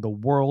console in the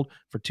world,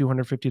 for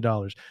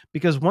 $250.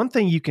 Because one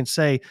thing you could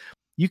say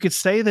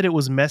that it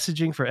was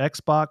messaging for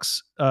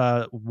Xbox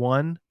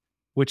One,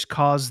 which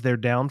caused their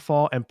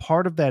downfall, and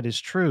part of that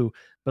is true,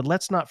 but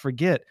let's not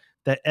forget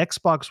that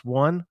Xbox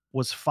One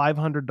was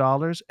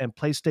 $500 and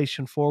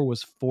PlayStation 4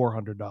 was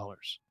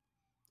 $400.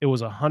 It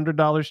was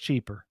 $100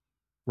 cheaper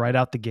right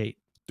out the gate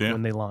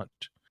when they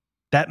launched.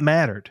 That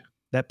mattered.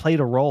 That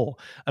played a role.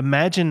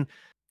 Imagine,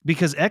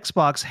 because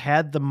Xbox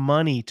had the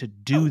money to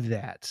do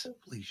that.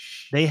 Holy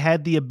shit. They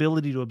had the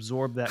ability to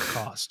absorb that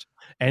cost,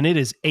 and it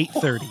is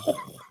 8:30.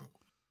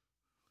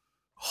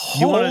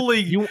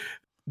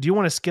 Do you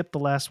want to skip the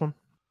last one?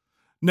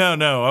 No.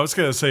 I was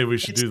gonna say we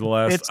should do the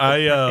last.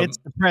 It's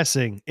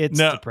depressing. It's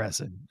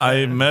depressing. I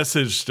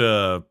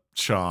messaged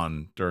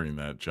Sean during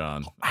that.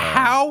 John,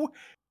 how?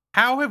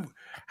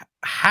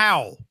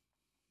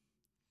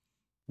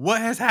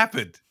 What has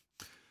happened?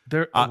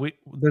 There's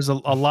a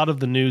lot of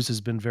the news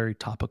has been very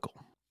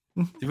topical.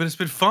 But it's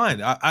been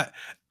fun.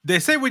 They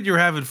say when you're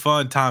having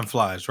fun, time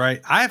flies, right?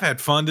 I've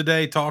had fun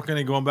today talking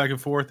and going back and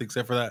forth,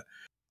 except for that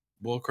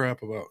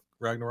bullcrap about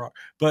Ragnarok.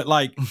 But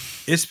like,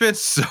 it's been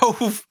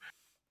so.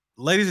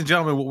 Ladies and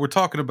gentlemen, what we're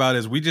talking about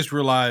is we just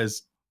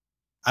realized,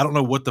 I don't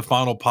know what the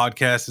final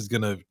podcast is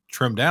going to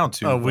trim down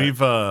to. Oh, we've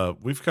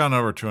gone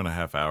over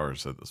 2.5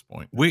 hours at this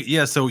point.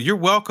 So you're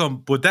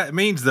welcome. What that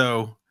means,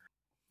 though,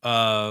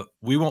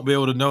 we won't be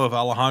able to know if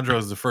Alejandro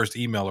is the first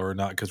emailer or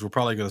not, because we're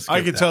probably going to.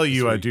 I can tell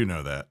you, I do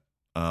know that.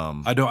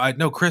 I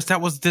know, Chris.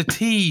 That was the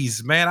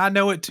tease, man. I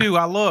know it too.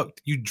 I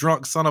looked. You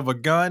drunk son of a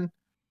gun.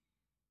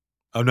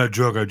 I'm not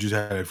drunk. I just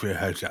had a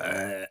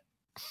headshot.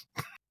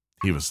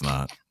 He was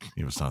not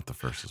the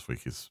first this week.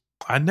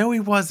 I know he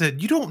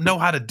wasn't. You don't know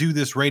how to do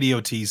this radio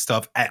tease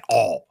stuff at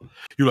all.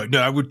 You're like, no,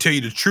 I would tell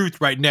you the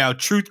truth right now.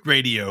 Truth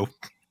radio.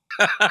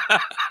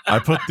 I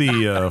put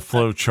the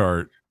flow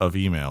chart of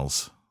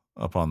emails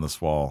up on this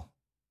wall.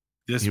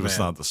 He was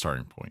not the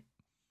starting point.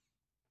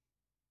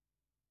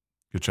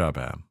 Good job,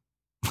 Adam.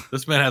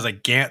 This man has a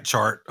Gantt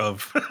chart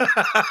of.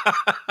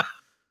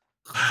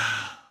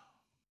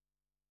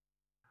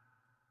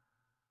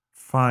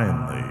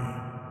 Finally,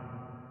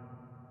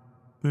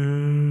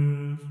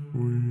 this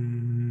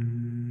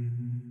week.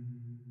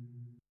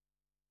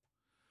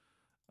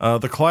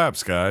 The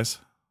collapse, guys.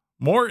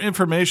 More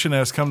information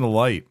has come to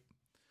light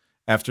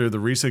after the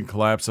recent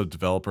collapse of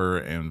developer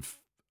and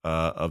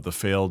of the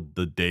failed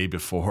The Day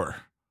Before.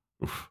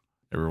 Oof,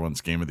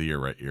 everyone's game of the year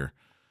right here.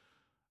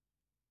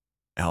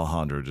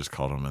 Alejandro just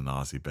called him a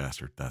Nazi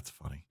bastard. That's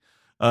funny.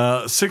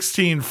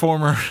 16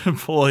 former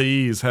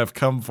employees have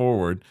come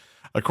forward.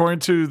 According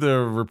to the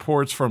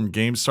reports from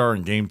GameStar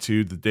and Game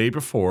 2, The Day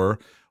Before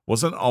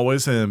wasn't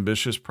always an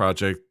ambitious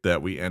project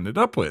that we ended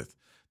up with.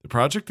 The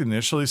project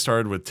initially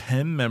started with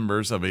 10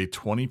 members of a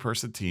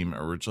 20-person team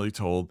originally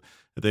told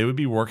that they would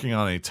be working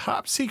on a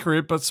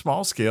top-secret but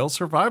small-scale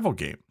survival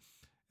game.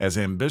 As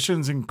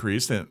ambitions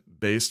increased and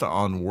based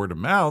on word of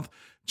mouth,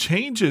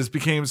 changes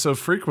became so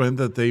frequent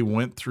that they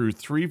went through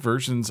 3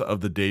 versions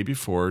of The Day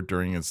Before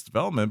during its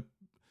development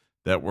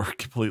that were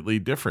completely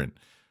different.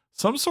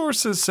 Some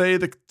sources say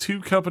the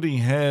 2 company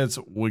heads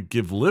would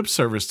give lip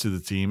service to the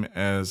team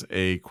as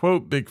a,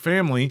 quote, big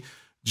family,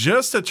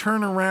 just to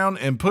turn around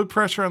and put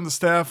pressure on the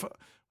staff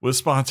with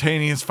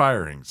spontaneous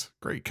firings.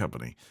 Great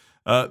company.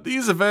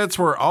 These events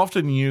were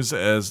often used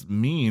as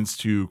means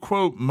to,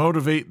 quote,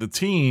 motivate the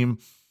team,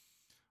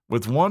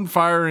 with one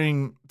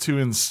firing to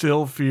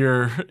instill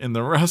fear in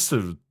the rest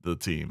of the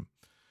team.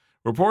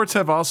 Reports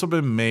have also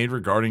been made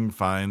regarding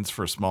fines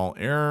for small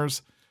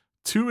errors.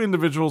 2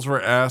 individuals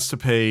were asked to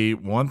pay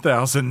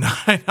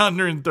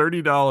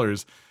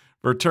 $1,930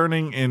 for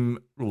turning in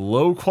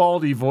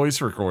low-quality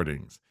voice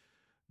recordings.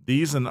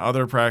 These and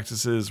other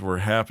practices were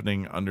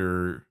happening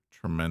under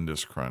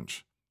tremendous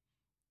crunch.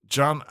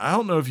 John, I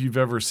don't know if you've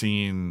ever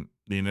seen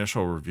the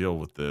initial reveal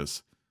with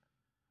this.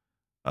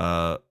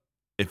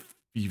 If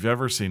you've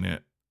ever seen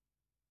it,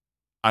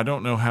 I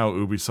don't know how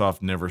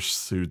Ubisoft never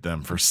sued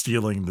them for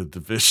stealing the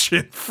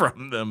Division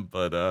from them,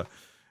 but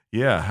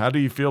yeah, how do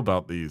you feel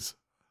about these?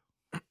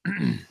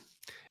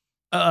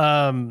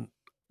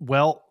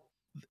 Well,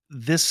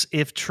 this,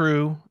 if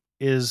true,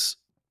 is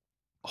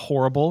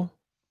horrible.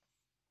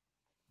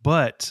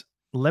 But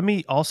let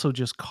me also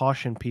just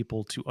caution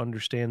people to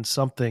understand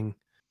something.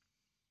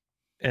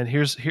 And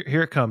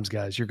here it comes,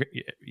 guys.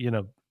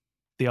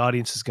 The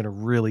audience is going to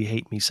really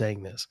hate me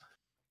saying this.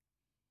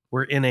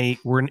 We're in a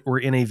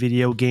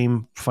video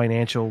game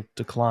financial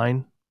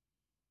decline,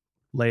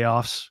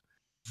 layoffs,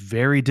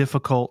 very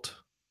difficult,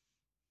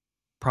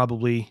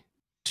 probably,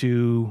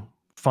 to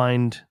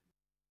find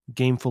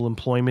gainful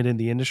employment in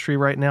the industry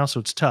right now. So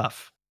it's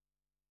tough.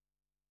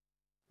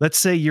 Let's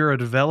say you're a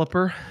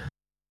developer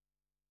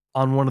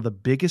on one of the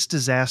biggest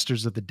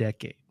disasters of the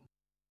decade.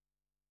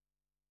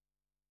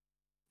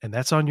 And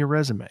that's on your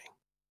resume.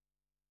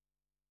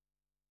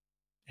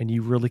 And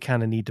you really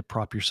kind of need to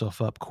prop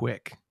yourself up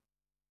quick.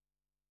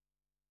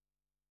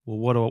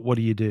 Well, what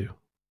do you do?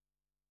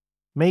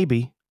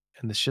 Maybe,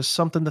 and it's just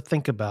something to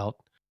think about.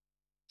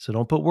 So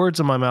don't put words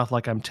in my mouth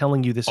like I'm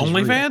telling you this is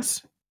real.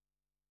 OnlyFans?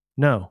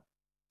 No.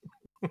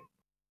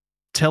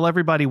 Tell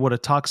everybody what a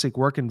toxic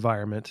work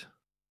environment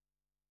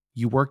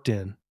you worked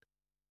in.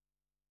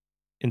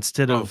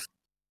 Instead of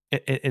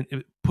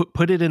and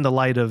put it in the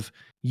light of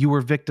you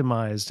were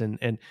victimized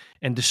and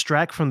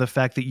distract from the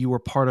fact that you were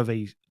part of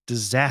a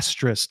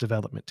disastrous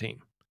development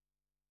team.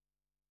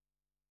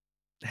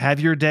 Have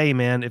your day,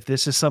 man. If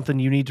this is something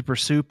you need to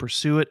pursue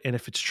it. And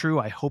if it's true,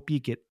 I hope you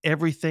get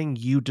everything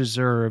you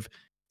deserve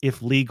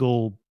if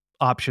legal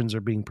options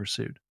are being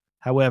pursued.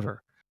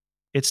 However,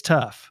 it's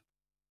tough.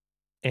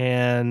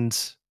 And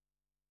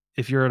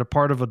if you're at a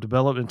part of a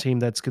development team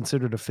that's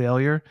considered a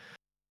failure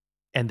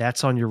and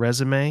that's on your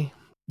resume,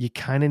 you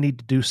kind of need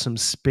to do some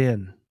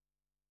spin.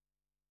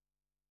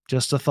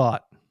 Just a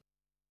thought.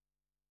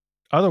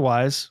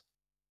 Otherwise,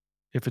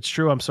 if it's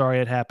true, I'm sorry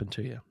it happened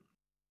to you.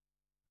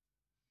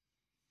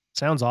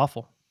 Sounds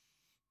awful.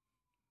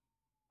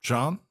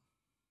 Sean?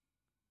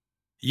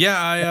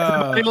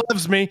 Yeah, Everybody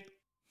loves me.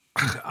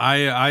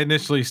 I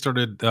initially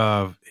started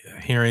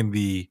hearing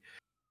the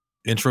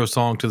intro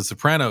song to The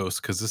Sopranos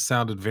because this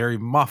sounded very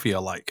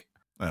mafia-like.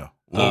 Oh,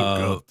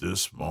 woke up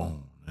this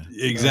morning.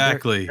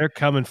 Exactly. They're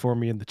coming for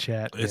me in the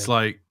chat. It's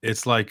man.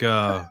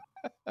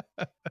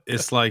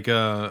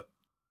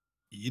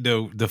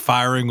 The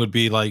firing would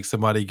be like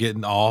somebody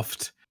getting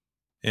offed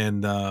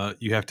and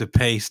you have to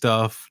pay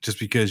stuff just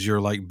because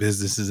you're like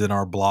businesses in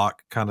our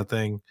block kind of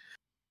thing.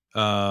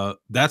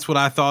 That's what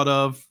I thought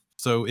of.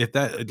 So if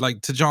that,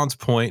 like, to John's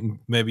point, and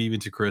maybe even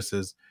to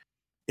Chris's,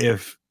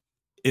 if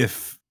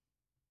this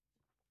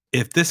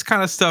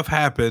kind of stuff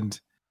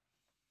happened,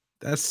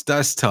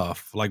 that's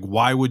tough. Like,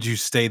 why would you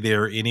stay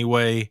there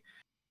anyway?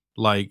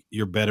 Like,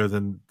 you're better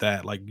than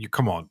that. Like, you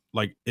come on.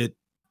 Like,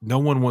 no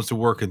one wants to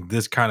work in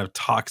this kind of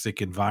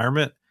toxic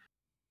environment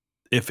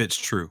if it's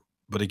true.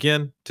 But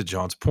again, to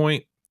John's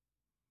point,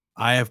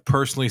 I have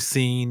personally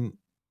seen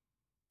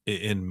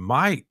in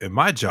my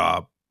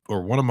job,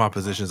 or one of my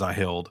positions I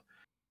held,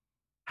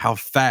 how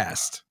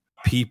fast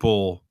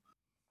people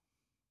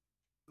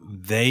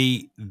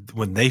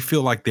when they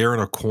feel like they're in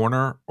a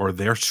corner or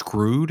they're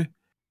screwed,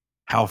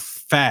 how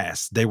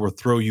fast they will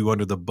throw you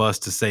under the bus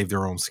to save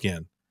their own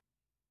skin.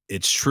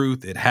 It's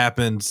truth. It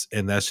happens.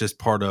 And that's just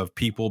part of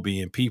people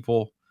being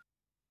people.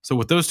 So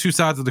with those two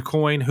sides of the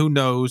coin, who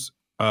knows?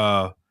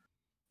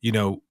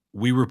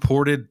 We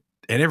reported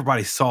and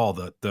everybody saw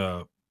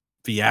the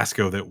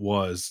fiasco that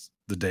was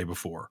the day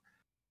before.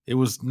 It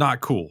was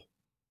not cool.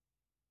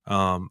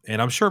 And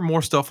I'm sure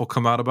more stuff will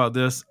come out about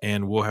this,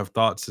 and we'll have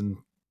thoughts and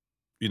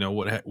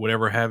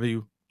whatever have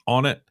you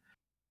on it.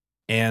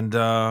 And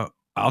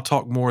I'll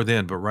talk more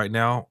then. But right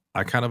now,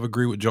 I kind of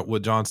agree with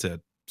what John said,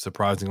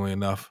 surprisingly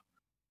enough.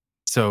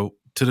 So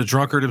to the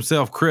drunkard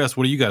himself, Chris,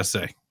 what do you got to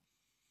say?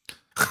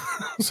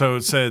 So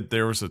it said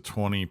there was a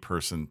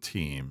 20-person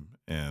team,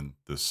 and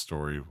this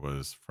story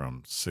was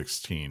from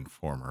 16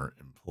 former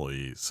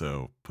employees.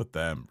 So put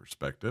that in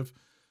perspective.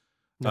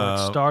 No,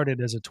 it started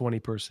as a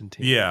 20-person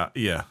team.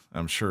 Yeah.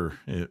 I'm sure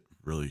it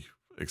really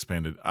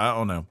expanded. I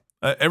don't know.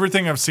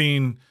 Everything I've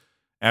seen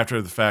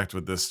after the fact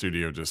with this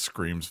studio just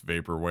screams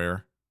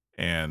vaporware,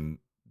 and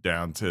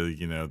down to,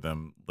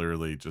 them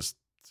literally just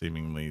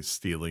seemingly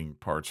stealing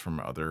parts from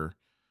other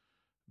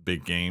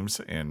big games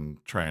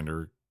and trying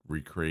to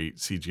recreate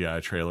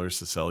CGI trailers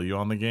to sell you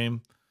on the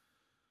game.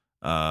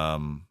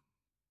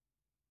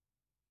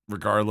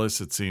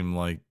 Regardless, it seemed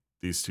like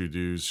these two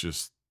dudes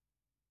just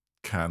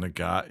kind of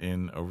got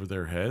in over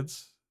their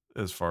heads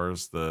as far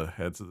as the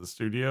heads of the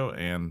studio.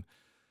 And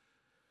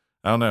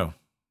I don't know,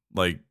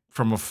 like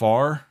from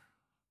afar,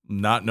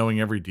 not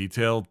knowing every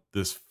detail,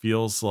 this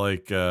feels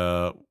like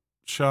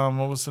Sean,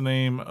 what was the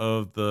name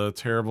of the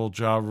terrible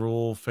Ja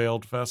Rule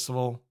failed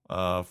festival?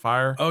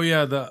 Fire. Oh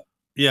yeah,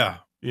 yeah.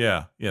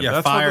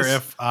 That's Fire,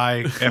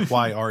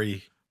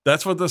 FIFYRE.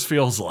 That's what this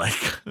feels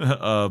like,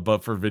 but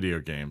for video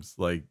games,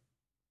 like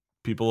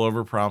people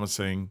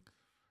overpromising,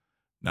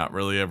 not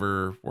really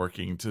ever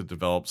working to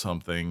develop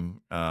something,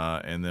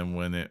 and then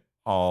when it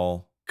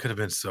all could have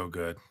been so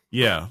good,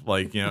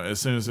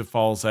 as soon as it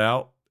falls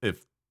out, it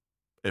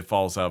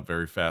falls out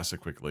very fast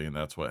and quickly, and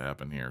that's what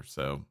happened here.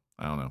 So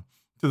I don't know.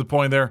 To the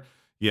point there,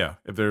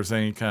 if there's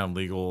any kind of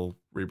legal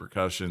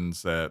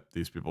repercussions that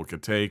these people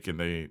could take and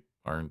they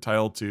are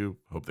entitled to,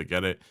 hope they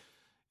get it.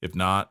 If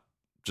not,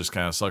 just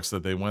kind of sucks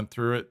that they went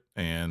through it,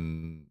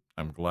 and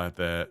I'm glad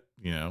that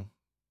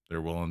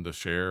they're willing to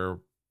share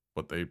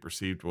what they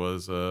perceived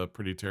was a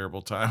pretty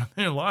terrible time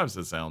in their lives,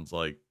 it sounds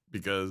like,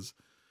 because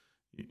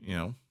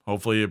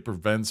hopefully it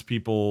prevents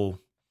people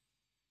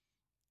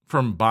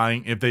from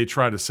buying if they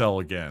try to sell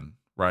again,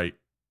 right?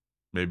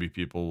 Maybe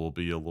people will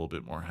be a little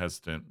bit more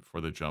hesitant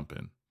before they jump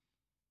in.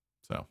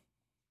 So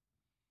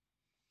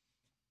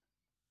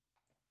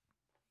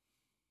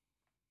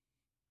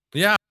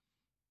yeah.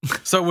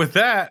 So with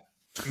that,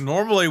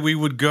 normally we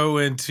would go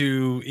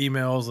into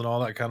emails and all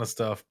that kind of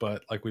stuff,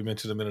 but like we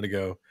mentioned a minute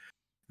ago,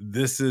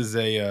 this is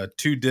a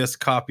 2-disc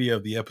copy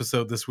of the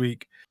episode this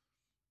week.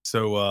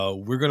 So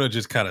we're going to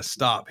just kind of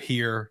stop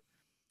here.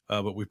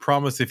 But we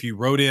promise if you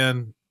wrote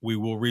in, we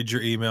will read your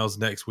emails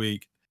next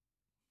week.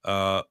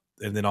 And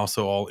then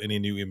also any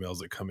new emails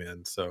that come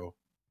in. So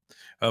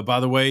by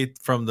the way,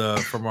 from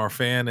our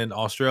fan in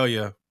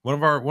Australia, one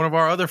of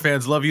our other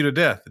fans love you to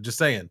death. Just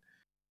saying.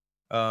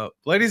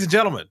 Ladies and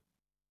gentlemen,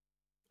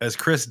 as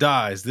Chris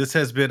dies, this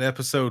has been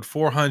episode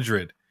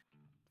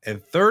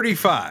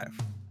 435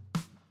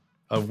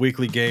 of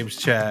Weekly Games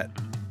Chat.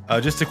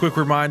 Just a quick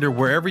reminder,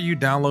 wherever you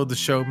download the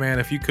show, man,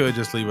 if you could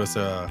just leave us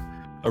a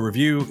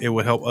review, it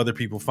would help other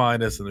people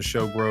find us and the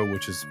show grow,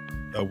 which is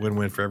a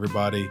win-win for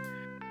everybody.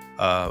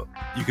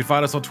 You can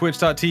find us on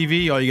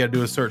twitch.tv. All you got to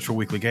do is search for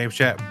Weekly Games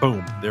Chat.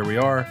 Boom, there we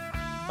are.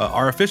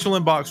 Our official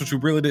inbox, which we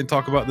really didn't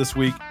talk about this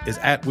week, is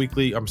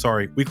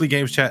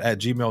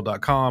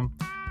weeklygameschat@gmail.com.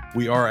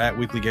 We are at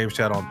Weekly Games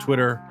Chat on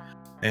Twitter.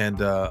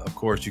 And of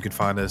course, you can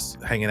find us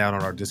hanging out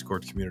on our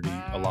Discord community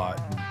a lot.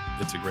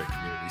 It's a great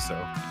community.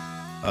 So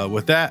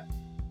with that,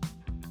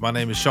 my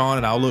name is Sean,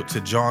 and I'll look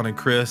to John and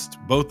Chris,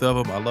 both of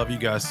them. I love you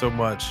guys so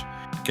much.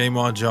 Game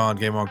on, John.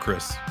 Game on,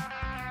 Chris.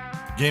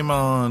 Game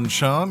on,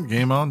 Sean.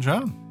 Game on,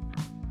 John.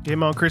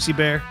 Game on, Chrissy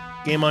Bear.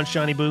 Game on,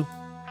 Shawnee Boo.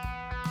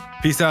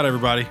 Peace out,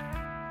 everybody.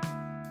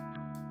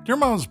 Your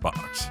mom's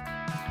box.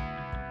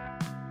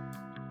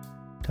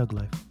 Tug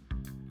life.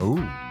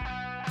 Ooh.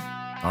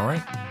 All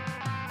right.